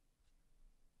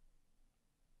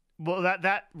 Well,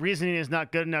 that reasoning is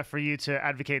not good enough for you to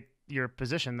advocate your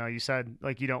position, though. You said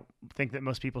like you don't think that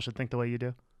most people should think the way you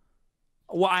do.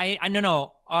 Well, I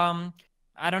no.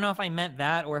 I don't know if I meant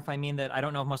that, or if I mean that I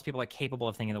don't know if most people are capable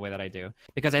of thinking the way that I do,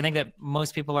 because I think that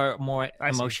most people are more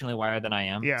emotionally wired than I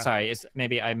am. Yeah. Sorry,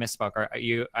 maybe I misspoke, or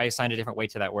I assigned a different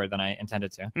weight to that word than I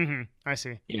intended to. Mm-hmm. I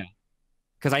see. Yeah.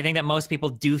 Because I think that most people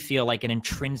do feel like an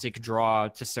intrinsic draw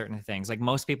to certain things. Like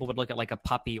most people would look at like a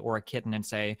puppy or a kitten and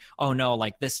say, oh no,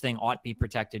 like this thing ought to be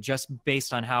protected just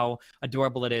based on how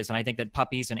adorable it is. And I think that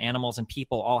puppies and animals and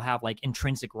people all have like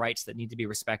intrinsic rights that need to be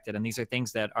respected. And these are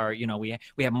things that are, you know, we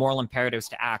have moral imperatives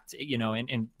to act, you know,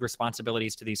 in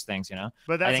responsibilities to these things, you know.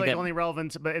 But that's like only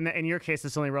relevant, but in your case,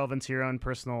 it's only relevant to your own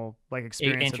personal like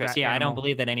experience. Interest. Yeah, animal. I don't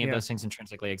believe that any of those things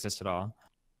intrinsically exist at all.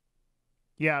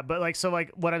 Yeah, but like, so like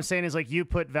what I'm saying is like you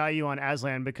put value on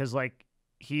Aslan because like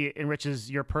he enriches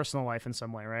your personal life in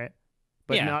some way, right?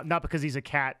 But not because he's a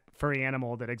cat furry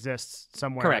animal that exists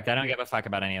somewhere. Correct. I don't give a fuck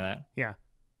about any of that. Yeah.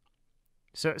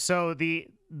 So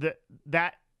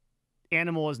that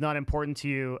animal is not important to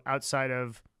you outside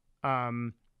of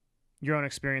your own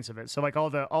experience of it. So like all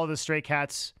the stray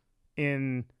cats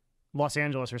in Los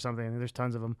Angeles or something, there's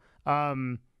tons of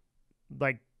them.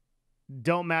 Like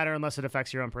don't matter unless it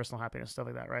affects your own personal happiness, stuff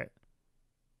like that, right?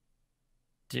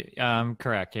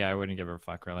 Correct. Yeah, I wouldn't give a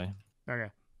fuck, really.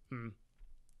 Okay. Can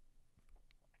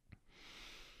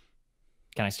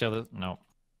I steal this? No.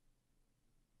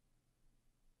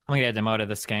 I'm gonna get demoted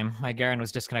this game. My Garen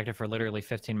was disconnected for literally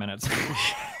 15 minutes.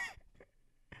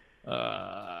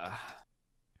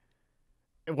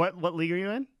 What league are you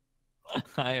in?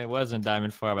 I was in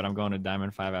Diamond 4, but I'm going to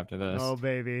Diamond 5 after this. Oh,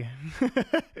 baby.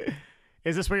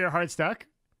 Is this where you're hard stuck?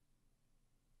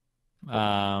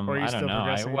 I don't know.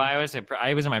 I was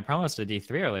in my promos to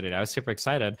D3 earlier today. I was super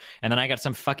excited, and then I got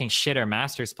some fucking shitter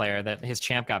Masters player that his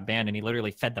champ got banned, and he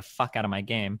literally fed the fuck out of my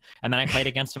game. And then I played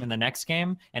against him in the next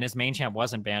game, and his main champ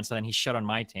wasn't banned, so then he shit on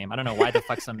my team. I don't know why the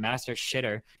fuck some Masters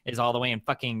shitter is all the way in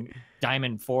fucking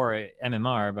Diamond 4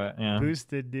 MMR, but yeah.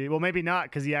 Boosted, dude. Well, maybe not,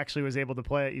 because he actually was able to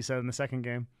play it. You said in the second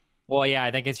game. Well, yeah, I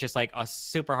think it's just like a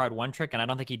super hard one trick, and I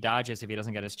don't think he dodges if he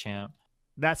doesn't get his champ.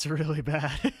 That's really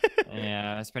bad.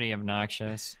 Yeah, it's pretty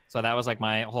obnoxious. So that was like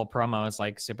my whole promo is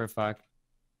like super fucked.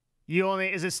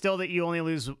 Is it still that you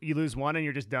lose one and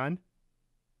you're just done?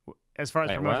 As far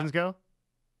as promotions go?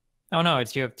 Oh no,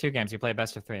 you have 2 games. You play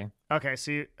best of 3. Okay,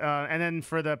 so and then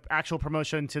for the actual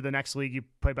promotion to the next league, you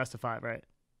play best of 5, right?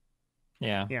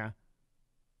 Yeah. Yeah.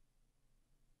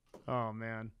 Oh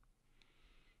man.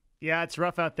 Yeah, it's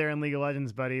rough out there in League of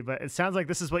Legends, buddy, but it sounds like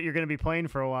this is what you're going to be playing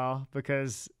for a while,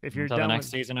 because if you're Until the done next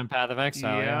with season in Path of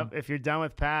Exile. Yeah. if you're done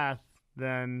with Path,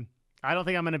 then I don't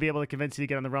think I'm going to be able to convince you to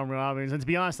get on the Realm Robins. And to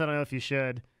be honest, I don't know if you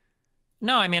should.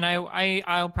 No, I mean,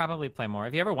 I'll probably play more.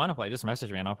 If you ever want to play, just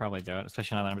message me and I'll probably do it,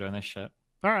 especially now that I'm doing this shit.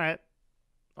 All right.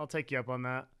 I'll take you up on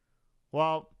that.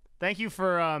 Well, thank you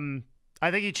for I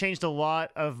think you changed a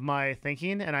lot of my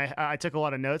thinking, and I took a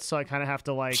lot of notes, so I kind of have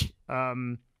to like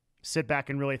sit back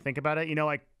and really think about it. You know,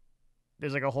 like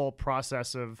there's like a whole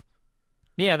process of.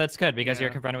 Yeah, that's good, because you're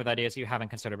confronted with ideas you haven't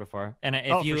considered before. And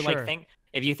if you like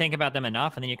if you think about them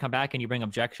enough and then you come back and you bring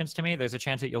objections to me, there's a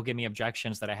chance that you'll give me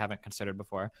objections that I haven't considered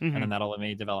before. And then that'll let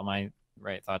me develop my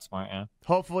thoughts more. Yeah.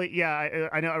 Hopefully, yeah.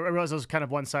 I know. I realize it was kind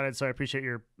of one-sided, so I appreciate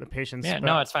your patience. Yeah,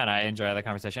 no, it's fine. I enjoy the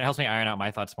conversation. It helps me iron out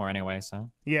my thoughts more anyway. So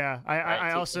yeah,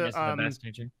 I also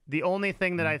the only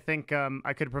thing that I think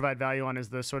I could provide value on is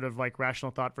the sort of like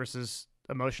rational thought versus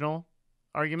emotional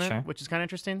argument, which is kind of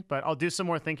interesting. But I'll do some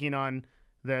more thinking on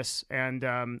this, and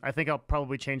I think I'll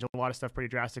probably change a lot of stuff pretty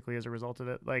drastically as a result of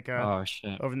it. Like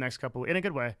over the next couple, in a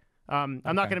good way. I'm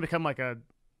not going to become like a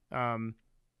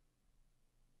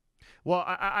well,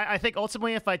 I think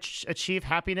ultimately if I achieve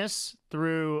happiness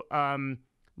through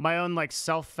my own like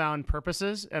self-found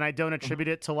purposes, and I don't attribute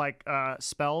it to like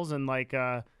spells and like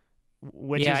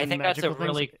witches I and think magical that's a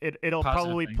really things, it'll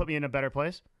probably put me in a better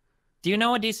place. Do you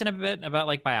know a decent bit about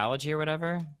like biology or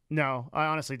whatever? No, I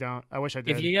honestly don't. I wish I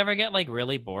did. If you ever get like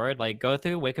really bored, like go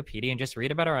through Wikipedia and just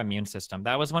read about our immune system.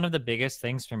 That was one of the biggest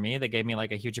things for me that gave me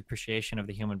like a huge appreciation of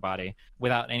the human body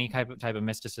without any type of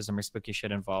mysticism or spooky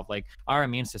shit involved. Like our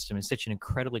immune system is such an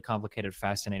incredibly complicated,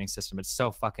 fascinating system. It's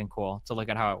so fucking cool to look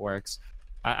at how it works.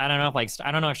 I don't know if like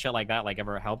I don't know if shit like that like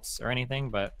ever helps or anything,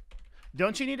 but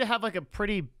don't you need to have like a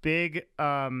pretty big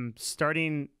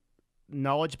starting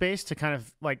knowledge base to kind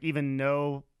of like even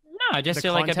know? No, just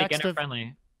to like a beginner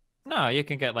friendly. No, you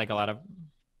can get like a lot of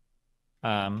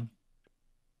what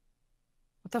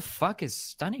the fuck is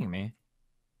stunning me?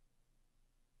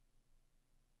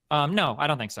 No, I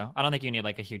don't think so. I don't think you need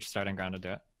like a huge starting ground to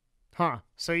do it. Huh.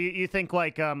 So you think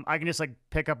like I can just like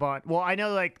pick up on, well, I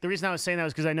know like the reason I was saying that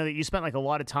was because I know that you spent like a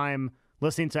lot of time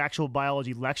listening to actual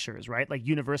biology lectures, right? Like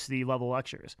university level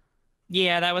lectures.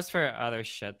 Yeah, that was for other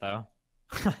shit though.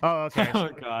 Oh, okay. Oh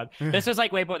god, this was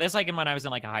like this is like when I was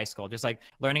in like a high school, just like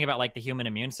learning about like the human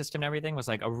immune system and everything was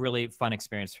like a really fun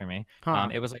experience for me.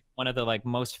 It was like one of the like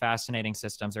most fascinating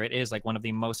systems, or it is like one of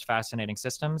the most fascinating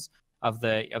systems of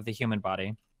the human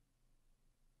body.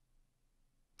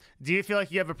 Do you feel like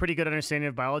you have a pretty good understanding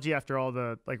of biology after all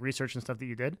the like research and stuff that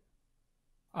you did?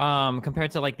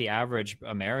 Compared to like the average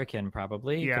American,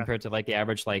 probably. Yeah. Compared to like the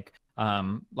average like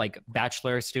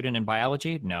bachelor student in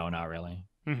biology, no, not really.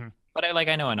 But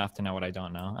I know enough to know what I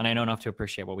don't know, and I know enough to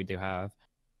appreciate what we do have.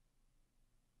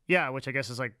 Yeah, which I guess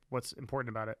is like what's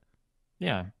important about it.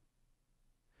 Yeah.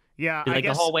 Yeah, like I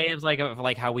guess the whole way of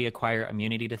like how we acquire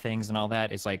immunity to things and all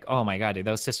that is like, oh my god, dude,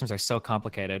 those systems are so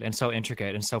complicated and so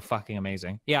intricate and so fucking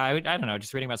amazing. Yeah, I don't know,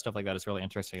 just reading about stuff like that is really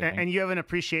interesting. And you have an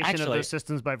appreciation of those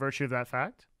systems by virtue of that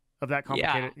fact, of that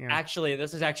complicated. Yeah, actually,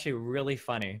 this is actually really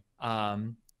funny.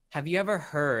 Have you ever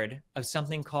heard of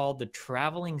something called The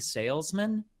Traveling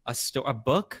Salesman? A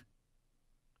book?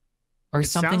 Or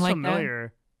something like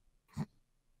familiar. That?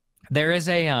 There is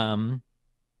a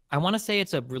I want to say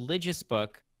it's a religious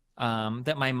book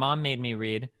that my mom made me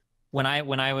read when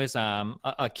I was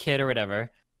a kid or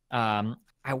whatever. I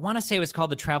want to say it was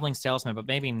called The Traveling Salesman, but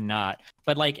maybe not.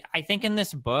 But like I think in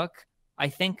this book, I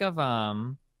think of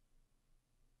or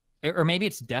maybe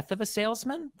it's Death of a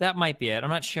Salesman. That might be it. I'm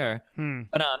not sure.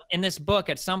 But in this book,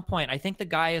 at some point, I think the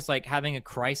guy is like having a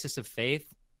crisis of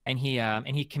faith, and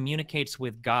he communicates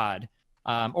with God,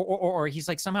 or he's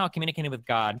like somehow communicating with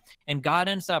God, and God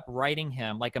ends up writing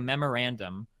him like a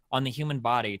memorandum on the human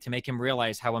body to make him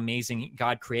realize how amazing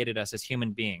God created us as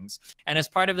human beings. And as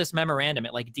part of this memorandum,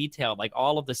 it like detailed like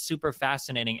all of the super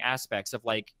fascinating aspects of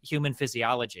like human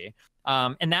physiology.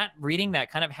 And that reading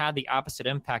that kind of had the opposite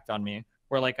impact on me,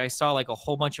 where like I saw like a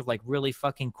whole bunch of like really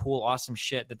fucking cool, awesome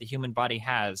shit that the human body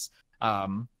has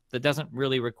that doesn't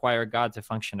really require God to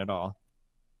function at all.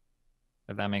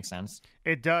 If that makes sense.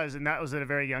 It does. And that was at a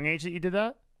very young age that you did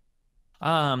that?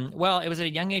 Well, it was at a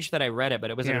young age that I read it, but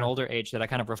it was at an older age that I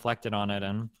kind of reflected on it.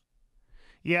 And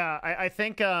yeah, I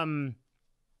think I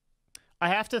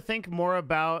have to think more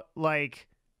about like,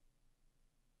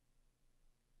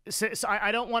 so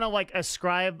I don't want to like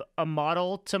ascribe a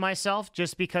model to myself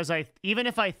just because even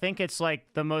if I think it's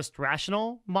like the most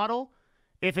rational model,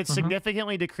 if it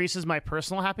significantly decreases my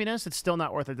personal happiness, it's still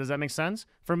not worth it. Does that make sense?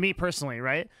 For me personally,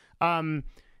 right?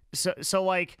 So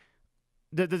like,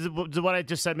 does what I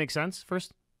just said make sense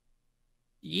first?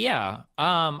 Yeah.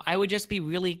 I would just be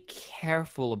really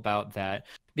careful about that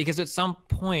because at some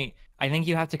point, I think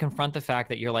you have to confront the fact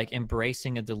that you're like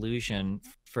embracing a delusion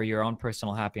for your own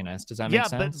personal happiness. Does that make Yeah,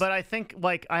 sense? but I think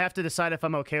like I have to decide if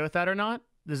I'm okay with that or not.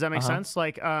 Does that make Uh-huh. sense?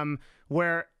 Like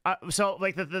where so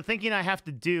like the thinking I have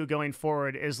to do going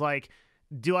forward is like,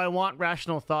 do I want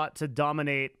rational thought to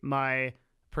dominate my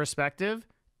perspective?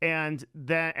 And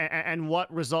then and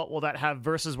what result will that have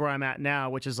versus where I'm at now,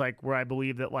 which is like where I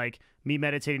believe that like me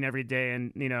meditating every day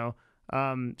and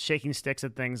shaking sticks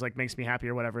at things like makes me happy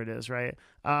or whatever it is, right?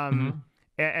 Mm-hmm.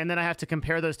 And then I have to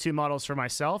compare those two models for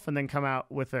myself and then come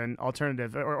out with an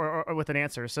alternative or with an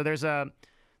answer. So there's a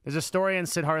story in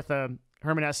Siddhartha,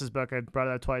 Herman Hesse's book. I brought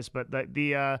it up twice, but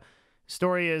the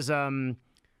story is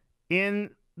in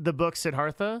the book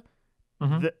Siddhartha.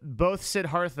 Mm-hmm. Both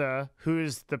Siddhartha,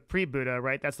 who's the pre-Buddha,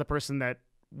 right? That's the person that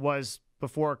was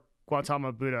before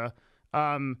Gautama Buddha,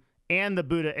 and the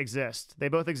Buddha exist. They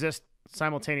both exist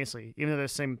simultaneously, even though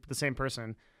they're the same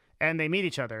person, and they meet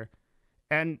each other.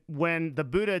 And when the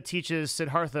Buddha teaches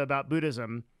Siddhartha about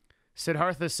Buddhism,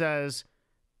 Siddhartha says,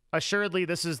 assuredly,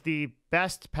 this is the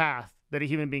best path that a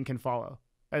human being can follow,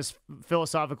 as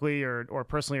philosophically or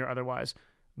personally or otherwise.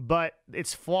 But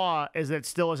its flaw is that it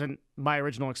still isn't my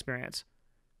original experience.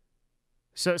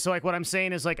 So like what I'm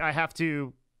saying is like I have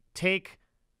to take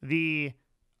the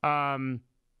kind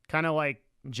of like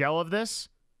gel of this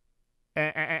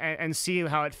and see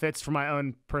how it fits for my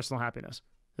own personal happiness.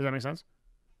 Does that make sense?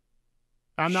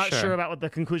 I'm not sure Sure. about what the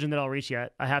conclusion that I'll reach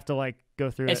yet. I have to like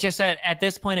go through It's it. just that at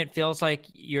this point, it feels like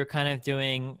you're kind of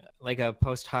doing like a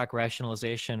post hoc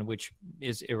rationalization, which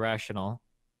is irrational.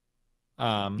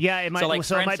 Yeah, it might. So like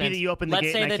So for it might be that instance, you open the let's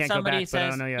gate say and I that can't go somebody back, but I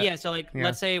don't says, know yet. yeah, so like Yeah.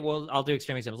 let's say, well, I'll do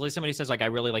extreme examples. Let's say somebody says like I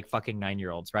really like fucking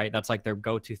 9-year-olds, right? That's like their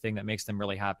go-to thing that makes them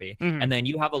really happy. Mm-hmm. And then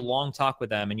you have a long talk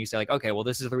with them and you say like, okay, well,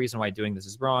 this is the reason why doing this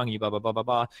is wrong. You blah blah blah blah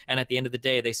blah. And at the end of the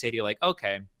day, they say to you like,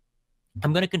 okay,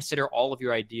 I'm going to consider all of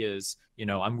your ideas.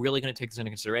 I'm really going to take this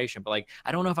into consideration, but like,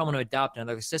 I don't know if I want to adopt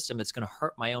another system that's going to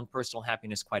hurt my own personal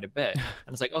happiness quite a bit.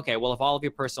 And it's like, okay, well, if all of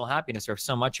your personal happiness or if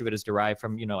so much of it is derived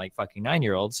from, like fucking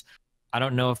 9-year-olds, I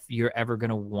don't know if you're ever going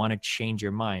to want to change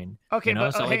your mind, Okay,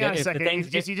 but So like hang on a if the second.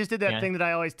 things, You just did that yeah, thing that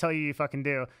I always tell you fucking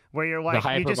do, where you're the like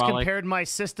you just hyperbolic. compared my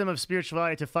system of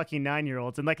spirituality to fucking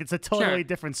 9-year-olds, and like it's a Sure. totally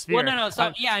different sphere. Well, no.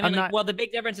 So yeah, I mean, like, not. well, the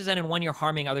big difference is that in one you're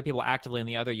harming other people actively, and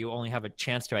the other you only have a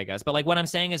chance to, I guess. But like, what I'm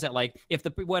saying is that like,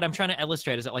 what I'm trying to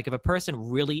illustrate is that like, if a person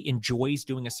really enjoys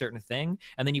doing a certain thing,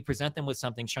 and then you present them with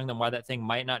something showing them why that thing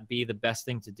might not be the best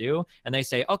thing to do, and they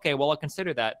say, okay, well, I'll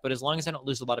consider that, but as long as I don't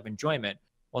lose a lot of enjoyment,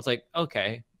 well, it's like,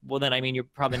 okay, well, then I mean, you're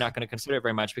probably not going to consider it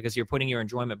very much because you're putting your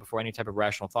enjoyment before any type of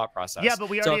rational thought process. Yeah, but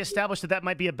we So already established that that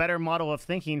might be a better model of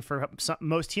thinking for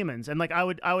most humans, and like I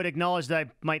would acknowledge that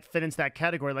I might fit into that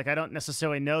category. Like I don't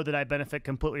necessarily know that I benefit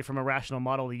completely from a rational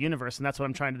model of the universe, and that's what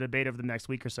I'm trying to debate over the next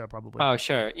week or so, probably. oh,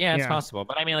 sure. Yeah, it's Yeah. possible.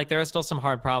 But I mean, like, there are still some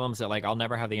hard problems that, like, I'll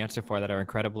never have the answer for that are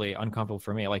incredibly uncomfortable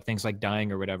for me, like things like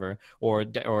dying or whatever, or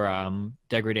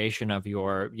degradation of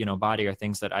your, body or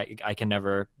things that I can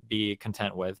never be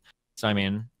content with. So, I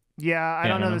mean, Yeah, I yeah,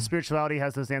 don't I know don't that know. spirituality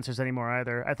has those answers anymore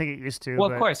either. I think it used to. Well,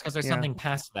 of but course, because there's yeah. something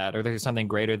past that, or there's something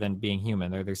greater than being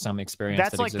human, or there's some experience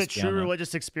That's that like the exists true beyond that.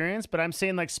 religious experience, but I'm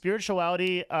saying like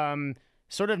spirituality,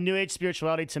 sort of new age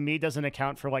spirituality to me doesn't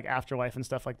account for like afterlife and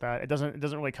stuff like that. It doesn't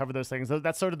really cover those things.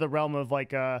 That's sort of the realm of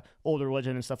like old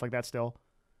religion and stuff like that still.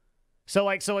 So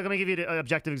let me give you an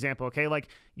objective example, okay? Like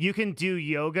you can do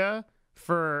yoga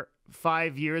for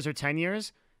 5 years or 10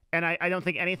 years, and I don't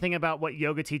think anything about what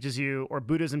yoga teaches you or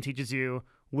Buddhism teaches you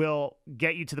will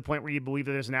get you to the point where you believe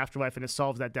that there's an afterlife and it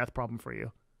solves that death problem for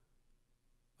you.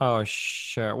 Oh,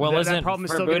 sure. Well, That problem is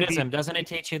for still going to Buddhism, be doesn't it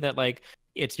teach you that like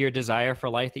it's your desire for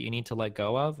life that you need to let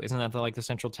go of? Isn't that like the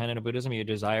central tenet of Buddhism? Your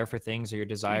desire for things or your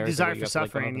desires are desire what you for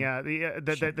have to let go suffering. of?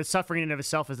 Yeah, the suffering in of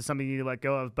itself is something you need to let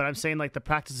go of. But I'm saying like the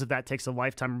practice of that takes a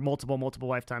lifetime, multiple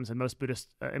lifetimes in most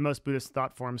Buddhist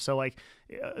thought forms. So like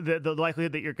the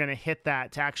likelihood that you're going to hit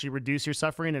that to actually reduce your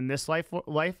suffering in this life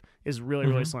is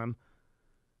really slim.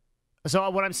 So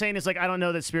what I'm saying is like I don't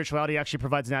know that spirituality actually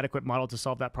provides an adequate model to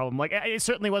solve that problem. Like it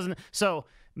certainly wasn't. So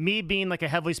me being like a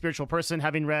heavily spiritual person,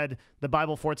 having read the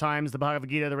Bible 4 times, the Bhagavad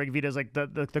Gita, the Rig Vedas, like the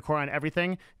Quran,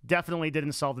 everything, definitely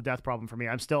didn't solve the death problem for me.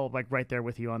 I'm still like right there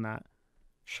with you on that.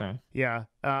 Sure. Yeah.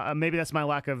 Maybe that's my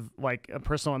lack of like a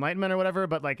personal enlightenment or whatever,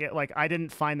 but like I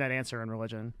didn't find that answer in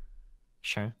religion.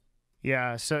 Sure.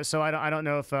 Yeah. So I don't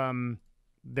know if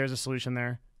there's a solution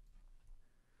there.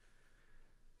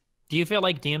 Do you feel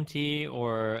like DMT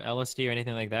or LSD or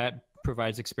anything like that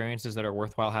provides experiences that are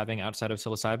worthwhile having outside of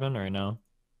psilocybin, or no?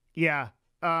 Yeah.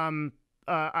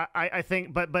 I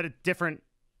think, but different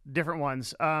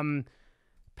ones.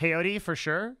 peyote for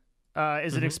sure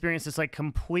is an experience that's like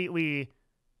completely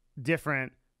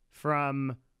different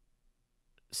from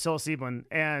psilocybin,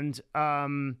 and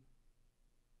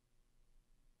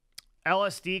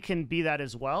LSD can be that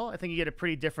as well. I think you get a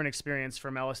pretty different experience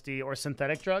from LSD or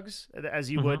synthetic drugs as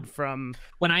you would from.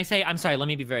 When I say, I'm sorry, let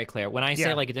me be very clear. When I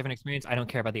say like a different experience, I don't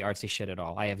care about the artsy shit at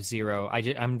all. I have zero.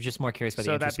 I'm just more curious about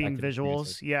the introspective. So that being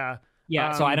visuals, yeah.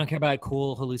 Yeah, so I don't care about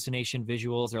cool hallucination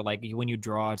visuals or like when you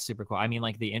draw, it's super cool. I mean,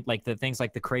 like the things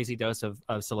like the crazy dose of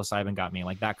psilocybin got me,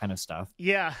 like that kind of stuff.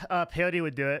 Yeah, peyote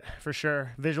would do it for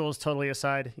sure. Visuals totally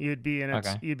aside, you'd be in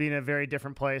a very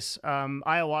different place.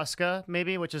 Ayahuasca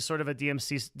maybe, which is sort of a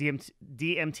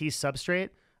DMT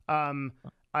substrate.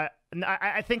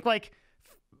 I think like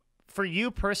for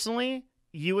you personally,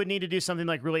 you would need to do something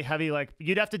like really heavy, like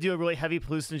you'd have to do a really heavy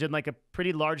hallucinogen, like a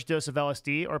pretty large dose of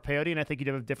LSD or peyote, and I think you'd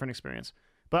have a different experience.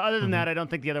 But other than that, I don't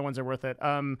think the other ones are worth it.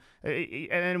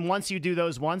 And once you do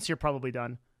those once, you're probably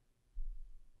done.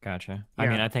 Gotcha. Yeah. I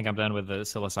mean, I think I'm done with the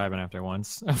psilocybin after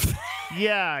once.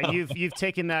 Yeah, you've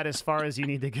taken that as far as you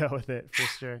need to go with it, for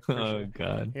sure. Oh,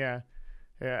 God. Yeah.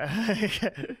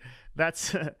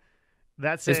 That's Is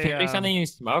peyote something you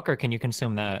smoke, or can you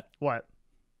consume that? What?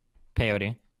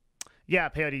 Peyote. Yeah,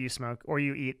 peyote you smoke or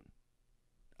you eat.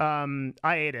 I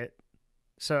ate it.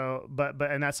 So,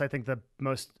 and that's I think the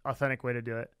most authentic way to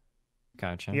do it.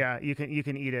 Gotcha. Yeah, you can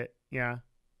eat it. Yeah.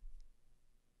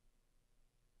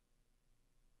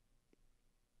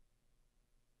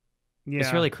 Yeah.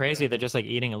 It's really crazy that just like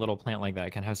eating a little plant like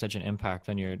that can have such an impact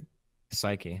on your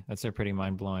psyche. That's pretty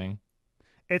mind-blowing.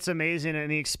 It's amazing,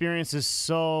 and the experience is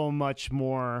so much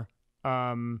more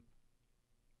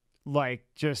like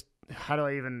just how do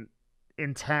I even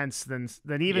intense than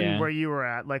even where you were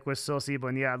at, like with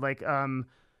psilocybin. Yeah, like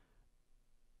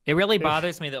it really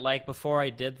bothers me that like before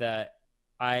I did that,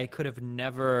 I could have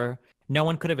never, no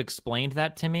one could have explained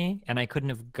that to me, and I couldn't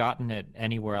have gotten it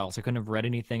anywhere else. I couldn't have read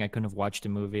anything. I couldn't have watched a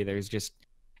movie. There's just,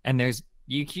 and there's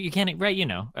you can't, right? You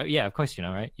know, yeah, of course you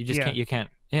know, right? You just can't. You can't.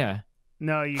 Yeah.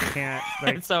 No, you can't.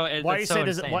 Like, so why do you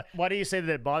say why do you say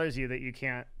that it bothers you that you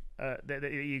can't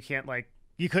that you can't like.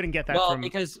 You couldn't get that from...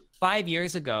 because 5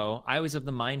 years ago, I was of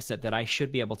the mindset that I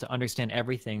should be able to understand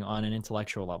everything on an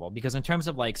intellectual level. Because in terms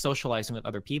of like socializing with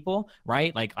other people,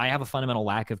 right? Like I have a fundamental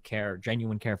lack of care,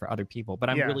 genuine care for other people, but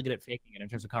I'm really good at faking it in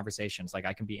terms of conversations. Like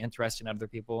I can be interested in other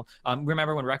people.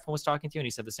 Remember when Reckful was talking to you and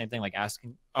he said the same thing, like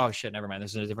asking, oh shit, never mind,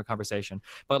 this is a different conversation.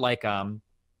 But like,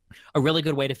 a really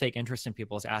good way to fake interest in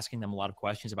people is asking them a lot of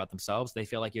questions about themselves. They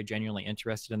feel like you're genuinely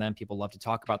interested in them. People love to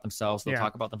talk about themselves. They'll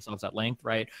talk about themselves at length,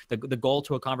 right? The goal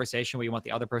to a conversation where you want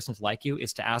the other person to like you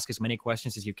is to ask as many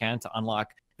questions as you can to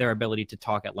unlock their ability to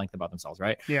talk at length about themselves,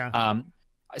 right? Yeah.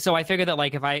 So I figured that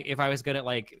like if I was good at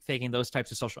like faking those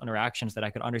types of social interactions, that I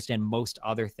could understand most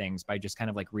other things by just kind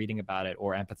of like reading about it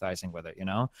or empathizing with it, you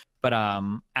know. But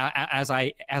as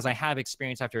I have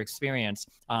experience after experience,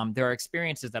 there are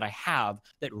experiences that I have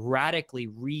that radically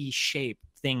reshape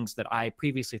things that I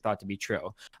previously thought to be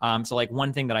true. So like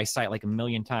one thing that I cite like a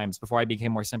million times before I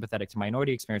became more sympathetic to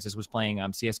minority experiences was playing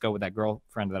CS:GO with that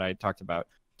girlfriend that I talked about.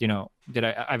 Do you know?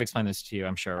 I've explained this to you?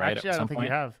 I'm sure, right? Actually, I don't think you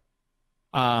have.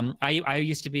 I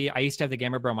used to have the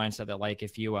gamer bro mindset that like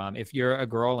if you're a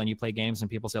girl and you play games and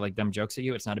people say like dumb jokes at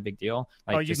you, it's not a big deal.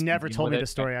 Like, oh, you've never told me the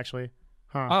story actually.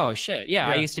 Huh. Oh shit. Yeah.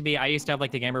 I used to have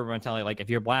like the gamer bro mentality, like if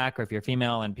you're black or if you're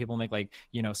female and people make like,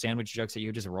 you know, sandwich jokes at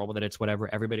you, just roll with it. It's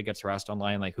whatever. Everybody gets harassed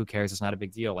online. Like who cares? It's not a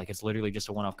big deal. Like it's literally just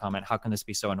a one-off comment. How can this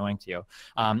be so annoying to you?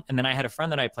 And then I had a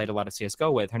friend that I played a lot of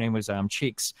CS:GO with. Her name was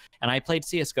Cheeks. And I played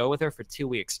CS:GO with her for 2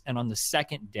 weeks. And on the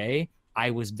second day,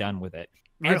 I was done with it.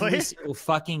 Really? Every single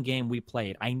fucking game we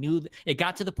played, I knew it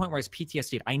got to the point where I was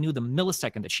PTSD'd. I knew the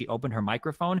millisecond that she opened her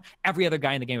microphone, every other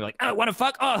guy in the game was like, "Oh, want to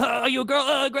fuck? Oh, are you a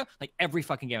girl? Girl?" Like every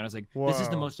fucking game. And I was like, "This is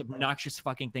the most obnoxious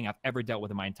fucking thing I've ever dealt with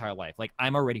in my entire life. Like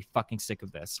I'm already fucking sick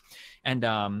of this." And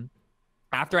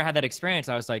after I had that experience,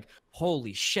 I was like,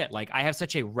 "Holy shit! Like I have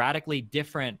such a radically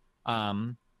different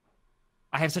idea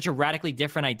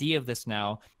of this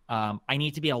now. I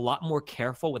need to be a lot more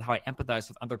careful with how I empathize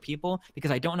with other people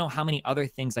because I don't know how many other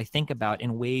things I think about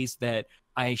in ways that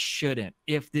I shouldn't."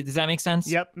 Does that make sense?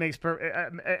 Yep, makes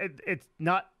it's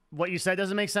not what you said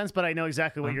doesn't make sense, but I know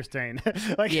exactly what you're saying.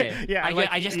 Like,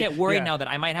 I just get worried now that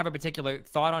I might have a particular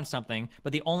thought on something,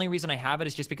 but the only reason I have it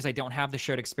is just because I don't have the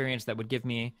shared experience that would give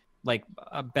me like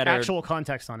a better actual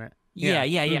context on it. Yeah.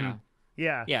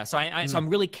 Yeah. So so I'm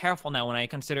really careful now when I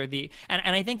consider and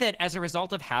I think that as a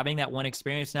result of having that one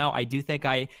experience now, I do think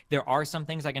there are some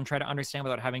things I can try to understand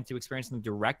without having to experience them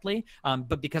directly.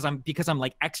 But because I'm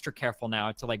like extra careful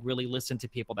now to like really listen to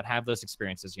people that have those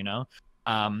experiences, you know.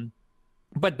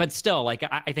 But still, like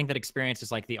I think that experience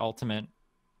is like the ultimate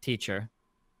teacher.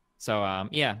 So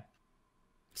yeah.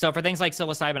 So for things like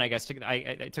psilocybin, I guess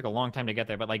it took a long time to get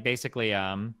there, but like basically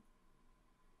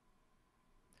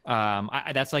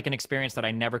that's like an experience that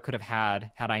I never could have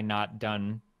had I not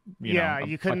done, you know,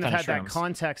 You a couldn't ton have of had that shrooms.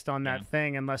 context on Yeah. that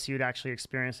thing unless you'd actually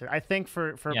experienced it. I think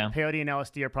for Yeah. peyote and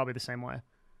LSD are probably the same way.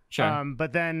 Sure.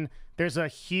 But then there's a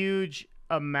huge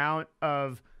amount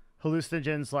of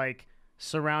hallucinogens like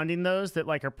surrounding those that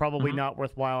like are probably Mhm. not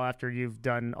worthwhile after you've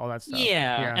done all that stuff.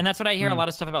 Yeah, and that's what I hear a Mm. lot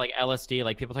of stuff about, like LSD.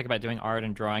 Like people talk about doing art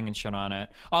and drawing and shit on it.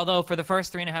 Although for the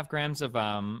first 3.5 grams of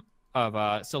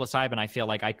psilocybin, I feel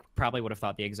like I probably would have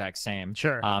thought the exact same.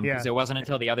 Sure. Because Yeah. it wasn't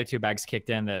until the other 2 bags kicked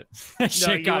in that No,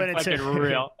 shit you got went into fucking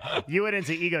real. you went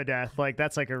into ego death. Like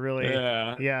that's like a really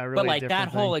Yeah. really But like that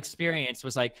different whole thing. experience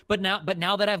was like, but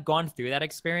now that I've gone through that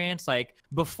experience, like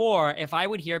before, if I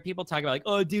would hear people talk about like,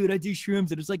 oh dude, I do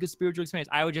shrooms and it's like a spiritual experience,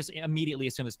 I would just immediately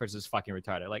assume this person is fucking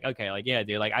retarded. Like, okay, like yeah,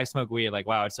 dude, like I smoke weed, like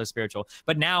wow, it's so spiritual.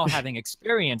 But now having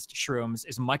experienced shrooms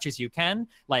as much as you can,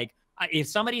 like if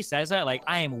somebody says that, like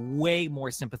I am way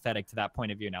more sympathetic to that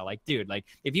point of view now. Like, dude, like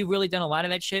if you've really done a lot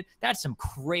of that shit, that's some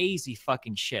crazy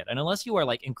fucking shit. And unless you are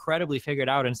like incredibly figured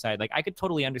out inside, like I could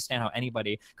totally understand how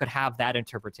anybody could have that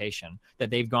interpretation that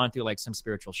they've gone through like some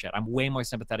spiritual shit. I'm way more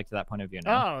sympathetic to that point of view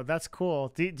now. Oh, that's cool.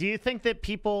 Do you think that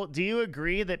do you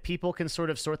agree that people can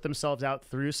sort of sort themselves out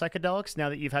through psychedelics now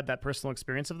that you've had that personal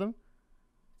experience of them?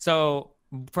 So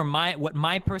for what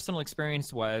my personal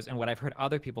experience was, and what I've heard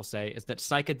other people say, is that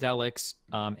psychedelics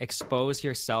expose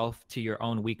yourself to your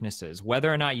own weaknesses.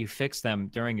 Whether or not you fix them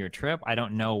during your trip, I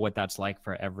don't know what that's like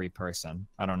for every person.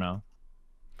 I don't know.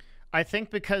 I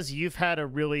think because you've had a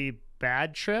really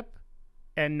bad trip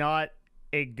and not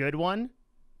a good one.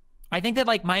 I think that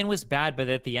like mine was bad, but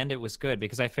at the end it was good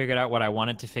because I figured out what I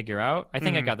wanted to figure out. I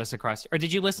think I got this across. Or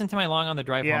did you listen to my long on the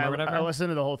drive home or whatever? I listened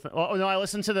to the whole thing. Oh no, I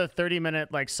listened to the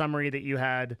 30-minute like summary that you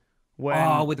had when.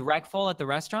 Oh, with Wreckful at the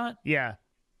restaurant? Yeah.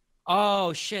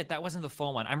 Oh shit, that wasn't the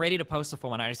full one. I'm ready to post the full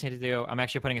one. I just need to do. I'm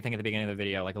actually putting a thing at the beginning of the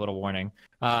video, like a little warning.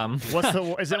 What's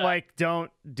the? Is it like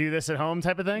don't do this at home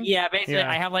type of thing? Yeah, basically,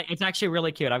 I have like it's actually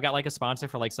really cute. I've got like a sponsor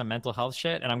for like some mental health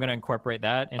shit, and I'm gonna incorporate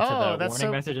that into the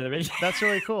warning message of the video. That's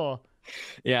really cool.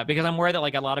 Yeah, because I'm worried that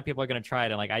like a lot of people are gonna try it,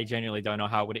 and like I genuinely don't know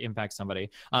how it would impact somebody.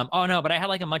 Oh no, but I had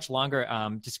like a much longer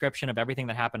description of everything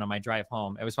that happened on my drive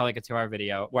home. It was probably like a 2-hour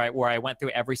video where I went through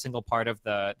every single part of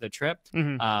the trip.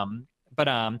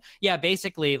 Yeah,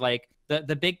 basically like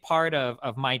the big part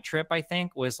of my trip, I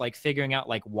think, was like figuring out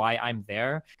like why I'm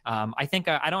there. I think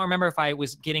I don't remember if I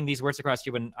was getting these words across to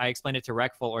you when I explained it to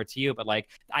Wreckful or to you, but like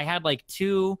I had like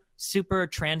 2 super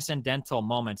transcendental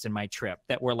moments in my trip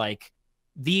that were like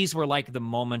these were like the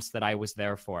moments that I was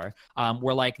there for,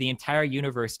 where like the entire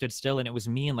universe stood still and it was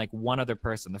me and like one other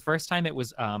person. The first time it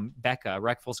was Becca,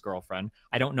 Wreckful's girlfriend.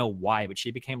 I don't know why, but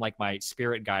she became like my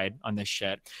spirit guide on this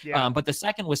shit. Yeah. But the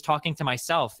second was talking to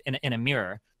myself in a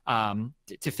mirror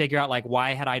to figure out like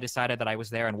why had I decided that I was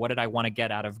there and what did I want to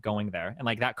get out of going there. And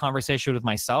like that conversation with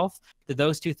myself, that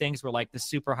those 2 things were like the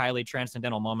super highly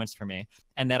transcendental moments for me.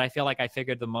 And that I feel like I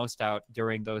figured the most out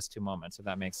during those 2 moments, if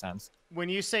that makes sense. When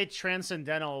you say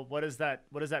transcendental, what does that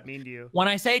mean to you? When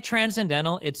I say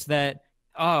transcendental, it's that,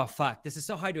 oh fuck, this is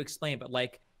so hard to explain, but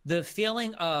like the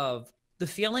feeling of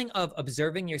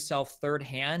observing yourself third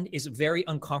hand is very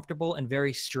uncomfortable and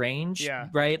very strange,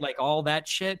 right? Like all that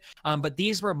shit. But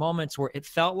these were moments where it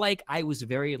felt like I was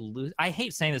very loose. I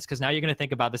hate saying this because now you're going to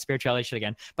think about the spirituality shit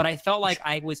again. But I felt like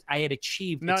I had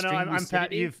achieved.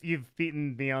 You've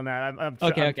beaten me on that.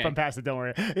 I'm past it. Don't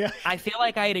worry. Yeah. I feel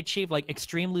like I had achieved like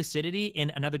extreme lucidity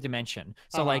in another dimension.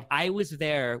 So like I was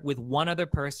there with one other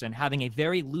person having a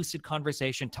very lucid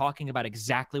conversation, talking about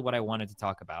exactly what I wanted to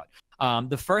talk about.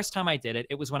 The first time I did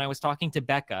it was when I was talking to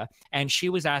Becca, and she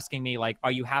was asking me like,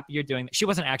 "Are you happy you're doing?" She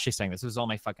wasn't actually saying this; it was all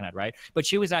my fucking head, right? But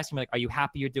she was asking me like, "Are you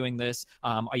happy you're doing this?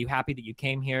 Are you happy that you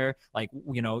came here? Like,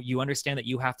 you know, you understand that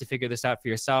you have to figure this out for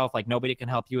yourself. Like, nobody can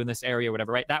help you in this area, or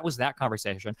whatever, right?" That was that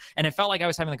conversation, and it felt like I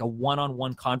was having like a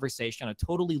one-on-one conversation, a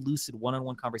totally lucid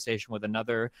one-on-one conversation with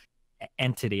another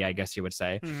entity, I guess you would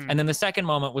say. And then the second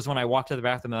moment was when I walked to the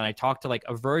bathroom and I talked to like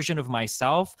a version of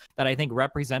myself that I think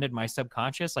represented my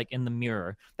subconscious, like in the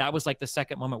mirror. That was like the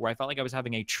second moment where I felt like I was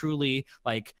having a truly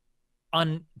like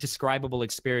undescribable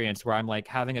experience where I'm like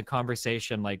having a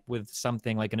conversation like with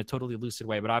something like in a totally lucid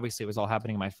way, but obviously it was all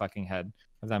happening in my fucking head,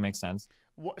 if that makes sense.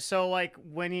 So like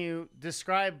when you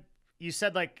describe, you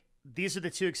said like these are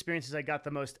the 2 experiences I got the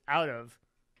most out of.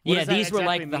 What does that these were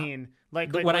exactly like mean?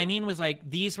 What I mean was like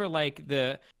these were like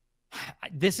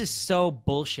this is so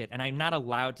bullshit, and I'm not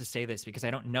allowed to say this because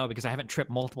I don't know, because I haven't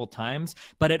tripped multiple times,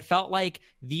 but it felt like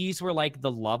these were like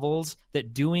the levels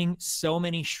that doing so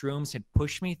many shrooms had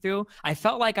pushed me through. I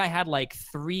felt like I had like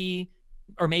 3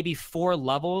 or maybe 4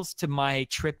 levels to my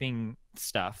tripping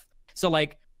stuff. So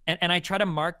like, and I try to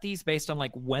mark these based on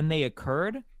like when they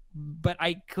occurred, but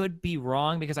I could be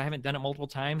wrong because I haven't done it multiple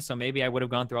times. So maybe I would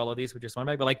have gone through all of these with just one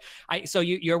bag. But like, so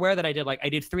you're aware that I did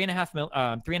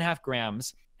 3.5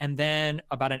 grams, and then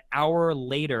about an hour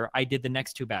later, I did the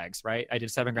next 2 bags. Right, I did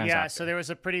 7 grams. Yeah, after. so there was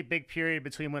a pretty big period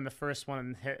between when the first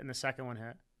one hit and the second one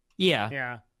hit.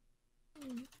 Yeah.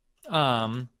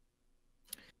 Yeah.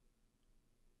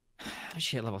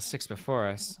 Shit, level 6 before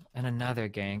us, and another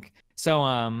gank. So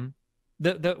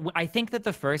I think that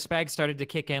the first bag started to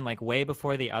kick in like way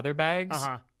before the other bags.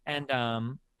 And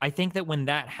I think that when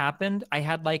that happened, I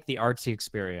had like the artsy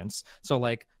experience. So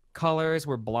like colors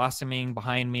were blossoming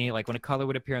behind me. Like when a color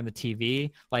would appear on the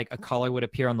TV, like a color would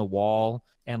appear on the wall,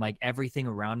 and like everything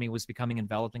around me was becoming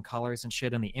enveloped in colors and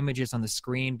shit. And the images on the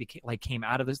screen came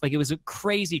out of this. Like it was a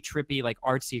crazy, trippy, like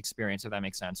artsy experience, if that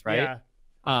makes sense, right? Yeah.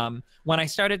 When I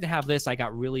started to have this, I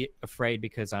got really afraid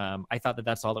because I thought that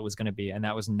that's all it was going to be, and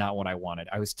that was not what I wanted.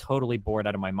 I was totally bored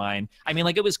out of my mind. I mean,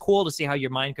 like, it was cool to see how your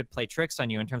mind could play tricks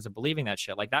on you in terms of believing that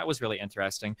shit. Like, that was really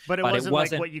interesting. But it wasn't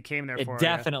like what you came there for. It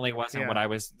definitely wasn't what I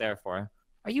was there for.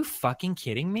 Are you fucking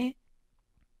kidding me?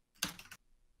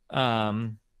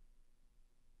 Could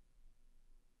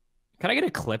I get a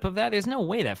clip of that? There's no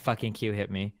way that fucking Q hit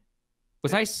me.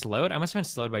 Was I slowed? I must have been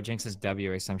slowed by Jinx's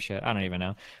W or some shit. I don't even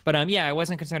know. But yeah, I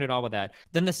wasn't concerned at all with that.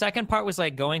 Then the second part was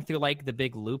like going through like the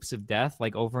big loops of death,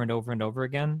 like over and over and over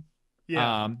again.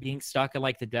 Yeah. Being stuck in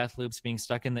like the death loops, being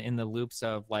stuck in the loops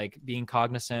of like being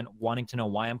cognizant, wanting to know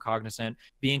why I'm cognizant,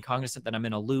 being cognizant that I'm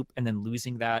in a loop, and then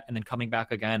losing that, and then coming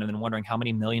back again, and then wondering how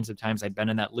many millions of times I'd been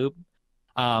in that loop.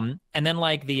 And then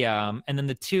like the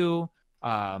two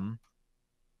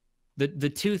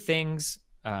things.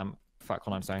 Fuck,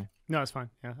 hold on, sorry. No, it's fine.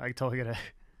 Yeah, I totally get it.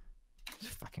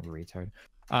 Fucking retard.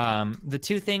 The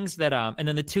 2 things that and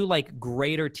then the 2 like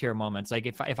greater tier moments, like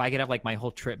if I could have like my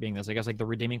whole trip being this, I guess like the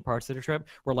redeeming parts of the trip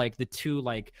were like the 2,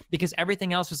 like, because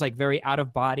everything else was like very out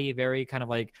of body, very kind of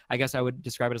like, I guess I would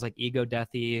describe it as like ego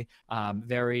deathy,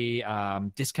 very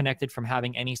disconnected from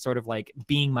having any sort of like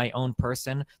being my own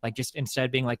person, like just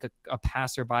instead being like a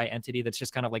passerby entity that's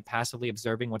just kind of like passively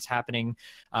observing what's happening.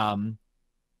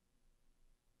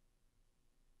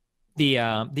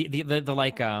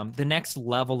 The next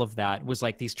level of that was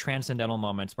like these transcendental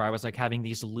moments where I was like having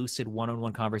these lucid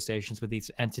one-on-one conversations with these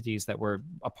entities that were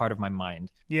a part of my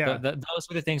mind. Yeah. Those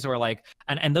were the things that were like,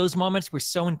 and those moments were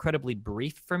so incredibly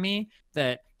brief for me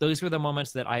that those were the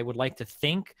moments that I would like to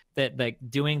think that like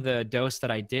doing the dose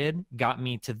that I did got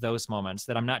me to those moments,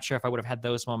 that I'm not sure if I would have had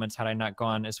those moments had I not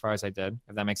gone as far as I did,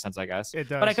 if that makes sense, I guess. It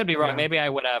does. But I could be wrong. Yeah. Maybe I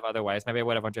would have otherwise. Maybe I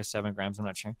would have on just 7 grams. I'm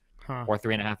not sure. Or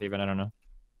 3.5 even. I don't know.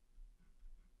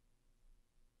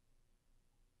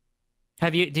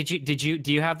 Do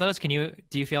you have those? Do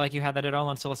you feel like you had that at all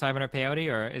on psilocybin or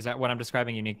peyote, or is that what I'm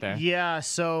describing unique there? Yeah,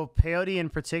 so peyote in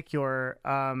particular,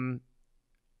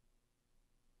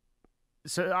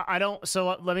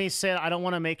 so let me say, I don't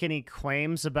want to make any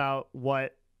claims about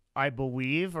what I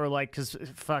believe, or like, cause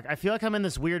fuck, I feel like I'm in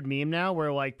this weird meme now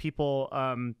where like people,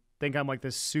 think I'm like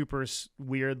this super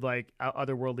weird, like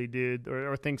otherworldly dude,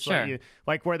 or things Sure. like you,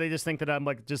 like where they just think that I'm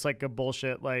like, just like a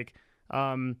bullshit, like,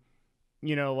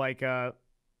 you know, like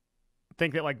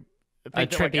think that like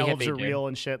elves are real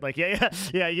and shit. Like yeah,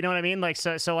 you know what I mean? Like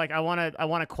so like I want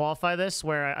to qualify this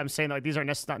where I'm saying like these are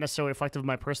not necessarily reflective of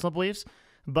my personal beliefs,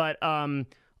 but on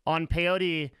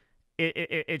peyote,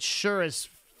 it sure as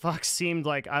fuck seemed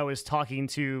like I was talking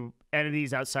to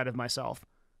entities outside of myself.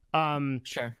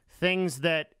 Sure. Things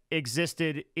that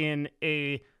existed in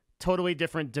a totally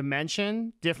different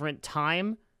dimension, different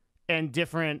time, and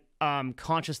different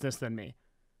consciousness than me.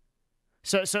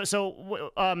 So,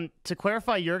 to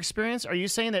clarify your experience, are you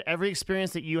saying that every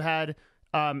experience that you had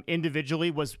individually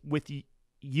was with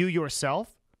you yourself?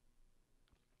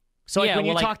 So, like Yeah, when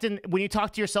you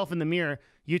talk to yourself in the mirror,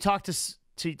 you talk to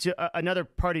another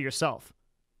part of yourself.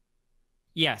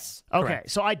 Yes. Okay,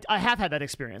 correct. so I have had that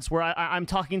experience where I'm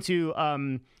talking to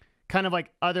kind of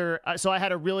like other. So I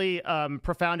had a really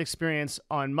profound experience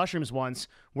on mushrooms once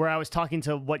where I was talking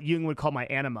to what Jung would call my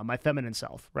anima, my feminine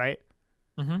self, right?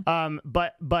 Mm-hmm.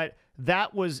 But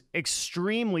that was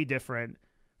extremely different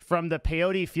from the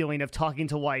peyote feeling of talking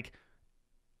to like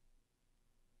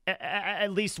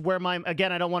at least where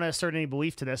again, I don't want to assert any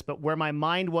belief to this, but where my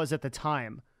mind was at the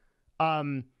time,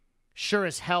 sure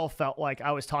as hell felt like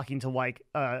I was talking to like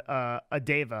a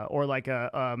deva or like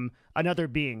another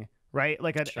being, right?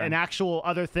 Like an actual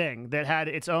other thing that had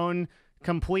its own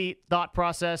complete thought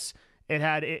process. It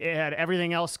had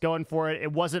everything else going for it.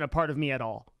 It wasn't a part of me at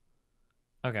all.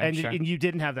 Okay, and you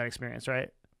didn't have that experience, right?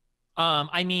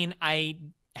 I mean, I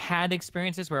had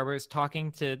experiences where I was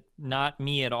talking to not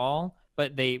me at all,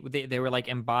 but they were like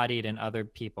embodied in other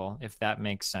people, if that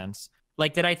makes sense.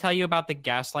 Like, did I tell you about the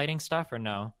gaslighting stuff or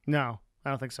no? No, I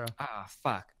don't think so. Ah,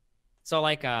 fuck. So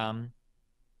like, fuck.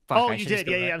 Oh, you did.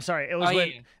 Yeah. I'm sorry. It was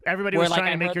when everybody was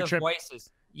trying to make your trip. Voices.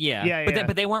 Yeah.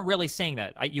 But they weren't really saying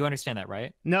that. You understand that,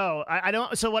 right? No, I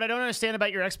don't. So what I don't understand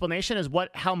about your explanation is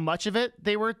how much of it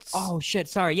they were. Oh shit!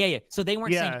 Sorry. Yeah. So they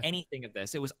weren't saying anything of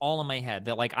this. It was all in my head.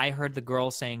 That like I heard the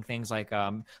girl saying things like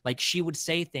she would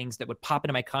say things that would pop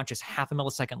into my conscious half a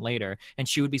millisecond later, and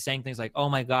she would be saying things like, "Oh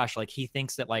my gosh, like he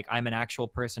thinks that like I'm an actual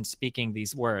person speaking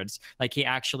these words. Like he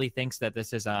actually thinks that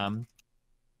this is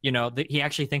he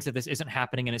actually thinks that this isn't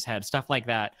happening in his head. Stuff like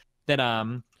that.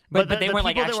 But they weren't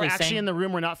like actually saying... in the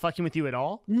room were not fucking with you at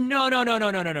all. No.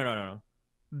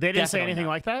 They didn't say anything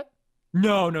like that.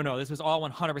 No. This was all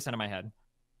 100% in my head.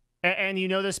 And you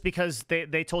know this because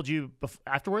they told you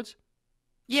afterwards.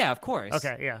 Yeah, of course.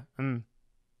 Okay. Yeah.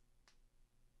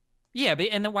 Yeah,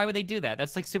 and then why would they do that?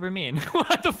 That's like super mean.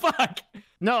 What the fuck?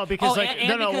 No, because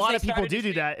a lot of people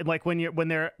do that. Like when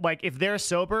they're like if they're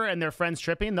sober and their friend's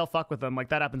tripping, they'll fuck with them. Like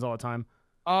that happens all the time.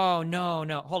 Oh no.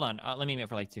 Hold on. Let me mute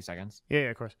for like 2 seconds. Yeah,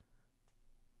 of course.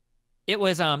 It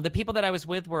was the people that I was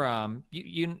with were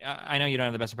you I know you don't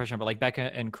have the best impression, but like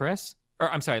Becca and Chris,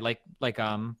 or I'm sorry, like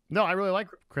No, I really like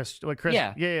Chris. Like Chris.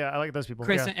 Yeah, I like those people.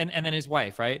 Chris and then his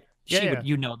wife, right? She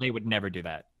would, they would never do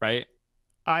that, right?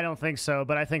 I don't think so,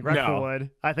 but I think Reckful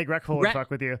would. I think Reckful would fuck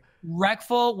with you.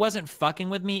 Reckful wasn't fucking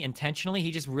with me intentionally.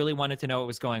 He just really wanted to know what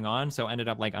was going on, so ended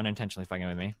up like unintentionally fucking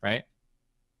with me, right?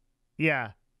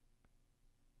 Yeah.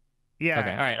 Yeah.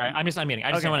 Okay. All right. I'm just unmuting.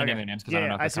 I just don't want to name their names because I don't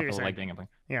know if it's comfortable like being in.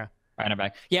 Yeah. All right, I'm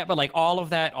back. Yeah, but like all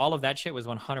of that shit was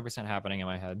 100% happening in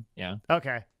my head. Yeah.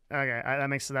 Okay. That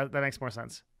makes more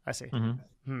sense. I see.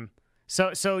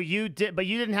 So you did, but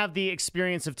you didn't have the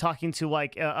experience of talking to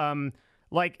like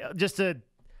just a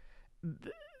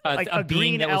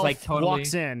green that elf was like totally...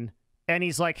 walks in and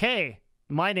he's like, "Hey,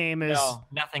 my name is..." No,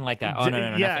 nothing like that. Oh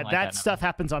no. Yeah, that stuff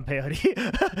happens on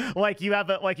peyote. Like you have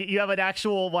an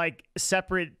actual like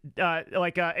separate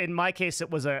in my case it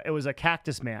was a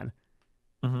cactus man.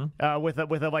 With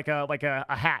a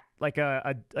hat, like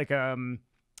a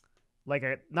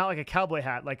not like a cowboy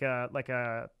hat, like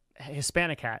a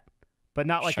Hispanic hat, but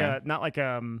not like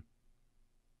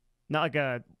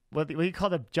what do you call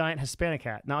the giant Hispanic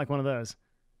hat? Not like one of those.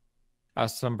 A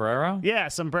sombrero? Yeah,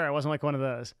 sombrero. It wasn't like one of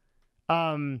those.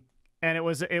 And it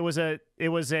was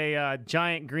a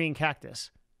giant green cactus.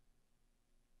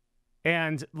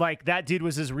 And like that dude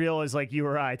was as real as like you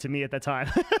or I to me at that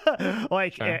time.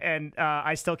 And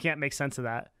I still can't make sense of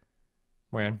that.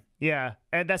 Weird. Yeah,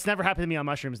 and that's never happened to me on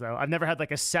mushrooms though. I've never had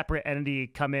like a separate entity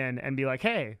come in and be like,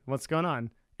 "Hey, what's going on?"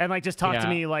 and like just talk to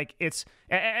me like it's.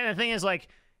 And the thing is, like,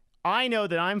 I know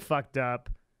that I'm fucked up,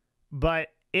 but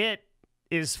it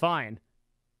is fine.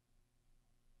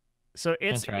 So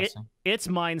its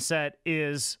mindset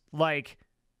is like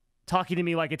talking to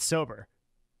me like it's sober.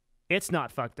 It's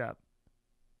not fucked up.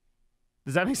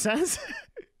 Does that make sense?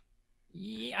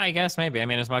 Yeah, I guess maybe. I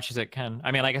mean, as much as it can.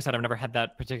 I mean, like I said, I've never had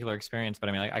that particular experience, but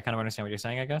I mean, like, I kind of understand what you're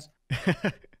saying, I guess.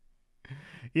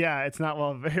 Yeah, it's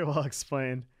not very well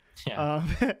explained. Yeah.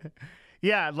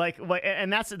 Yeah, like,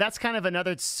 and that's kind of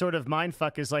another sort of mind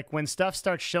fuck is like when stuff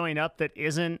starts showing up that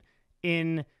isn't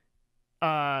at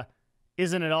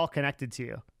all connected to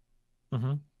you,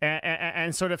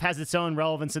 and sort of has its own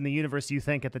relevance in the universe you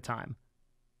think at the time.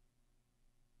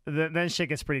 Then shit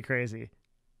gets pretty crazy.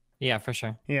 Yeah, for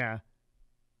sure. Yeah.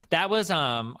 That was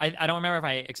I don't remember if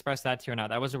I expressed that to you or not.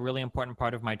 That was a really important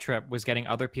part of my trip, was getting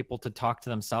other people to talk to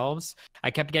themselves. I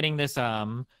kept getting this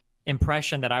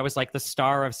impression that I was like the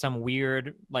star of some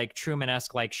weird like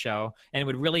Truman-esque like show, and it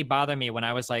would really bother me when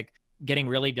I was like getting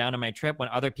really down on my trip when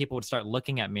other people would start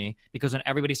looking at me, because when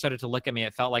everybody started to look at me,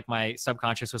 it felt like my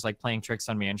subconscious was like playing tricks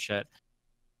on me and shit.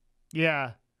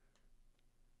 Yeah.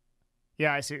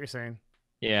 Yeah, I see what you're saying.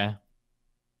 Yeah.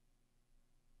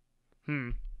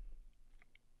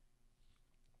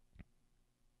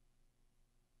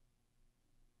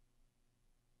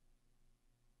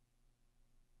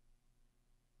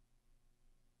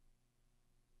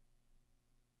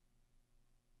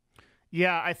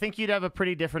 Yeah, I think you'd have a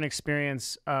pretty different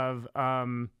experience of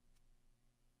I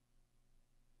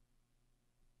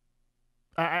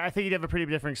think you'd have a pretty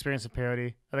different experience of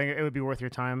peyote. I think it would be worth your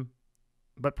time,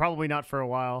 but probably not for a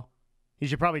while. You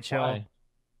should probably chill. Why?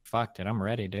 Fuck, dude, I'm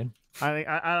ready, dude. I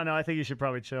don't know. I think you should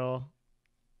probably chill.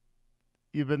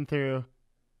 you've been through.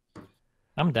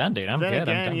 I'm done, dude. I'm Then good. I'm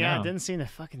again, done yeah, it now. didn't seem to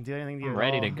fucking do anything to you I'm at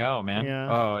ready all. to go, man.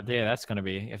 Yeah. Oh, dude, that's gonna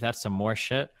be if that's some more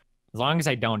shit. As long as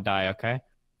I don't die, okay?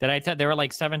 Did I tell there were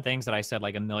like 7 things that I said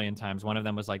like a million times. One of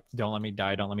them was like, "Don't let me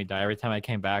die, don't let me die." Every time I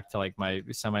came back to like my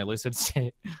semi-lucid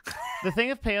state. The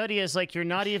thing of peyote is like you're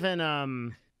not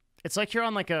even it's like you're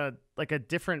on like a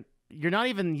different, you're not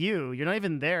even you. You're not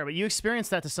even there, but you experience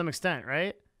that to some extent,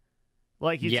 right?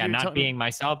 Like Yeah, you're not being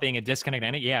myself, being a disconnect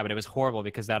in it. Yeah, but it was horrible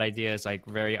because that idea is like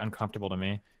very uncomfortable to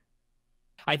me.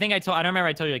 I think I don't remember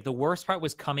I told you like the worst part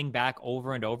was coming back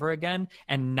over and over again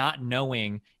and not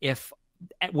knowing if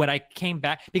what I came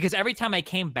back, because every time I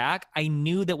came back, I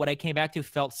knew that what I came back to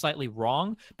felt slightly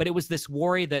wrong, but it was this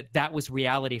worry that that was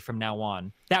reality from now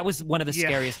on. That was one of the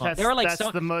scariest moments. There were like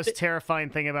that's the most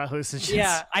terrifying thing about hallucinations.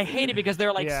 Yeah, I hate it because there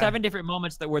are like Yeah. 7 different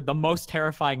moments that were the most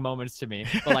terrifying moments to me.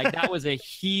 But like that was a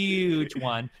huge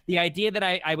one. The idea that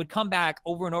I would come back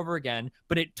over and over again,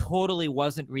 but it totally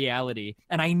wasn't reality.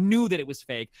 And I knew that it was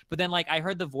fake. But then like I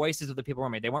heard the voices of the people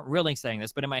around me. They weren't really saying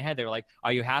this, but in my head they were like,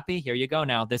 "Are you happy? Here you go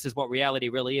now. This is what reality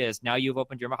really is. Now you've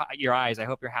opened your eyes. I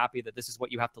hope you're happy that this is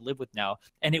what you have to live with now."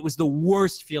 And it was the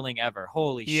worst feeling ever.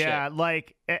 Holy shit. Yeah,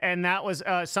 like, and that was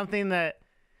something that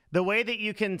the way that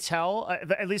you can tell,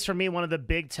 at least for me, one of the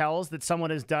big tells that someone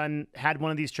has had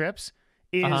one of these trips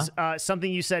is something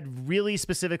you said really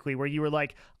specifically, where you were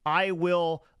like, "I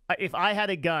will, if I had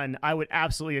a gun, I would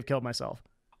absolutely have killed myself."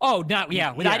 Oh, no,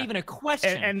 yeah, without even a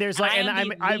question. And there's like,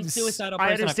 I'm suicidal I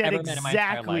person understand I've ever met in my entire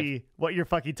life. exactly what you're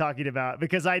fucking talking about,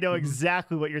 because I know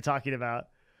exactly what you're talking about.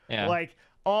 Yeah. Like,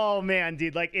 oh man,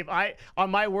 dude, like if on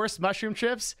my worst mushroom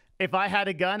trips, if I had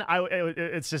a gun,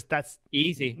 it's just, that's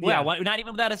easy. Yeah. Yeah, not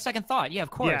even without a second thought. Yeah, of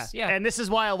course. Yeah. And this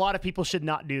is why a lot of people should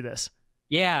not do this.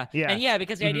 Yeah. Yeah. And yeah,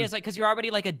 because the idea is like, because you're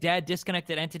already like a dead,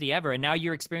 disconnected entity ever, and now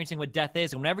you're experiencing what death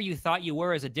is. And whenever you thought you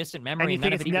were as a distant memory, you none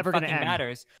think of it it's even never gonna fucking end.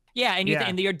 matters. Yeah, and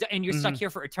you're stuck Mhm. here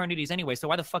for eternities anyway. So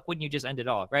why the fuck wouldn't you just end it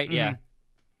all, right? Yeah.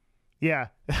 Yeah,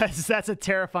 that's a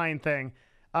terrifying thing.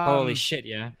 Holy shit,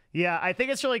 yeah. Yeah, I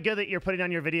think it's really good that you're putting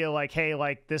on your video like, hey,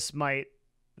 like this might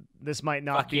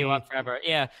not Fuck be you up forever.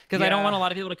 Yeah, because I don't want a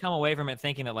lot of people to come away from it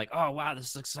thinking that like, oh wow, this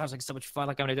sounds like so much fun.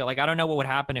 Like I'm gonna do. Like I don't know what would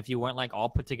happen if you weren't like all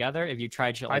put together. If you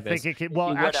tried shit like this, I think it could.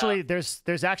 Well, actually,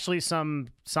 there's actually some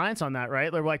science on that,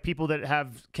 right? There are like people that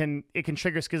it can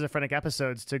trigger schizophrenic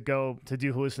episodes to do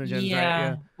hallucinogens.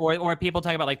 Yeah. Right? Or people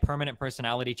talk about like permanent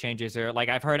personality changes, or like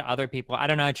I've heard other people. I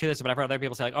don't know how true this is, but I've heard other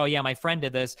people say like, oh yeah, my friend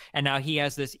did this, and now he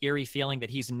has this eerie feeling that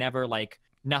he's never like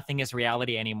nothing is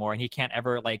reality anymore, and he can't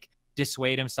ever like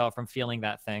dissuade himself from feeling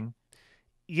that thing.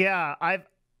 Yeah,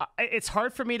 it's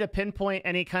hard for me to pinpoint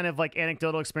any kind of like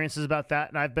anecdotal experiences about that,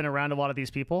 and I've been around a lot of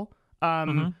these people.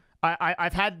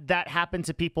 I've had that happen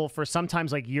to people for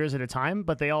sometimes like years at a time,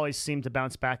 but they always seem to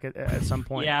bounce back at some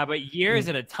point. Yeah, but years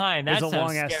at a time, that's a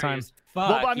long ass time. Well,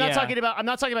 but I'm not talking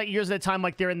about years at a time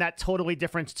like they're in that totally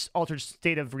different altered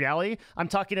state of reality. I'm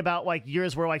talking about like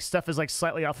years where like stuff is like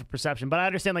slightly off of perception. But I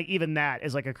understand like even that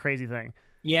is like a crazy thing.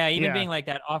 Yeah, even being like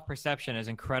that off perception is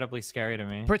incredibly scary to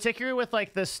me. Particularly with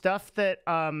like the stuff that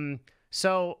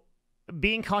so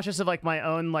being conscious of like my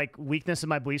own like weakness in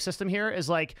my belief system here is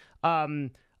like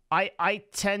I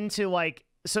tend to like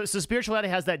so spirituality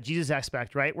has that Jesus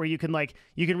aspect, right? Where you can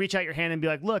reach out your hand and be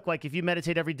like, look, like if you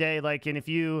meditate every day, like, and if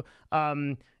you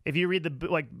read the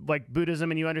like Buddhism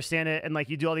and you understand it and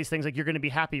like you do all these things, like you're going to be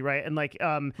happy, right? And like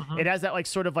it has that like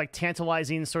sort of like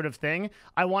tantalizing sort of thing.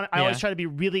 I always try to be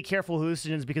really careful with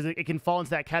hallucinogens because it can fall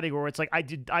into that category where it's like I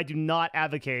do not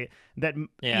advocate that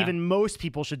even most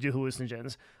people should do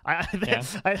hallucinogens. I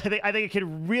think it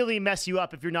could really mess you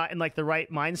up if you're not in like the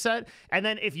right mindset. And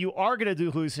then if you are going to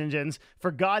do hallucinogens,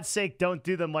 for God's sake, don't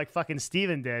do them like fucking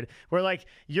Steven did, where like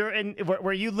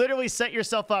where you literally set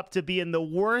yourself up to be in the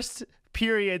worst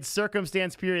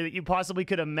circumstance that you possibly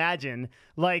could imagine.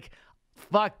 Like,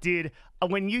 fuck, dude,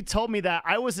 when you told me that,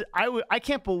 I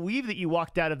can't believe that you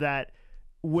walked out of that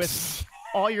with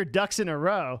all your ducks in a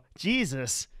row.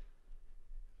 Jesus.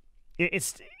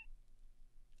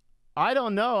 I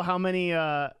don't know how many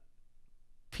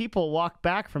people walk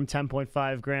back from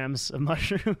 10.5 grams of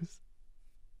mushrooms.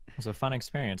 It was a fun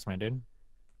experience, my dude.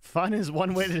 Fun is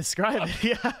one way to describe it.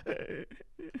 Yeah.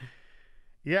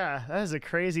 Yeah, that is a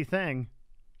crazy thing.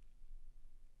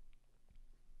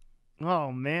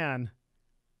 Oh, man.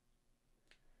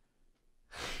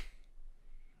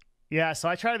 Yeah, so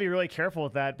I try to be really careful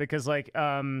with that because, like,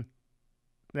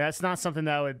 that's not something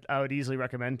that I would easily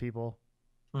recommend people.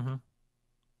 Mm-hmm.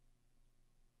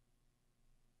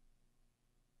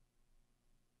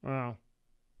 Wow.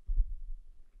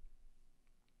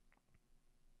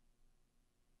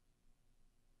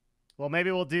 Well,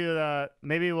 maybe we'll do the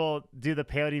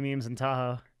peyote memes in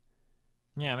Tahoe.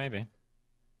 Yeah, maybe.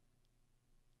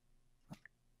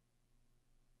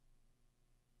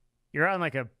 You're on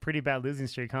like a pretty bad losing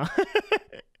streak, huh?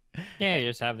 Yeah, you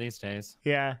just have these days.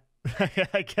 Yeah,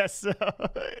 I guess so.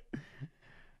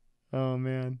 Oh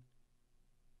man.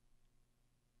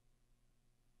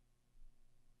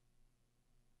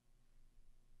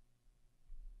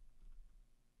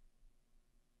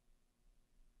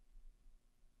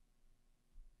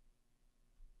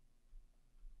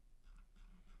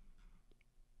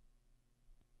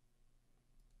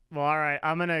 Well, all right.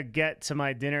 I'm gonna get to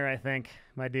my dinner, I think,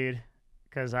 my dude,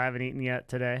 because I haven't eaten yet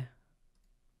today.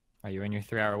 Are you in your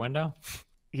 3-hour window?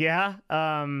 Yeah.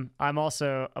 I'm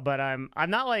also, but I'm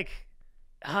not like.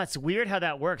 Oh, it's weird how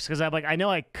that works because I'm like I know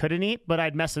I couldn't eat, but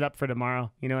I'd mess it up for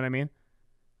tomorrow. You know what I mean?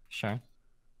 Sure.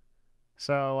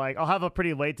 So like I'll have a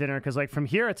pretty late dinner because like from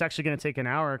here it's actually gonna take an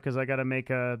hour because I gotta make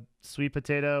a sweet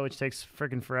potato which takes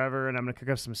freaking forever, and I'm gonna cook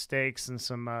up some steaks and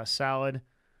some salad.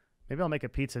 Maybe I'll make a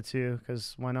pizza too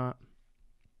because why not?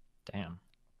 Damn.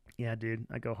 Yeah, dude,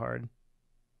 I go hard.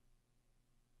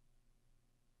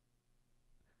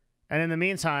 And in the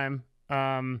meantime,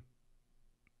 I'll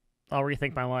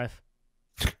rethink my life.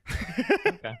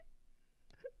 Okay.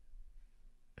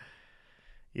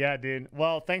 Yeah, dude.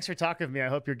 Well, thanks for talking with me. I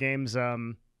hope your games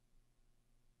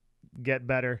get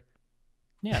better.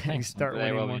 Yeah, thanks. Start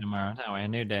Today will winning be more. tomorrow. That way, a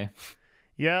new day.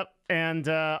 Yep. And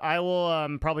I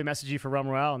will probably message you for Realm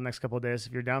Royale in the next couple of days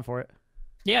if you're down for it.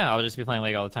 Yeah, I'll just be playing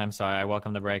League all the time, so I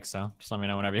welcome the break. So just let me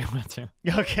know whenever you want to.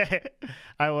 Okay.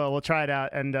 I will. We'll try it out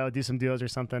and do some duos or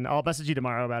something. I'll message you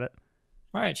tomorrow about it.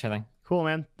 All right, chilling. Cool,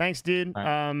 man. Thanks, dude. All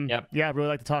right. Yep. Yeah, I'd really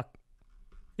like to talk.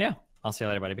 Yeah, I'll see you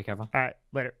later, buddy. Be careful. All right.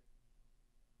 Later.